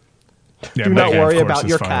 Yeah, Do not Megan, worry of course, about is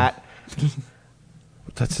your fine. cat.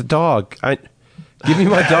 That's a dog. Give me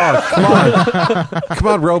my dog. Come on. Come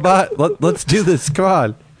on, robot. Let's do this. Come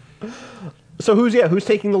on. So who's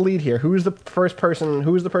taking the lead here? Who's the person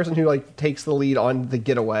who like takes the lead on the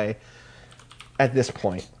getaway at this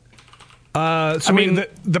point?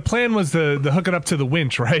 The plan was to hook it up to the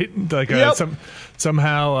winch, right? Like Yep.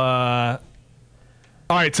 somehow.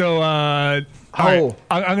 All right, so all right,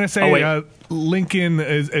 I'm going to say Lincoln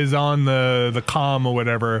is on the comm or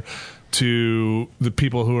whatever to the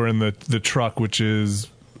people who are in the truck, which is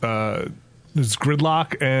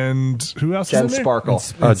Gridlock and who else Jen is in there? Sparkle.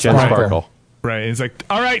 Jen Sparkle. Right. He's like,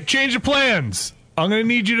 all right, change your plans. I'm going to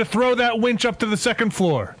need you to throw that winch up to the second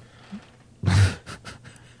floor.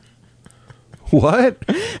 What?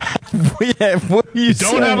 Yeah, what are you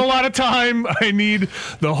Don't have a lot of time. I need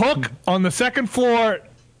the hook on the second floor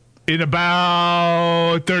in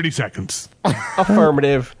about 30 seconds.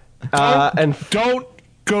 Affirmative. And Don't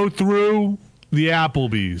go through the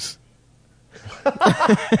Applebee's.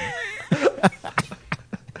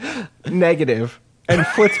 negative. And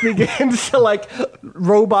Flitz begins to like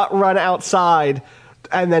robot run outside,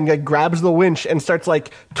 and then like, grabs the winch and starts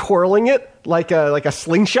like twirling it like a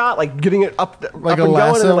slingshot, like getting it up Like and a going,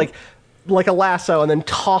 lasso? and then, like a lasso, and then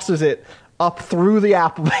tosses it up through the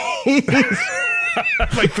Applebee's.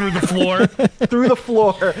 Like through the floor. Through the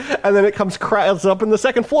floor, and then it comes crowds up in the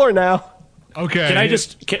second floor now. Okay.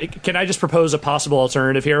 Can I just propose a possible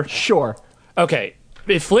alternative here? Sure. Okay.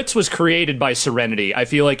 If Flitz was created by Serenity, I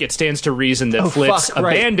feel like it stands to reason that Flitz, fuck,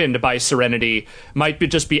 right. abandoned by Serenity, might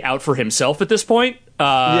just be out for himself at this point,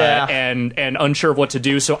 and unsure of what to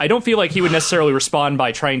do. So I don't feel like he would necessarily respond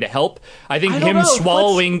by trying to help. I think him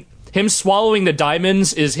swallowing the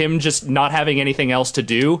diamonds is him just not having anything else to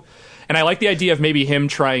do. And I like the idea of maybe him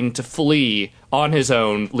trying to flee on his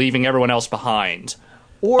own, leaving everyone else behind.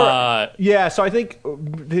 Or so I think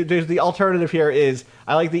there's the alternative here is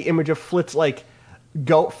I like the image of Flitz like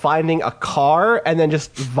finding a car and then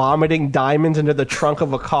just vomiting diamonds into the trunk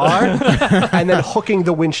of a car and then hooking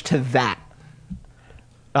the winch to that.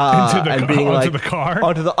 Onto the car?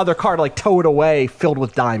 Onto the other car to like tow it away filled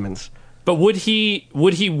with diamonds. But would he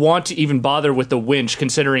want to even bother with the winch,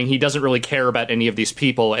 considering he doesn't really care about any of these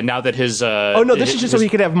people? And now that his this is just so he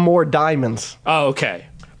could have more diamonds. Oh, okay.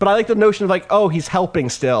 But I like the notion of like, oh, he's helping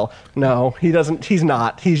still. No, he doesn't. He's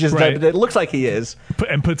not. He's just. Right. It looks like he is.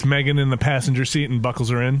 And puts Megan in the passenger seat and buckles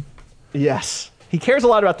her in. Yes, he cares a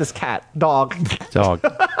lot about this dog.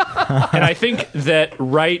 And I think that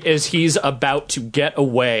right as he's about to get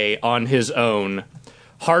away on his own,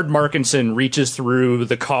 Hard Markinson reaches through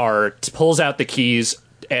the car, pulls out the keys,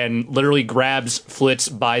 and literally grabs Flitz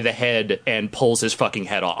by the head and pulls his fucking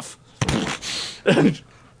head off.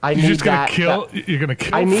 You're gonna kill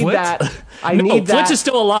I need Flitz? that. I need that. Flitz is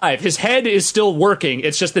still alive. His head is still working.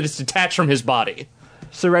 It's just that it's detached from his body.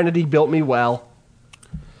 Serenity built me well.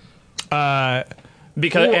 I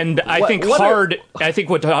think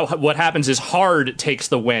what happens is Hard takes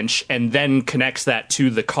the winch and then connects that to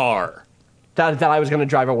the car. That I was going to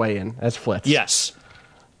drive away in as Flitz. Yes.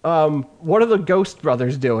 What are the Ghost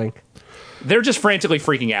Brothers doing? They're just frantically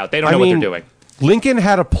freaking out. They don't know what they're doing. Lincoln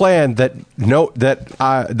had a plan and Chris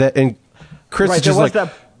Right, is there just was like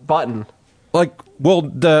that button. like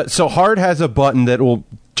so Hard has a button that will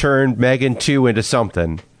turn Megan 2 into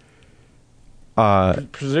something.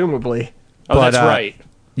 Presumably. Oh, that's right.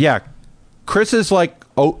 Yeah, Chris is like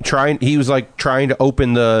trying to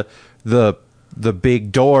open the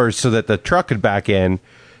big doors so that the truck could back in,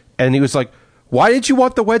 and he was like, "Why did you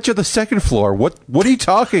want the wedge of the second floor? What are you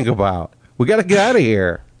talking about? We got to get out of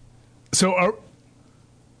here." So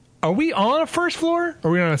are we on a first floor? Or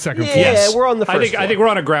are we on a second floor? Yeah, we're on the first floor. I think we're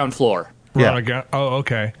on a ground floor.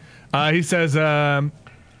 Okay. He says,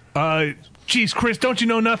 geez, Chris, don't you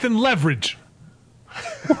know nothing? Leverage.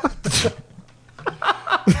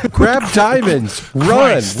 Grab diamonds, run!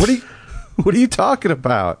 Christ. What are you talking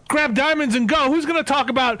about? Grab diamonds and go. Who's going to talk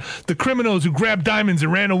about the criminals who grabbed diamonds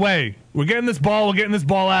and ran away? We're getting this ball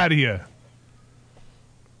out of here.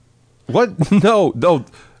 What? No.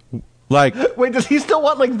 Like, wait, does he still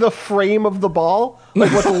want like the frame of the ball?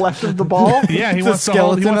 Like what's left of the ball? Yeah, he wants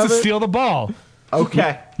to steal the ball.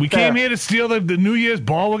 Okay. We came here to steal the New Year's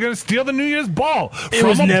ball. We're going to steal the New Year's ball. It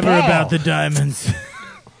was never about the diamonds.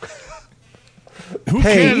 Who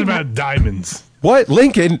cares about diamonds? What,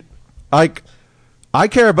 Lincoln? I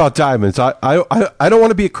care about diamonds. I don't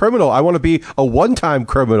want to be a criminal. I want to be a one-time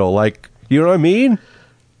criminal. Like, you know what I mean?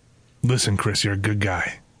 Listen, Chris, you're a good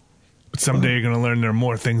guy. But someday you're going to learn there are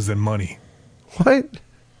more things than money. What?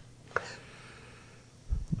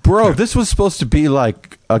 Bro, this was supposed to be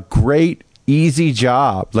like a great, easy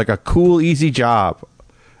job, like a cool, easy job.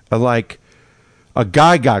 And like a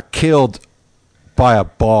guy got killed by a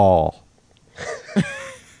ball.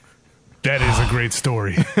 That is a great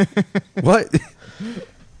story. What?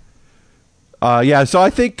 Yeah, so I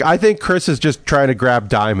think Chris is just trying to grab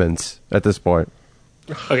diamonds at this point.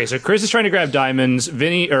 Okay, so Chris is trying to grab diamonds.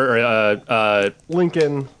 Lincoln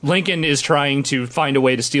is trying to find a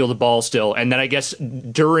way to steal the ball still, and then I guess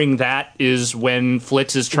during that is when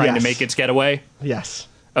Flitz is trying to make its getaway. Yes.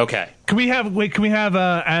 Okay. Can we have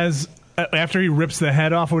as after he rips the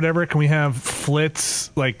head off or whatever? Can we have Flitz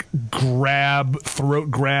like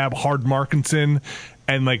throat grab Hard Markinson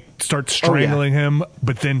and like start strangling him,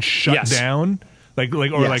 but then shut down? Like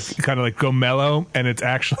kind of like go mellow, and it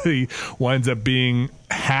actually winds up being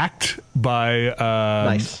hacked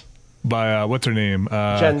by by what's her name,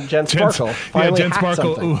 Jen Sparkle. Jen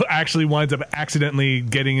Sparkle, who actually winds up accidentally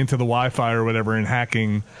getting into the Wi-Fi or whatever and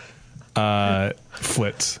hacking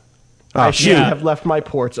Flitz. I should have left my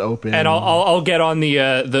ports open, and I'll get on the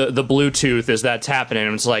Bluetooth as that's happening.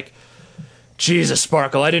 And it's like, Jesus,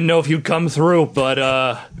 Sparkle, I didn't know if you'd come through, but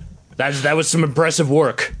that was some impressive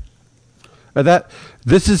work.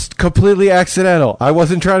 This is completely accidental. I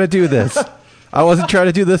wasn't trying to do this. I wasn't trying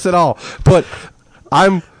to do this at all. But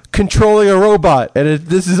I'm controlling a robot, and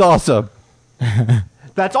this is awesome.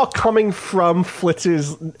 That's all coming from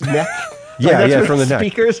Flitz's neck. Yeah, from the neck.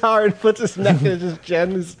 Speakers are in Flitz's neck, and it's just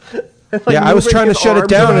Jen's. I was trying to shut it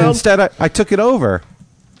down, and instead I took it over.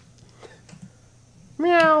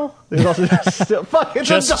 Meow. There's also it's a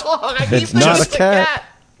dog. It's not a cat.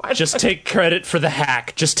 Just take credit for the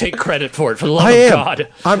hack. Just take credit for it, for the love of God.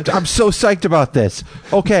 I'm so psyched about this.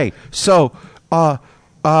 Okay, so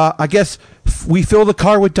I guess we fill the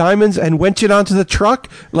car with diamonds and winch it onto the truck.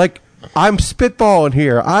 Like, I'm spitballing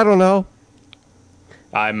here. I don't know.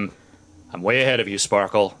 I'm way ahead of you,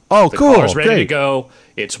 Sparkle. Oh, the cool. The car's ready Great. to go.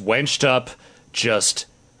 It's wenched up. Just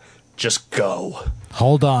go.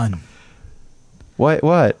 Hold on.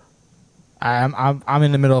 What? I'm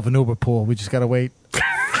in the middle of an Uber pool. We just gotta wait.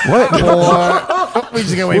 What? We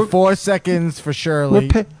just gotta wait 4 seconds for Shirley.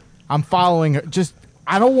 I'm following her.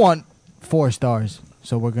 I don't want 4 stars,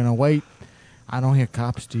 so we're gonna wait. I don't hear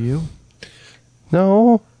cops. Do you?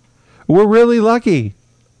 No. We're really lucky.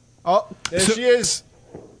 Oh, there she is.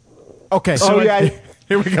 Okay. So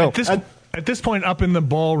here we go. At this point, up in the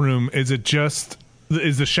ballroom, is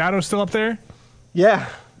the Shadow still up there? Yeah.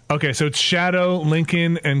 Okay, so it's Shadow,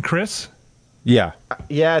 Lincoln, and Chris? Yeah.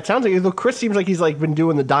 Yeah, it sounds like Chris seems like he's like been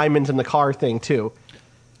doing the diamonds in the car thing too.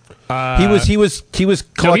 He was collecting.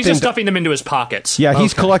 No, he's just stuffing them into his pockets. Yeah,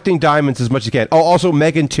 he's collecting diamonds as much as he can. Oh, also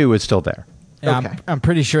Megan too is still there. Yeah, Okay. I'm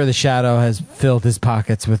pretty sure the Shadow has filled his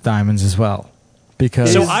pockets with diamonds as well.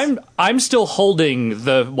 Because So I'm still holding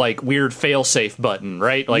the like weird fail-safe button,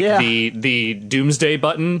 right? Like the doomsday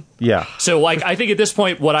button. Yeah. So like I think at this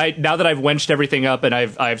point now that I've wenched everything up and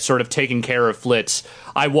I've sort of taken care of Flitz,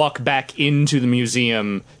 I walk back into the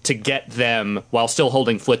museum to get them while still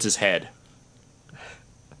holding Flitz's head.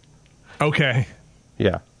 Okay.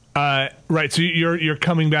 Yeah. Right, so you're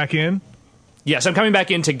coming back in? Yes, I'm coming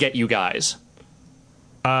back in to get you guys.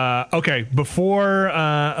 Okay, before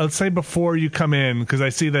let's say before you come in, because I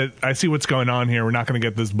see what's going on here. We're not going to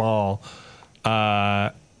get this ball.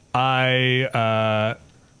 I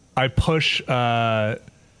push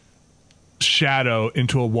Shadow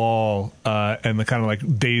into a wall and kind of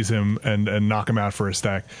like daze him and knock him out for a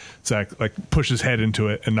sec. Like push his head into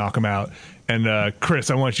it and knock him out. And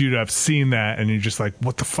Chris, I want you to have seen that, and you're just like,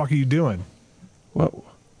 "What the fuck are you doing?" What?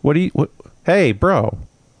 Hey, bro.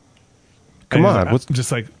 Come on. I'm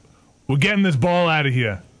just like, we're getting this ball out of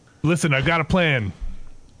here. Listen, I've got a plan.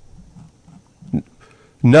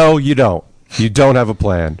 No, you don't. You don't have a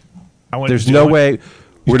plan. There's no way.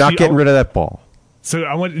 We're not getting rid of that ball. So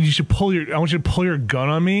I want you to pull your gun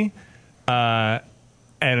on me, and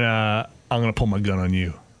I'm gonna pull my gun on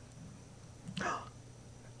you.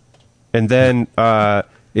 And then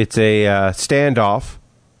it's a standoff.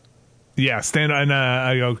 Yeah, and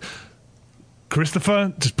I go,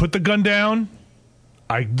 Christopher, just put the gun down.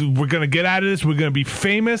 We're going to get out of this. We're going to be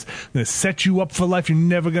famous. I'm going to set you up for life. You're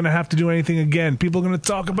never going to have to do anything again. People are going to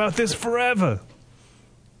talk about this forever.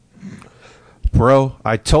 Bro,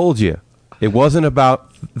 I told you. It wasn't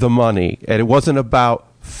about the money, and it wasn't about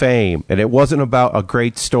fame, and it wasn't about a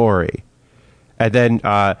great story. And then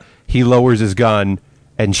he lowers his gun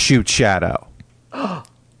and shoots Shadow.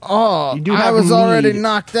 Oh, I was already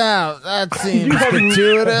knocked out. That seems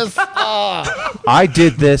gratuitous. I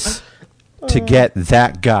did this to get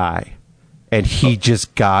that guy, and he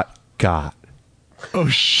just got. Oh,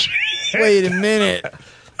 shit. Wait a minute.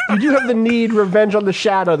 You do have the need revenge on the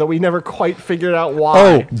shadow that we never quite figured out why.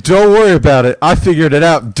 Oh, don't worry about it. I figured it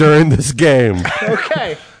out during this game.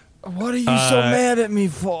 Okay. What are you so mad at me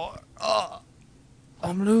for?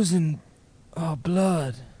 I'm losing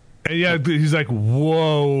blood. And yeah, he's like,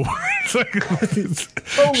 whoa. It's like,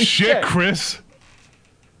 Holy shit, Chris.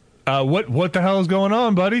 What the hell is going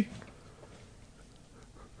on, buddy?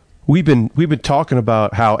 We've been talking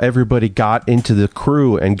about how everybody got into the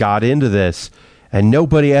crew and got into this, and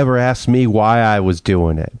nobody ever asked me why I was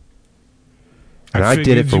doing it. And I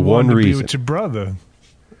did it for one reason. To be with your brother.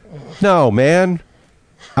 No, man.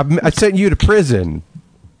 I sent you to prison.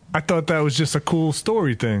 I thought that was just a cool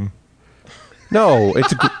story thing. No,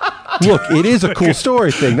 it's look. It is a cool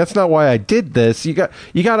story thing. That's not why I did this. You got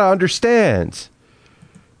to understand.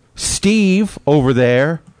 Steve over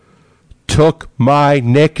there took my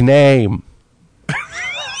nickname.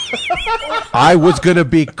 I was gonna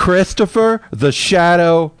be Christopher the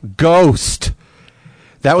Shadow Ghost.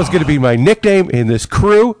 That was going to be my nickname in this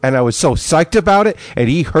crew, and I was so psyched about it, and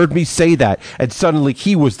he heard me say that, and suddenly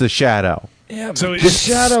he was the Shadow. Yeah, but So the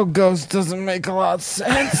Shadow Ghost doesn't make a lot of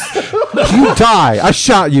sense. You die. I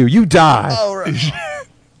shot you. You die. All right.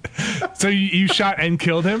 So you shot and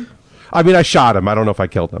killed him? I mean, I shot him. I don't know if I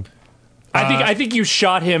killed him. I think you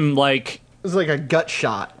shot him like It was like a gut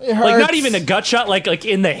shot. like not even a gut shot, like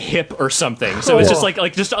in the hip or something. So it's just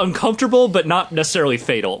like just uncomfortable, but not necessarily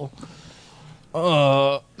fatal.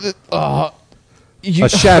 A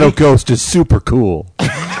Shadow Ghost is super cool.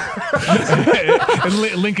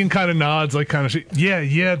 And Lincoln kind of nods, like kind of,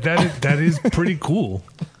 yeah, that is pretty cool.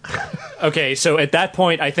 Okay, so at that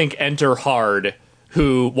point, I think enter Hard,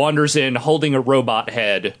 who wanders in holding a robot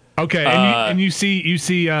head. Okay, and you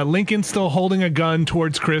see Lincoln still holding a gun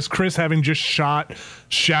towards Chris. Chris having just shot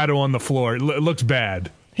Shadow on the floor. It looks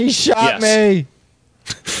bad. He shot Yes. me.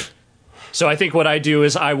 So I think what I do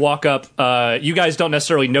is I walk up. You guys don't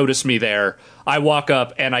necessarily notice me there. I walk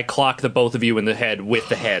up and I clock the both of you in the head with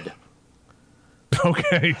the head.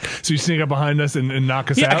 Okay, so you sneak up behind us and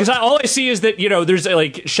knock us Yeah, out? because all I see is that, there's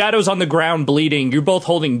like Shadow's on the ground bleeding. You're both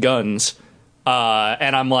holding guns.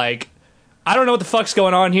 And I'm like, I don't know what the fuck's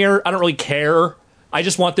going on here. I don't really care. I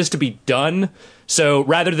just want this to be done. So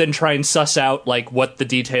rather than try and suss out like what the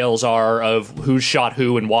details are of who shot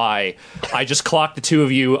who and why, I just clock the two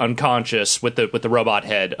of you unconscious with the robot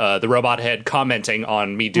head. The robot head commenting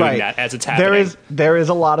on me doing that as it's happening. There is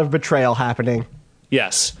a lot of betrayal happening.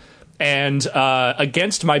 Yes. And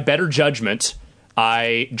against my better judgment,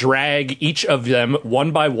 I drag each of them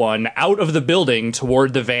one by one out of the building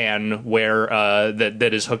toward the van where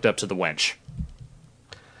that is hooked up to the winch.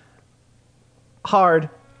 Hard.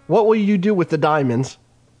 What will you do with the diamonds?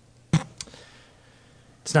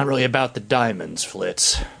 It's not really about the diamonds,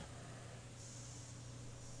 Flitz.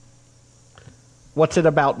 What's it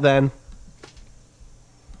about then?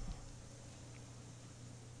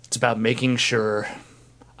 It's about making sure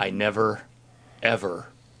I never, ever,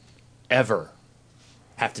 ever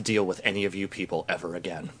have to deal with any of you people ever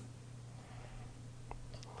again.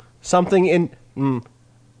 Something in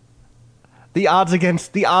the odds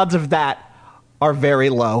of that are very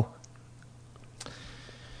low.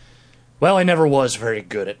 Well, I never was very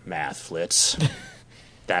good at math, Flitz.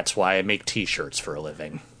 That's why I make t-shirts for a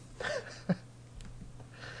living.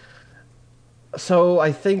 So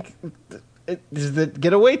I think is the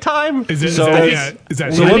getaway time? Is that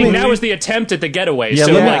I think now is the attempt at the getaway. Yeah,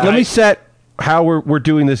 so let me set how we're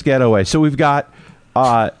doing this getaway. So we've got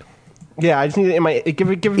yeah, I just need it give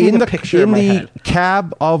me the picture in my head.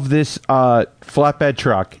 Cab of this flatbed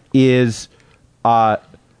truck is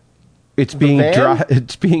it's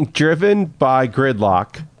being driven by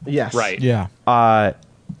Gridlock. Yes. Right. Yeah.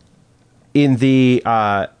 In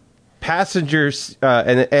the passengers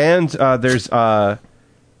and there's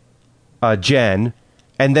Jen,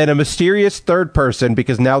 and then a mysterious third person,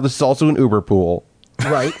 because now this is also an Uber pool,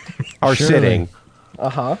 Right. are sitting.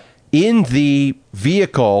 Uh-huh. In the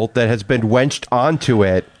vehicle that has been wenched onto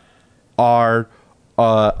it are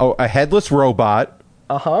a headless robot.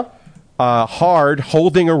 Uh-huh. Hard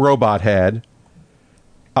holding a robot head.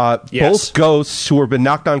 Both ghosts who have been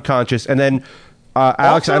knocked unconscious, and then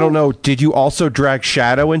Alex, I don't know, did you also drag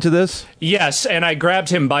Shadow into this? Yes, and I grabbed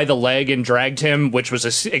him by the leg and dragged him, which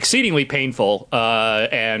was exceedingly painful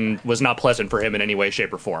and was not pleasant for him in any way,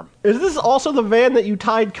 shape, or form. Is this also the van that you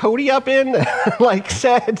tied Cody up in? Like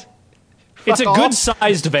said. It's a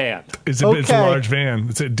good-sized van. It's a large van.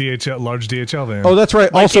 It's a large DHL van. Oh, that's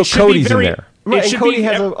right. Like, also, Cody's in there. Right, and Cody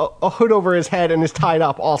has a hood over his head and is tied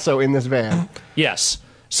up also in this van. Yes.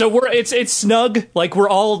 So it's snug, like we're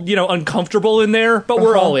all, uncomfortable in there, but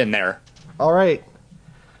we're all in there. All right.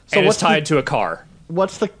 So and it's tied to a car.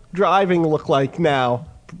 What's the driving look like now?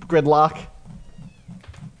 Gridlock?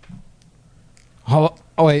 Oh,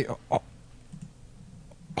 wait.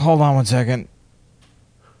 Hold on one second.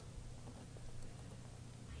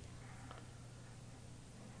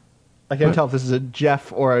 I can't tell if this is a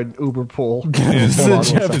Jeff or an Uber pool. This is a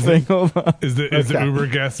Jeff thing. Hold on. Is the Uber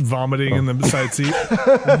guest vomiting in the side seat?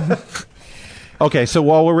 Okay, so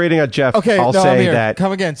while we're waiting on Jeff, Okay, I'll I'm say here. that.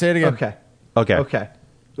 Come again. Say it again. Okay.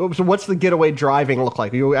 So what's the getaway driving look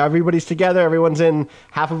like? Everybody's together. Everyone's in.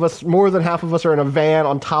 More than half of us are in a van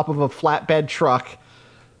on top of a flatbed truck.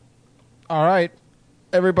 All right.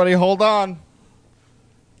 Everybody hold on.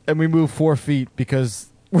 And we move 4 feet because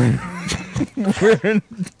we're in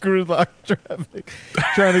gridlock traffic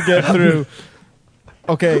trying to get through.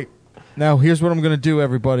 Okay. Now, here's what I'm going to do,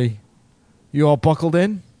 everybody. You all buckled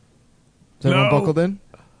in? Is everyone buckled in?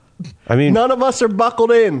 I mean, None of us are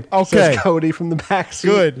buckled in. Okay. Says Cody from the back seat.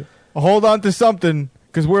 Good. Hold on to something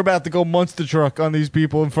because we're about to go monster truck on these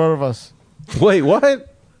people in front of us. wait,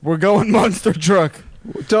 what? We're going monster truck.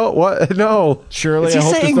 Don't what? No. Surely, Is he I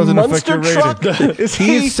hope this saying doesn't affect your monster rating. truck? Is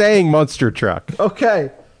he? He's saying monster truck.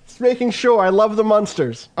 Okay. Just making sure. I love the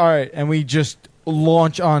monsters. All right, and we just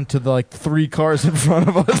launch onto the 3 cars in front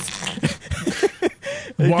of us.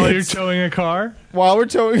 While you're towing a car? While we're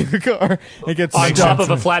towing the car, it gets On stuck. top of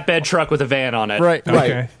a flatbed truck with a van on it. Right,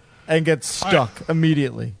 Okay. and gets stuck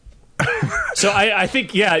immediately. So I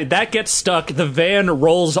think that gets stuck. The van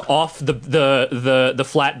rolls off the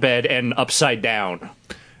flatbed and upside down.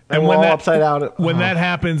 And we're all upside down. When that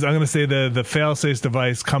happens, I'm going to say the fail-safe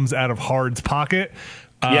device comes out of Hard's pocket.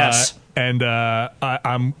 Yes. And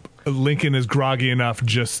Lincoln is groggy enough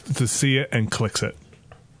just to see it and clicks it.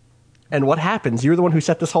 And what happens? You're the one who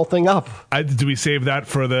set this whole thing up. Do we save that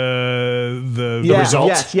for the Yeah,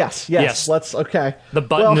 result? Yes. Let's. Okay. The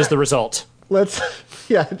button is the result. Let's.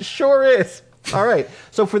 Yeah, it sure is. All right.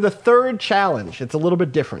 So for the third challenge, it's a little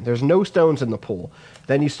bit different. There's no stones in the pool.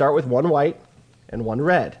 Then you start with 1 white and 1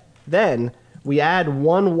 red. Then we add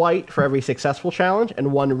 1 white for every successful challenge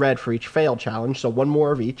and 1 red for each failed challenge. So 1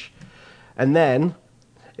 more of each. And then,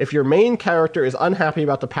 if your main character is unhappy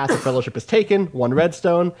about the path the fellowship has taken, 1 red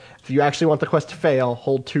stone. If you actually want the quest to fail,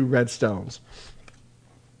 hold 2 red stones.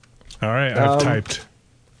 All right, I've typed.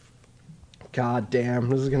 God damn,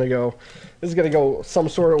 this is gonna go some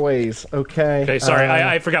sort of ways. Okay. Okay, sorry,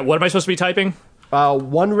 I forgot. What am I supposed to be typing?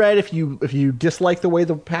 1 red if you dislike the way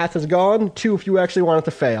the path has gone. 2 if you actually want it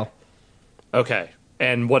to fail. Okay.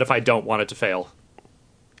 And what if I don't want it to fail?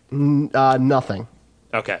 Nothing.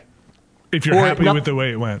 Okay. If you're happy with the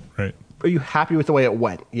way it went, right? Are you happy with the way it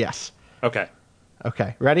went? Yes. Okay.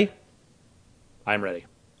 Okay. Ready? I'm ready.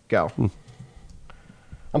 Go.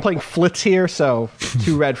 I'm playing Flitz here, so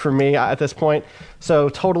 2 red for me at this point. So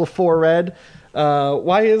total of 4 red.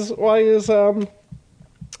 Why is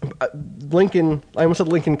Lincoln? I almost said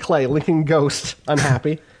Lincoln Clay. Lincoln Ghost.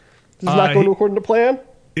 Unhappy. This is not going according to plan.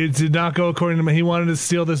 It did not go according to me. He wanted to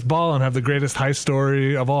steal this ball and have the greatest heist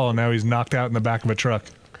story of all. And now he's knocked out in the back of a truck.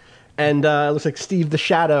 And it looks like Steve the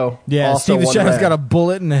Shadow. Yeah, also Steve the 1 Shadow's red. got a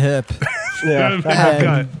bullet in the hip. Yeah, that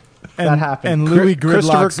happened. That happened. And Louis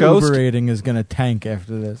Christopher Gridlock's Ghost? Uber rating is going to tank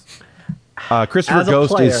after this. Christopher As a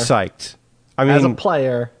Ghost player- is psyched. I mean, As a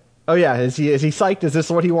player, oh yeah, is he psyched? Is this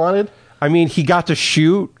what he wanted? I mean, he got to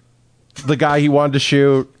shoot the guy he wanted to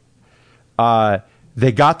shoot.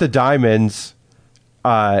 They got the diamonds.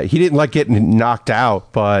 He didn't like getting knocked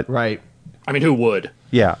out, but Right. I mean, who would?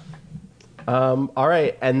 yeah. All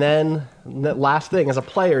right, and then the last thing, as a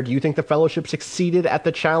player, do you think the Fellowship succeeded at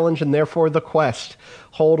the challenge and therefore the quest?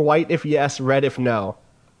 Hold white if yes, red if no.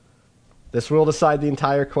 This will decide the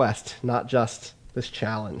entire quest, not just this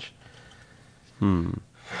challenge.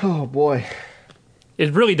 Oh boy.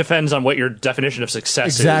 It really depends on what your definition of success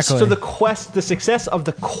Exactly. So the success of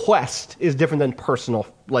the quest is different than personal,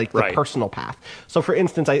 like the Right. personal path. So for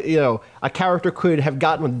instance, a character could have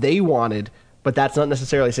gotten what they wanted, but that's not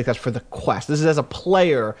necessarily success for the quest. This is as a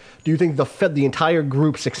player. Do you think the entire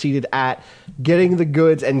group succeeded at getting the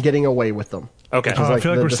goods and getting away with them? is. Okay. I like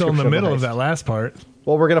feel like the we're still in the description of the middle of heist. that last part.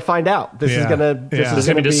 Well, we're gonna find out. This is Yeah. gonna Yeah. This is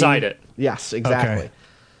gonna decide it. Yes, exactly.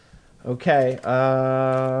 Okay.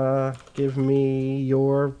 Give me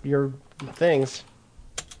your things.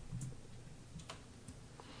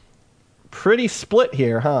 Pretty split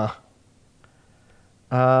here, huh?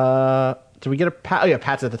 Do we get a Pat? Oh yeah,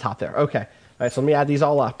 Pat's at the top there. Okay. All right. So let me add these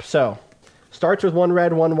all up. So starts with 1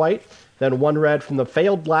 red, 1 white. Then 1 red from the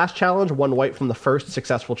failed last challenge. 1 white from the first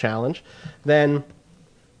successful challenge. Then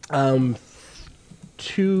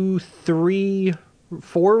 2, 3,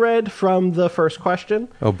 4 red from the first question.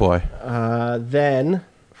 Oh boy. Then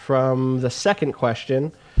from the second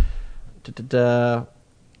question, Let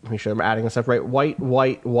me show I'm adding this up right. White,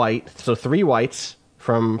 white, white. So 3 whites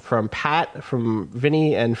from Pat, from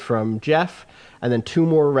Vinny, and from Jeff, and then 2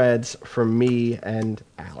 more reds from me and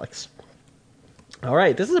Alex. All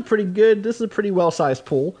right, this is a pretty well-sized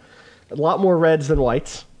pool. A lot more reds than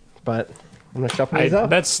whites, but I'm gonna shuffle these up.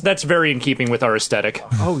 That's very in keeping with our aesthetic.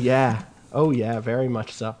 Oh yeah, very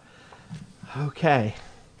much so. Okay,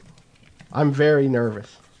 I'm very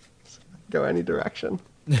nervous. Go any direction.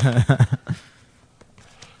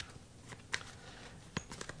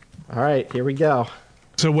 All right, here we go.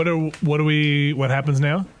 So what happens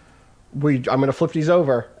now? I'm going to flip these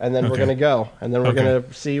over, and then we're going to go, and then we're going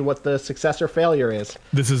to see what the success or failure is.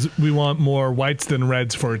 We want more whites than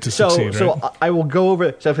reds for it to succeed, right? So I will go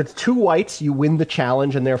over. So if it's 2 whites, you win the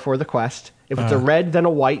challenge and therefore the quest. If it's a red, then a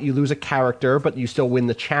white, you lose a character, but you still win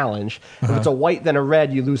the challenge. If it's a white, then a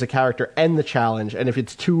red, you lose a character and the challenge. And if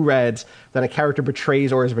it's 2 reds, then a character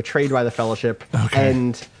betrays or is betrayed by the Fellowship,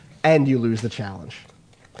 and you lose the challenge.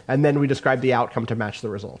 And then we describe the outcome to match the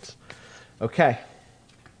results. Okay.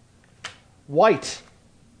 White.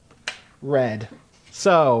 Red.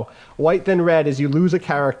 So, white then red is you lose a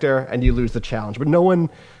character and you lose the challenge. But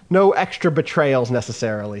no extra betrayals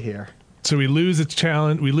necessarily here. So we lose the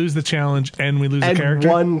challenge, and we lose a character?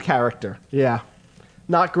 And 1 character. Yeah.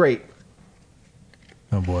 Not great.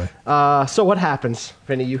 Oh, boy. So what happens,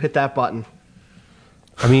 Vinny? You hit that button.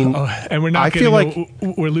 I mean, and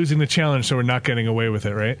we're losing the challenge, so we're not getting away with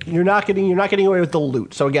it, right? You're not getting away with the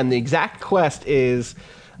loot. So again, the exact quest is,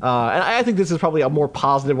 and I think this is probably a more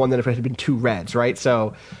positive one than if it had been 2 reds, right?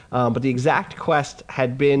 So, but the exact quest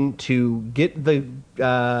had been to get the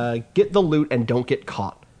loot and don't get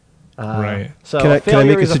caught. Right. So can I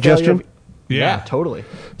make a suggestion? Yeah, totally.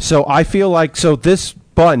 So I feel like this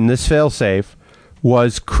button, this failsafe,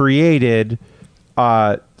 was created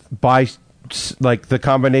by like the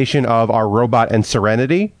combination of our robot and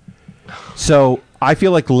Serenity. So I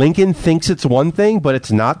feel like Lincoln thinks it's one thing, but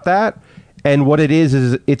it's not that. And what it is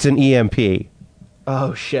it's an EMP.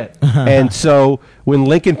 Oh, shit. And so when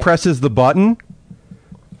Lincoln presses the button,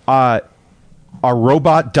 our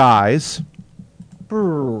robot dies.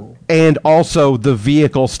 And also the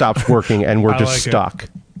vehicle stops working and we're just stuck.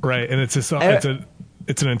 Right. And it's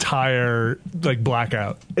an entire like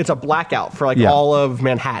blackout. It's a blackout for all of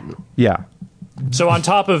Manhattan. Yeah. So on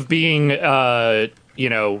top of being, a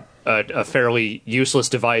fairly useless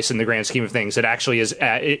device in the grand scheme of things, it actually is,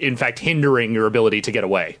 in fact, hindering your ability to get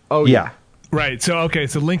away. Oh, yeah. Right. So,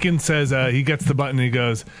 so Lincoln says he gets the button and he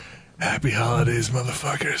goes, "Happy holidays,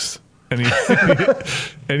 motherfuckers." And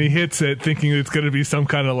he hits it thinking it's going to be some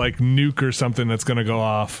kind of like nuke or something that's going to go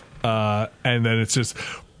off. And then it's just,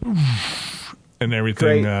 and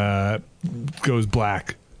everything goes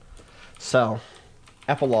black. So,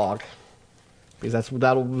 epilogue. Because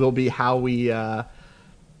that will be how we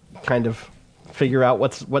kind of figure out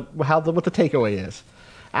what the takeaway is.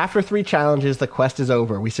 After 3 challenges, the quest is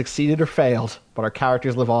over. We succeeded or failed, but our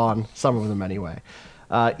characters live on, some of them anyway.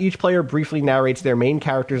 Each player briefly narrates their main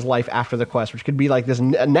character's life after the quest, which could be like this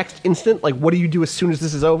next instant, like what do you do as soon as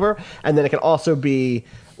this is over? And then it can also be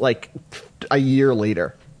like a year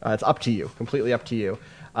later. It's up to you, completely up to you.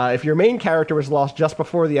 If your main character was lost just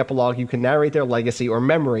before the epilogue, you can narrate their legacy or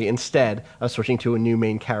memory instead of switching to a new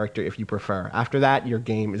main character if you prefer. After that, your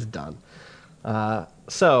game is done.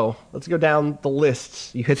 So, let's go down the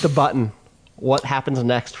lists. You hit the button. What happens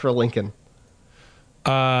next for Lincoln?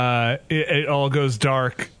 It all goes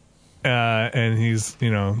dark, and he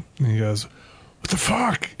goes, "What the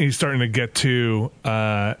fuck?" He's starting to get to,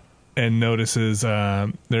 and notices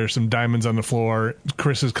there's some diamonds on the floor.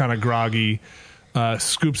 Chris is kind of groggy.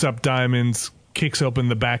 Scoops up diamonds, kicks open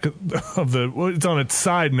the back of the. Well, it's on its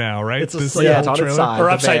side now, right? It's on its side, or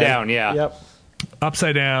upside down. Yeah. Yep.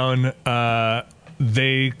 Upside down.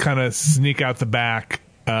 They kind of sneak out the back,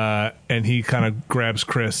 and he kind of grabs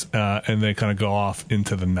Chris, and they kind of go off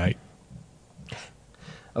into the night.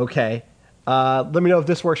 Okay. Let me know if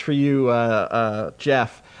this works for you,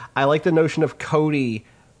 Jeff. I like the notion of Cody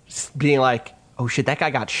being like, "Oh shit, that guy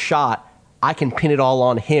got shot. I can pin it all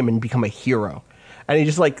on him and become a hero." And he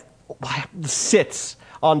just like sits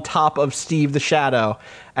on top of Steve the Shadow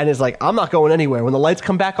and is like, "I'm not going anywhere. When the lights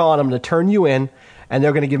come back on, I'm going to turn you in and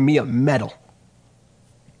they're going to give me a medal."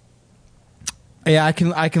 Yeah, I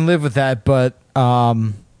can live with that, but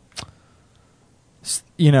I'm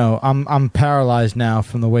paralyzed now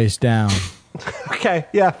from the waist down. Okay,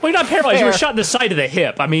 yeah. Well, you're not paralyzed. You were shot in the side of the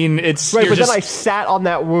hip. I mean, it's right. But then I sat on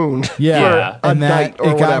that wound. Yeah, for a night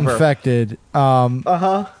or it got whatever. infected.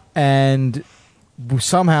 And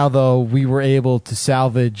somehow, though, we were able to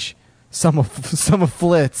salvage some of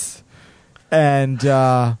Flitz, and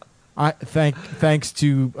Thanks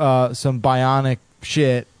to some bionic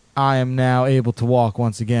shit, I am now able to walk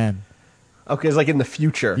once again. Okay, it's like in the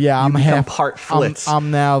future. Yeah, I'm half part Flitz.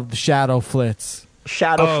 I'm now Shadow Flitz.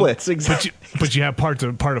 Shadow Flitz, exactly. But you have part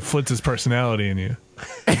of Flitz's personality in you.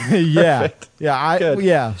 Yeah,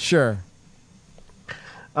 yeah, sure.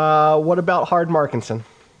 What about Hard Markinson?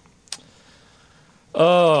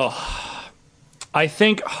 Oh, I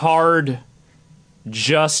think Hard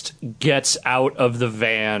just gets out of the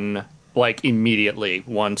van like immediately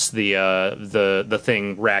once the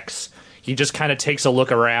thing wrecks. He just kind of takes a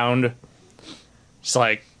look around, just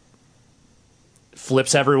like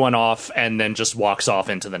flips everyone off, and then just walks off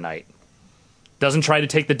into the night. Doesn't try to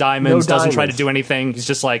take the diamonds, doesn't try to do anything. He's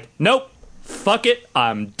just like, nope, fuck it,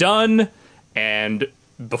 I'm done. And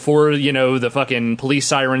before, the fucking police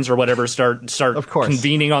sirens or whatever start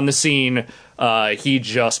convening on the scene, he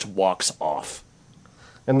just walks off.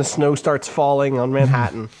 And the snow starts falling on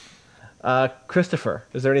Manhattan. Christopher,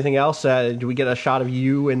 is there anything else? Do we get a shot of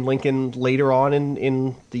you and Lincoln later on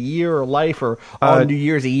in the year or life, or on New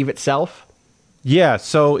Year's Eve itself? Yeah,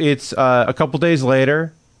 so it's a couple days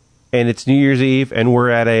later, and it's New Year's Eve, and we're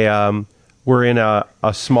at we're in a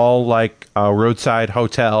small roadside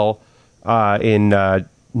hotel in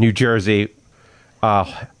New Jersey.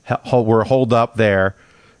 We're holed up there,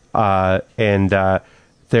 and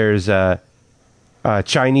there's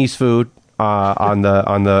Chinese food on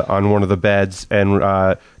one of the beds, and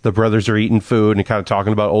the brothers are eating food and kind of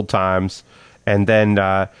talking about old times, and then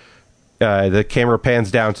the camera pans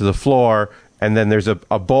down to the floor, and then there's a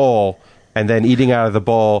bowl, and then eating out of the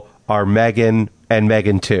bowl are Megan and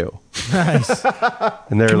Megan 2. Nice.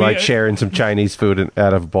 And they're sharing some Chinese food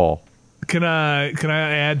out of a bowl. Can I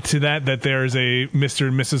add to that there's a Mr.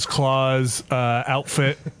 and Mrs. Claus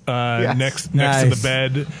outfit next to the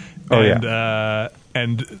bed,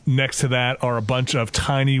 and next to that are a bunch of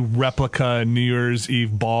tiny replica New Year's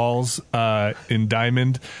Eve balls in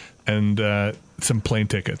diamond, and some plane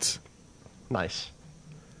tickets. Nice,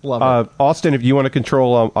 love it. Austin, if you want to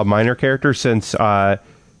control a minor character, since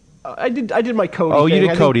I did my Cody. Oh, thing. you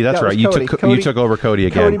did Cody. That's right. Cody. You took over Cody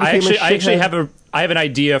again. I actually have an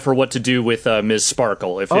idea for what to do with Ms.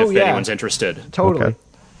 Sparkle if anyone's interested. Totally. Okay.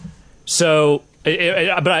 So,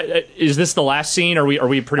 is this the last scene? Are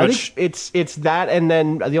we pretty much? It's that, and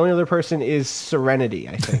then the only other person is Serenity.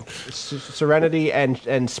 I think Serenity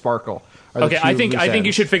and Sparkle. Okay, I think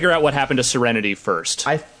you should figure out what happened to Serenity first.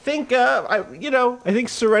 I think I think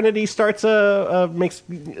Serenity starts makes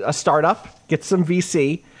a startup, gets some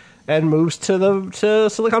VC, and moves to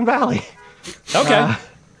Silicon Valley. Okay.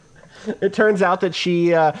 It turns out that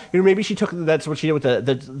she, maybe she took, that's what she did with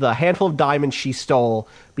the handful of diamonds she stole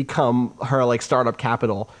become her startup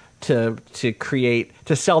capital to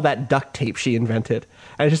sell that duct tape she invented.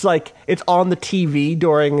 And it's just it's on the TV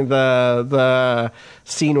during the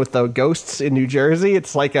scene with the ghosts in New Jersey.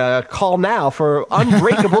 It's like a call now for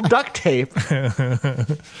unbreakable duct tape.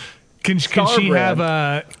 Can she have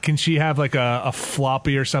a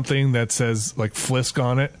floppy or something that says Flisk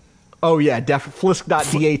on it? Oh yeah, Flisk.dat.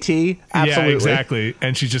 Absolutely. Yeah, exactly.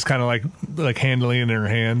 And she's just kind of like handling it in her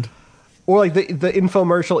hand. Or the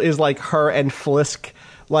infomercial is her and Flisk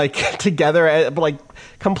together, but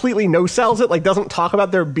completely no sells it. Doesn't talk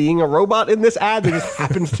about there being a robot in this ad. There just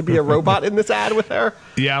happens to be a robot in this ad with her.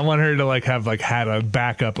 Yeah, I want her to have had a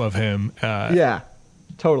backup of him. Yeah,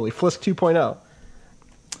 totally. Flisk 2.0.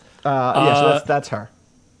 So that's her.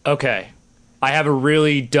 Okay. I have a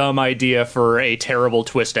really dumb idea for a terrible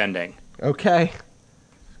twist ending. Okay.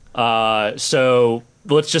 So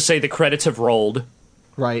let's just say the credits have rolled.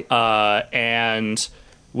 Right. And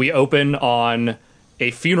we open on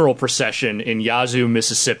a funeral procession in Yazoo,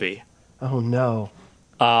 Mississippi. Oh, no.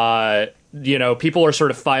 People are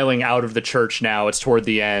sort of filing out of the church now. It's toward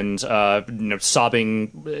the end.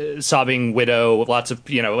 Sobbing widow. Lots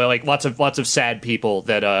of sad people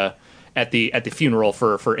that at the funeral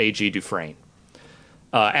for A.G. Dufresne.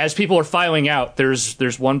 As people are filing out,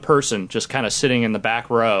 there's one person just kind of sitting in the back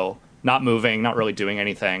row, not moving, not really doing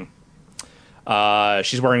anything.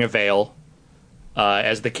 She's wearing a veil.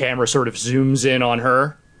 As the camera sort of zooms in on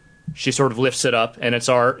her, she sort of lifts it up, and it's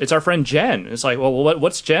our friend Jen. It's like, well,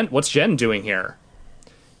 what's Jen doing here?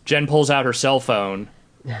 Jen pulls out her cell phone,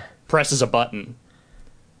 presses a button,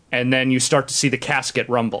 and then you start to see the casket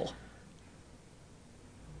rumble.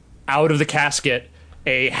 Out of the casket,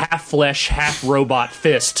 a half-flesh, half-robot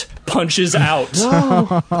fist punches out.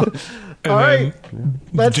 No. All right.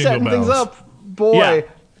 That's setting things up. Boy, yeah.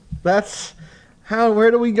 That's...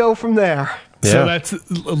 Where do we go from there? So that's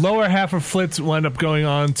lower half of Flitz wind up going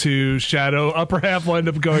on to Shadow. Upper half wind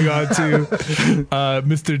up going on to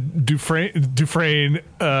Mr. Dufresne.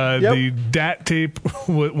 The DAT tape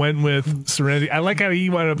went with Serenity. I like how he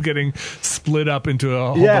wound up getting split up into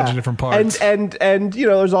a whole bunch of different parts. And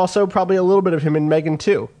there's also probably a little bit of him in Megan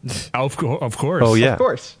too. Of course. Oh yeah, of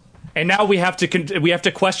course. And now we have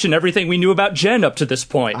to question everything we knew about Jen up to this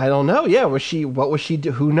point. I don't know. Yeah, what was she?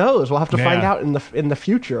 Who knows? We'll have to find out in the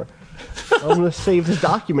future. I'm going to save this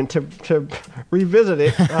document to revisit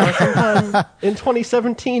it sometime in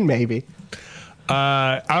 2017, maybe. All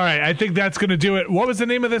right, I think that's going to do it. What was the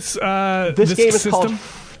name of this this game system?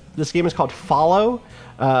 This game is called Follow,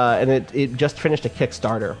 and it just finished a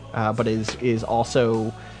Kickstarter, but is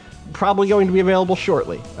also probably going to be available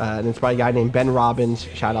shortly. And it's by a guy named Ben Robbins.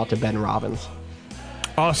 Shout out to Ben Robbins.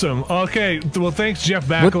 Awesome. Okay, well, thanks, Jeff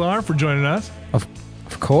Bakalar, for joining us. Of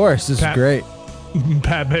course, this is great.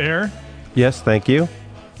 Pat Bear. Yes, thank you.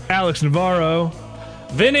 Alex Navarro.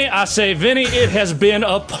 Vinny, it has been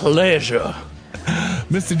a pleasure.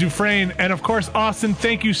 Mr. Dufresne, and of course, Austin,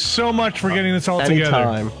 thank you so much for getting this all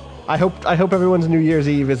Anytime. together. I hope everyone's New Year's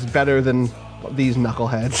Eve is better than these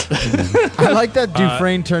knuckleheads. I like that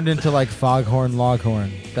Dufresne turned into like Foghorn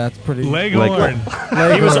Leghorn. That's pretty... Leghorn.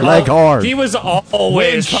 Leghorn. He was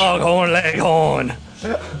always Foghorn Leghorn.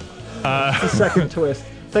 The second twist.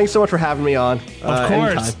 Thanks so much for having me on. Of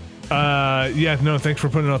course. Thanks for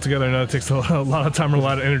putting it all together. I know it takes a lot of time and a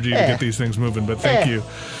lot of energy to get these things moving, but thank you.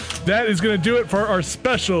 That is going to do it for our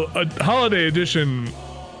special holiday edition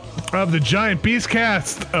of the Giant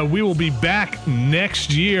Beastcast. We will be back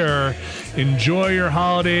next year. Enjoy your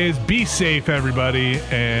holidays. Be safe, everybody.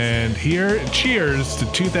 And cheers to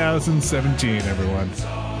 2017, everyone.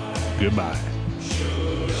 Goodbye.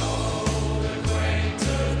 Should all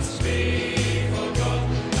acquaintance be